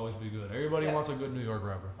Celtics to always be good. Everybody Yeah. wants a good New York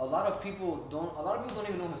rapper. A lot of people don't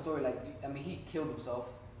even know his story. Like, I mean, he killed himself,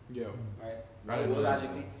 Yeah. right? Why didn't was know it?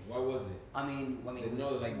 Tragically. Why was it? I mean, They know,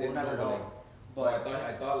 like, they we'll never know, know. like, But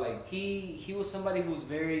I thought like he was somebody who was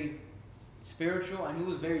very spiritual and he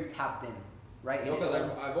was very tapped in, right? no, In his because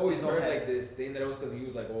own- I've always his own heard head. like this thing that it was because he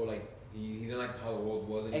was like he didn't like how the world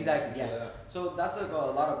was anymore, Exactly, some shit yeah. like that. So that's like a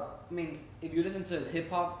lot of. I mean, if you listen to his hip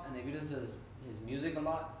hop and if you listen to his music a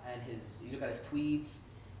lot and you look at his tweets,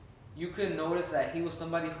 you could notice that he was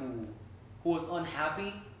somebody who was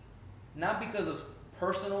unhappy, not because of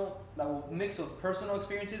mix of personal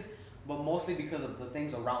experiences, but mostly because of the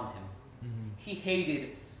things around him. Mm-hmm. He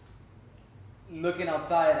hated looking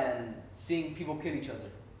outside and seeing people kill each other,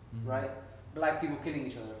 Mhm. right? Black people killing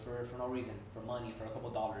each other for no reason, for money, for a couple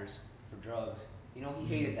dollars, for drugs. You know, he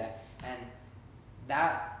hated that, and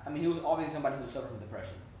that, I mean, he was obviously somebody who suffered from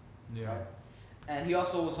depression. Yeah. Right? And he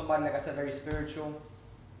also was somebody, like I said, very spiritual.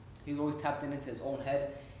 He was always tapped into his own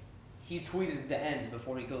head. He tweeted the end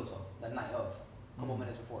before he killed himself, the night of, a couple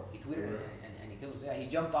minutes before. He tweeted it and he killed himself. Yeah,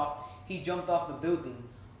 he jumped off the building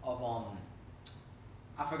of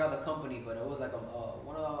I forgot the company, but it was like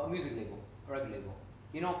a music label, a record label.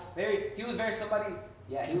 You know, he was very somebody.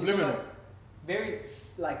 Yeah, he was somebody very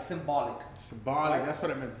like symbolic. Symbolic. Right? That's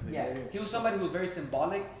what I meant to say. Yeah, he was somebody who was very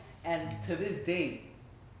symbolic, and to this day,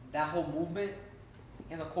 that whole movement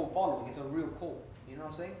has a cult following. It's a real cult. You know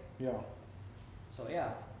what I'm saying? Yeah. So yeah,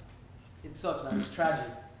 it sucks, man. It's tragic.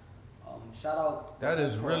 Shout out. That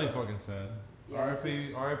is really fucking sad. Yeah,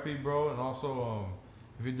 RIP, bro. And also,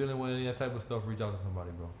 if you're dealing with any of that type of stuff, reach out to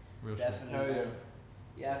somebody, bro. Real Definitely. Hell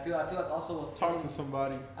yeah. Yeah, I feel that's also a thing. Talk to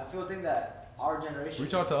somebody. I feel a thing that our shit. generation.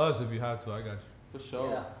 Reach out to us if you have to. I got you. For sure.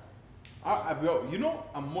 Yeah. Yo, you know,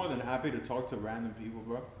 I'm more than happy to talk to random people,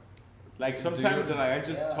 bro. Like sometimes, like I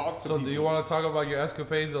just talk to So people. do you want to talk about your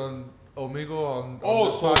escapades on Omegle on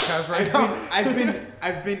this so podcast right now?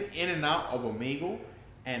 I've been in and out of Omegle,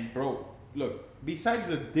 and bro, look. Besides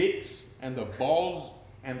the dicks and the balls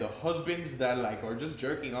and the husbands that like are just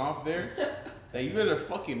jerking off there, that you guys are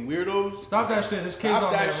fucking weirdos. Stop that shit. There's kids Stop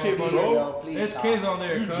on that there, shit, motherfucker. Please, bro. yo, please There's stop. kids on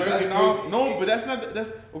there. You cuz. jerking That's off? crazy. No, but that's not.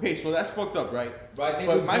 That's okay. So that's fucked up, right? But I think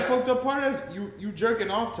But my fucked up part is you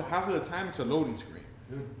jerking off to half of the time it's a loading screen.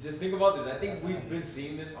 Just think about this. I think we've been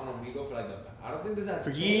seeing this on Omegle for like I don't think this has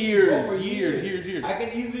For changed, years, bro, for years. I can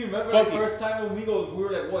easily remember Fuck the it. first time Omegle, we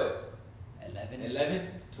were like what? 11,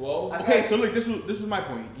 12? Okay, so look, this is my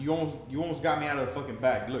point. You almost got me out of the fucking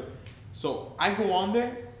bag. Look, so I go on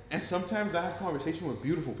there, and sometimes I have conversation with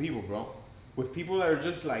beautiful people, bro. With people that are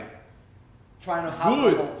just like Trying to have a whole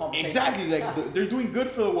good, conversation. exactly. Like they're doing good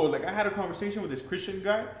for the world. Like I had a conversation with this Christian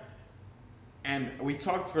guy, and we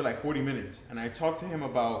talked for like 40 minutes, and I talked to him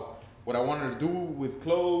about what I wanted to do with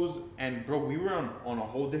clothes, and bro, we were on a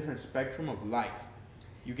whole different spectrum of life.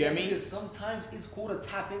 You get me? Because sometimes it's cool to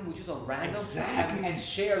tap in with just a random Exactly. and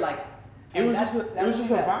share like. It and was that's- just a, that's it was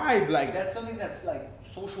just a something that- vibe, like That's something that's like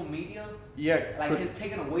social media, yeah. like has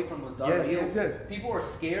taken away from us, dog. Yes, Like, yo, yes. People are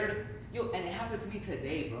scared. Yo, and it happened to me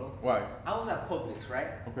today, bro. Why? I was at Publix, right?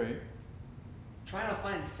 Okay. Trying to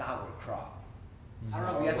find sauerkraut. I don't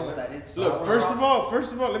know if you guys know what that is. Look, Sauerkraut.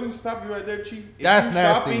 first of all, let me stop you right there, Chief. If That's you're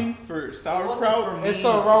nasty. shopping for It sauerkraut, wasn't for It's me.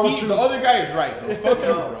 so wrong with you. the other guy is right, bro. Fuck you,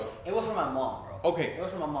 No, bro. it was for my mom, bro. Okay. It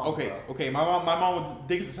was for my mom. Okay, bro. okay. My mom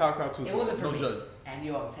digs the sauerkraut too. It So wasn't for no me. judge. And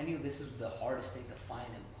yo, I'm telling you, this is the hardest thing to find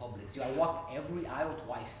in Publix. Yo, I walked every aisle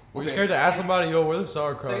twice. Were you Okay. scared to ask somebody, yo, where the So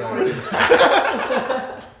sauerkraut you at?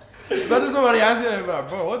 know, Imagine somebody asking me about,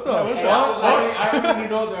 bro, what the No, what Hey, the I was fuck? like- I don't even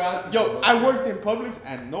know what they're asking. Yo, for, I bro. worked in Publix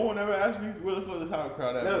and no one ever asked me where the fuck the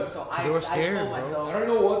sauerkraut at. look, so They were I scared, told bro. myself. I don't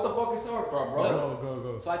know what the fuck is sauerkraut, bro.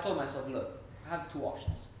 Go. So I told myself, look, I have two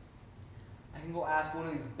options. I can go ask one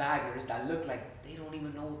of these baggers that look like they don't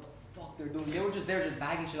even know what the fuck they're doing. They're just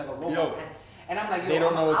bagging shit like a robot. Yo, and I'm like, yo, they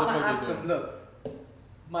don't know what the I'm fuck gonna ask they're them, look,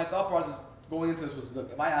 my thought process going into this was, look,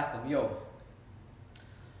 if I ask them, yo,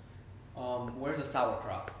 where's the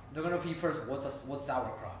sauerkraut? They're gonna be first, what's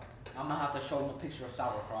sauerkraut? I'm gonna have to show them a picture of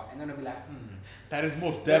sauerkraut, and they're gonna be like, That is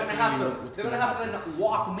most They're gonna definitely. have to. what's They're gonna gonna have to happen. then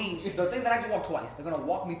walk me. The thing that I just walked twice. They're gonna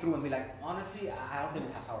walk me through and be like, honestly, I don't think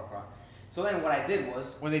we have sauerkraut. So then what I did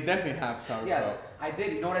was, When they definitely have sauerkraut. yeah, I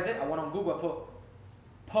did. You know what I did? I went on Google. I put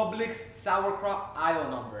Publix sauerkraut aisle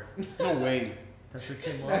number. No way. That shit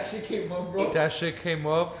came That up. shit came up, bro. That shit came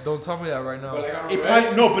up. Don't tell me that right now. But like, on It Reddit-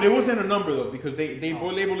 probably, no, but it wasn't a number though because they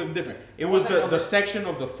both labeled it different. It was Wasn't a the number. section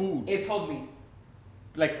of the food, It told me.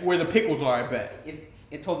 like where the pickles are. I bet.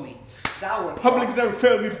 It told me sauerkraut. Publix never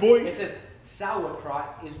failed me, boy. It says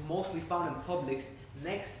sauerkraut is mostly found in Publix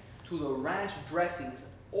next to the ranch dressings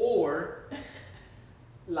or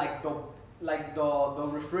like the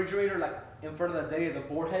refrigerator like in front of the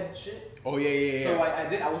board head shit. Oh yeah. So I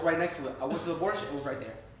did. I was right next to it. I went to the board shit. It was right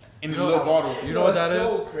there. In You the know little bottle. You know what that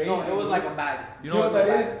That's is? so crazy. No, it was like a bag. You know what that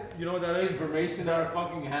that is? is? You know what that is? Information in our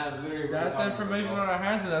fucking hands, literally. what That's we're the talking information about, on our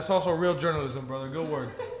hands, and that's also real journalism, brother. Good work.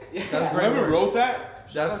 Yeah. That's great Whoever work. wrote that,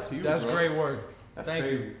 shout out That's to you, that's bro. great work. That's Thank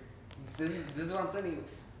crazy. you. This is what I'm telling you.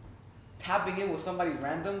 Tapping in with somebody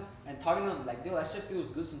random and talking to them like, yo, that shit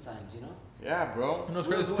feels good sometimes, you know? Yeah, bro. You know, it's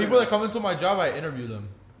We'll crazy. do it, People that guys. come into my job, I interview them.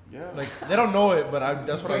 Yeah. Like they don't know it, but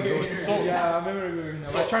that's what I'm doing. So- yeah, I'm interviewing them.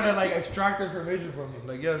 So- I'm trying to like extract information from them.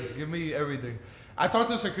 Like, yes, give me everything. I talked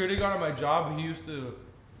to a security guard at my job. He used to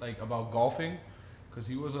like about golfing, cause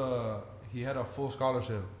he had a full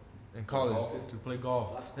scholarship in college golfing? to play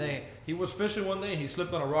golf. That's cool. Then he was fishing one day. He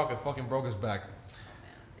slipped on a rock and fucking broke his back.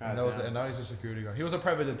 And now he's a security guard. He was a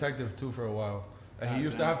private detective too for a while. And he God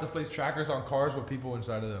used to damn. have to place trackers on cars with people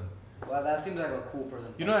inside of them. Well, that seems like a cool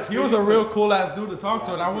person. You know, that's He was a real cool ass dude to talk to,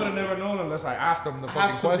 Yeah, and I would have never known unless I asked him the I fucking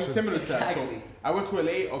have something questions. similar to that. So Exactly. I went to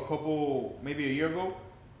LA maybe a year ago,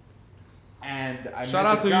 and I Shout met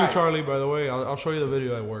out this to guy. you, Charlie, by the way. I'll show you the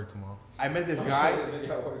video at work tomorrow. I met this guy.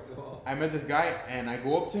 I met this guy, and I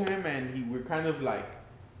go up to him, and we're kind of like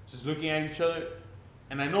just looking at each other,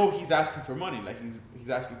 and I know he's asking for money, like he's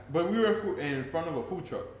asking, but we were in front of a food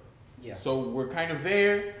truck, Yeah. so we're kind of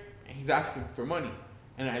there, and he's asking for money,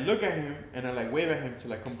 and I look at him, and I like wave at him to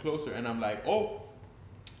like come closer, and I'm like, oh,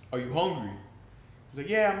 are you hungry? He's like,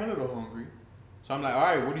 yeah, I'm a little hungry. So I'm like, all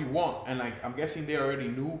right, what do you want? And like, I'm guessing they already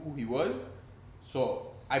knew who he was,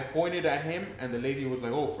 so I pointed at him, and the lady was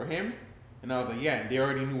like, oh, for him. And I was like, yeah, and they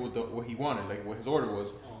already knew what he wanted, like what his order was.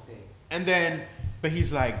 Okay. And then, but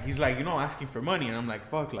he's like, asking for money, and I'm like,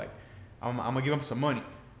 fuck, like, I'm gonna give him some money.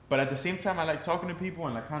 But at the same time, I like talking to people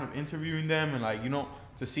and like kind of interviewing them and like,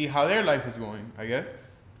 to see how their life is going, I guess.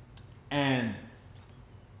 And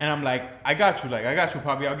I'm like, I got you,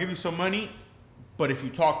 Papi. I'll give you some money, but if you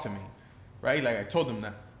talk to me, right? Like I told him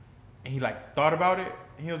that, and he like thought about it,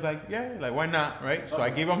 and he was like, yeah, like why not, right? So I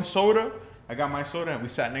gave him a soda. I got my soda, and we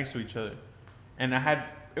sat next to each other. And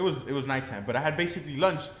it was nighttime, but I had basically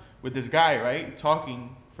lunch with this guy, right?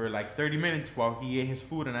 Talking for like 30 minutes while he ate his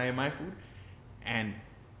food and I ate my food. And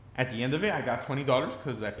at the end of it, I got $20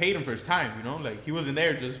 because I paid him for his time, Like he wasn't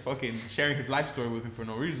there just fucking sharing his life story with me for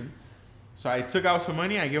no reason. So I took out some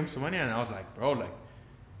money, I gave him some money, and I was like, bro, like,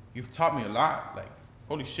 you've taught me a lot. Like,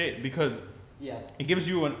 holy shit. Because Yeah. it gives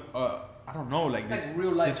you I don't know, like It's this, like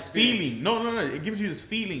real life this experience. feeling. No. It gives you this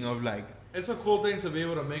feeling of like, It's a cool thing to be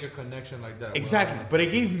able to make a connection like that. exactly. But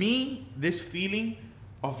it gave me this feeling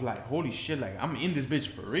of like, holy shit, like I'm in this bitch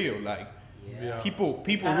for real. Like Yeah. people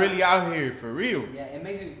kinda- really out here for real. Yeah, it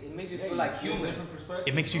makes you feel like human. Different perspective.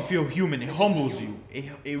 It makes you feel human. It Makes you feel humbles you.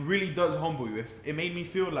 human. It really does humble you. It made me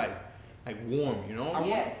feel like warm,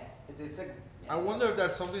 Yeah. It's like. I wonder if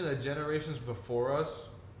that's something that generations before us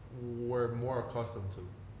were more accustomed to.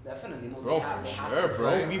 Definitely. No, Bro, they have- for they have sure, to- bro.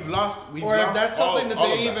 right? We've lost. Or if that's something that all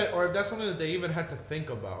they of even, or if that's something that they even had to think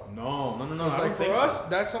about. No. I Like don't for think us, so.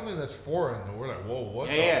 that's something that's foreign. And we're like, whoa, what?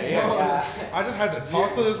 the Yeah. Yeah. I just had to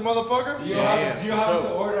talk to this motherfucker. Do you Yeah, have, do you for have sure. to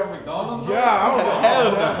order at McDonald's? bro? Yeah, I don't know.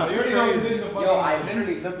 Hell Yeah, You you're already know he's crazy. in the fucking. Yo, I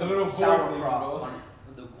literally looked the up little board sauerkraut thing,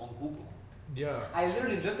 bro. on Google. Yeah. I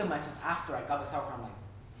literally looked at myself after I got the sauerkraut.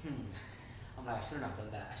 I'm like, I shouldn't have done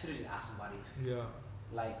that. I should have just asked somebody. Yeah.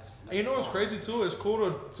 Like. And you know what's crazy too? It's cool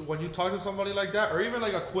to when you talk to somebody like that, or even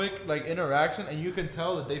like a quick like interaction, and you can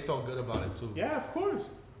tell that they felt good about it too. Yeah, of course.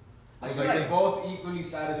 I Like feel they- like both equally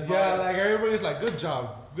satisfied. Yeah, like everybody's like, good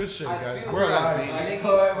job, good shit, I guys. feel We're for alive. that, Like,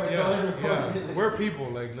 we're Yeah, done recording. yeah. We're people.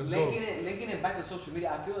 Like, let's go. Linking it back to social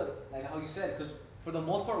media, I feel like how you said, because for the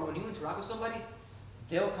most part, when you interact with somebody,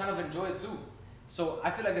 they'll kind of enjoy it too. So I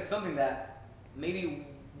feel like it's something that maybe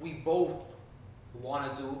we both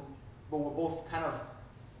want to do, but we're both kind of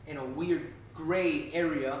in a weird gray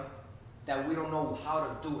area that we don't know how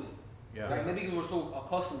to do it. Yeah. Right? Maybe we're so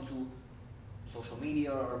accustomed to social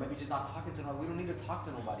media, or maybe just not talking to nobody. We don't need to talk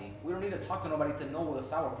to nobody. We don't need to talk to nobody to know what a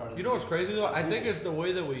sauerkraut is. You know what's crazy though? I think it's the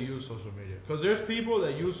way that we use social media. Because there's people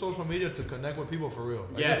that use social media to connect with people for real.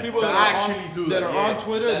 Like, Yeah, there's people to that are actually on, do that that, are yeah. on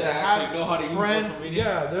Twitter That that actually have know how to use friends. social media.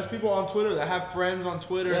 Yeah, there's people on Twitter that have friends on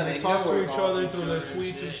Twitter Yeah, and they they talk to network each off other each through their other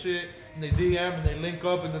tweets and and shit. shit, and they DM and they link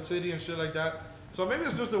up in the city and shit like that. So maybe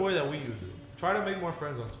it's just the way that we use it. Try to make more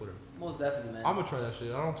friends on Twitter. Most definitely, man. I'm gonna try that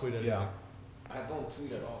shit. I don't tweet anything. Yeah. I don't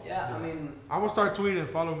tweet at all. Yeah, I mean, I'm gonna start tweeting.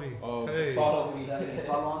 Follow me. Oh, Hey. Follow me. definitely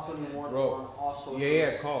follow on 21 Bro. on all socials.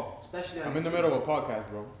 Yeah, call. Especially on I'm in the YouTube. middle of a podcast,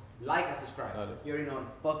 bro. Like and subscribe. Got it. You already know what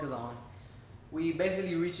the fuck is on. We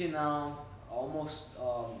basically reaching almost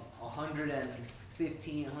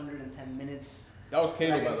 115, 110 minutes. That was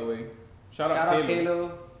Caleb, Like by it's- the way. Shout Shout out out Caleb.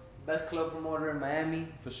 Kalo, best club promoter in Miami.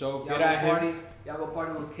 For sure. Y'all Get go at him. party. Y'all go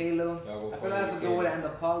party with Kalo. Y'all go I feel party like that's a with good way to Kalo. end the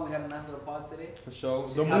pod. We had a nice little pod today. For sure.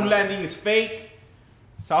 Should The have moon it. landing is fake.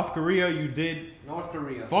 South Korea, you did North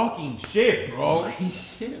Korea. fucking shit, bro.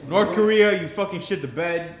 North Korea, you fucking shit the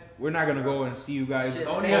bed. We're not gonna go and see you guys. Shit.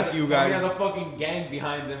 Tony Fuck has, you Tony has guys. a fucking gang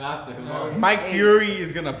behind him after him. huh? Mike Hey. Fury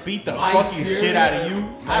is gonna beat the Mike fucking Fury. shit out of you.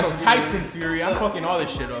 I know Mike Tyson Fury. I'm fucking all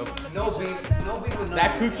this shit up. No beef with none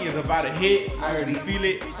That of you. cookie is about to hit. I already feel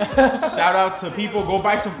it. Shout out to people. Go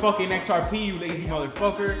buy some fucking XRP, you lazy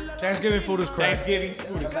motherfucker. Thanksgiving food is crap. Thanksgiving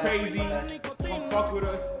food is crazy. Come fuck with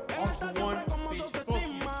us. Uncle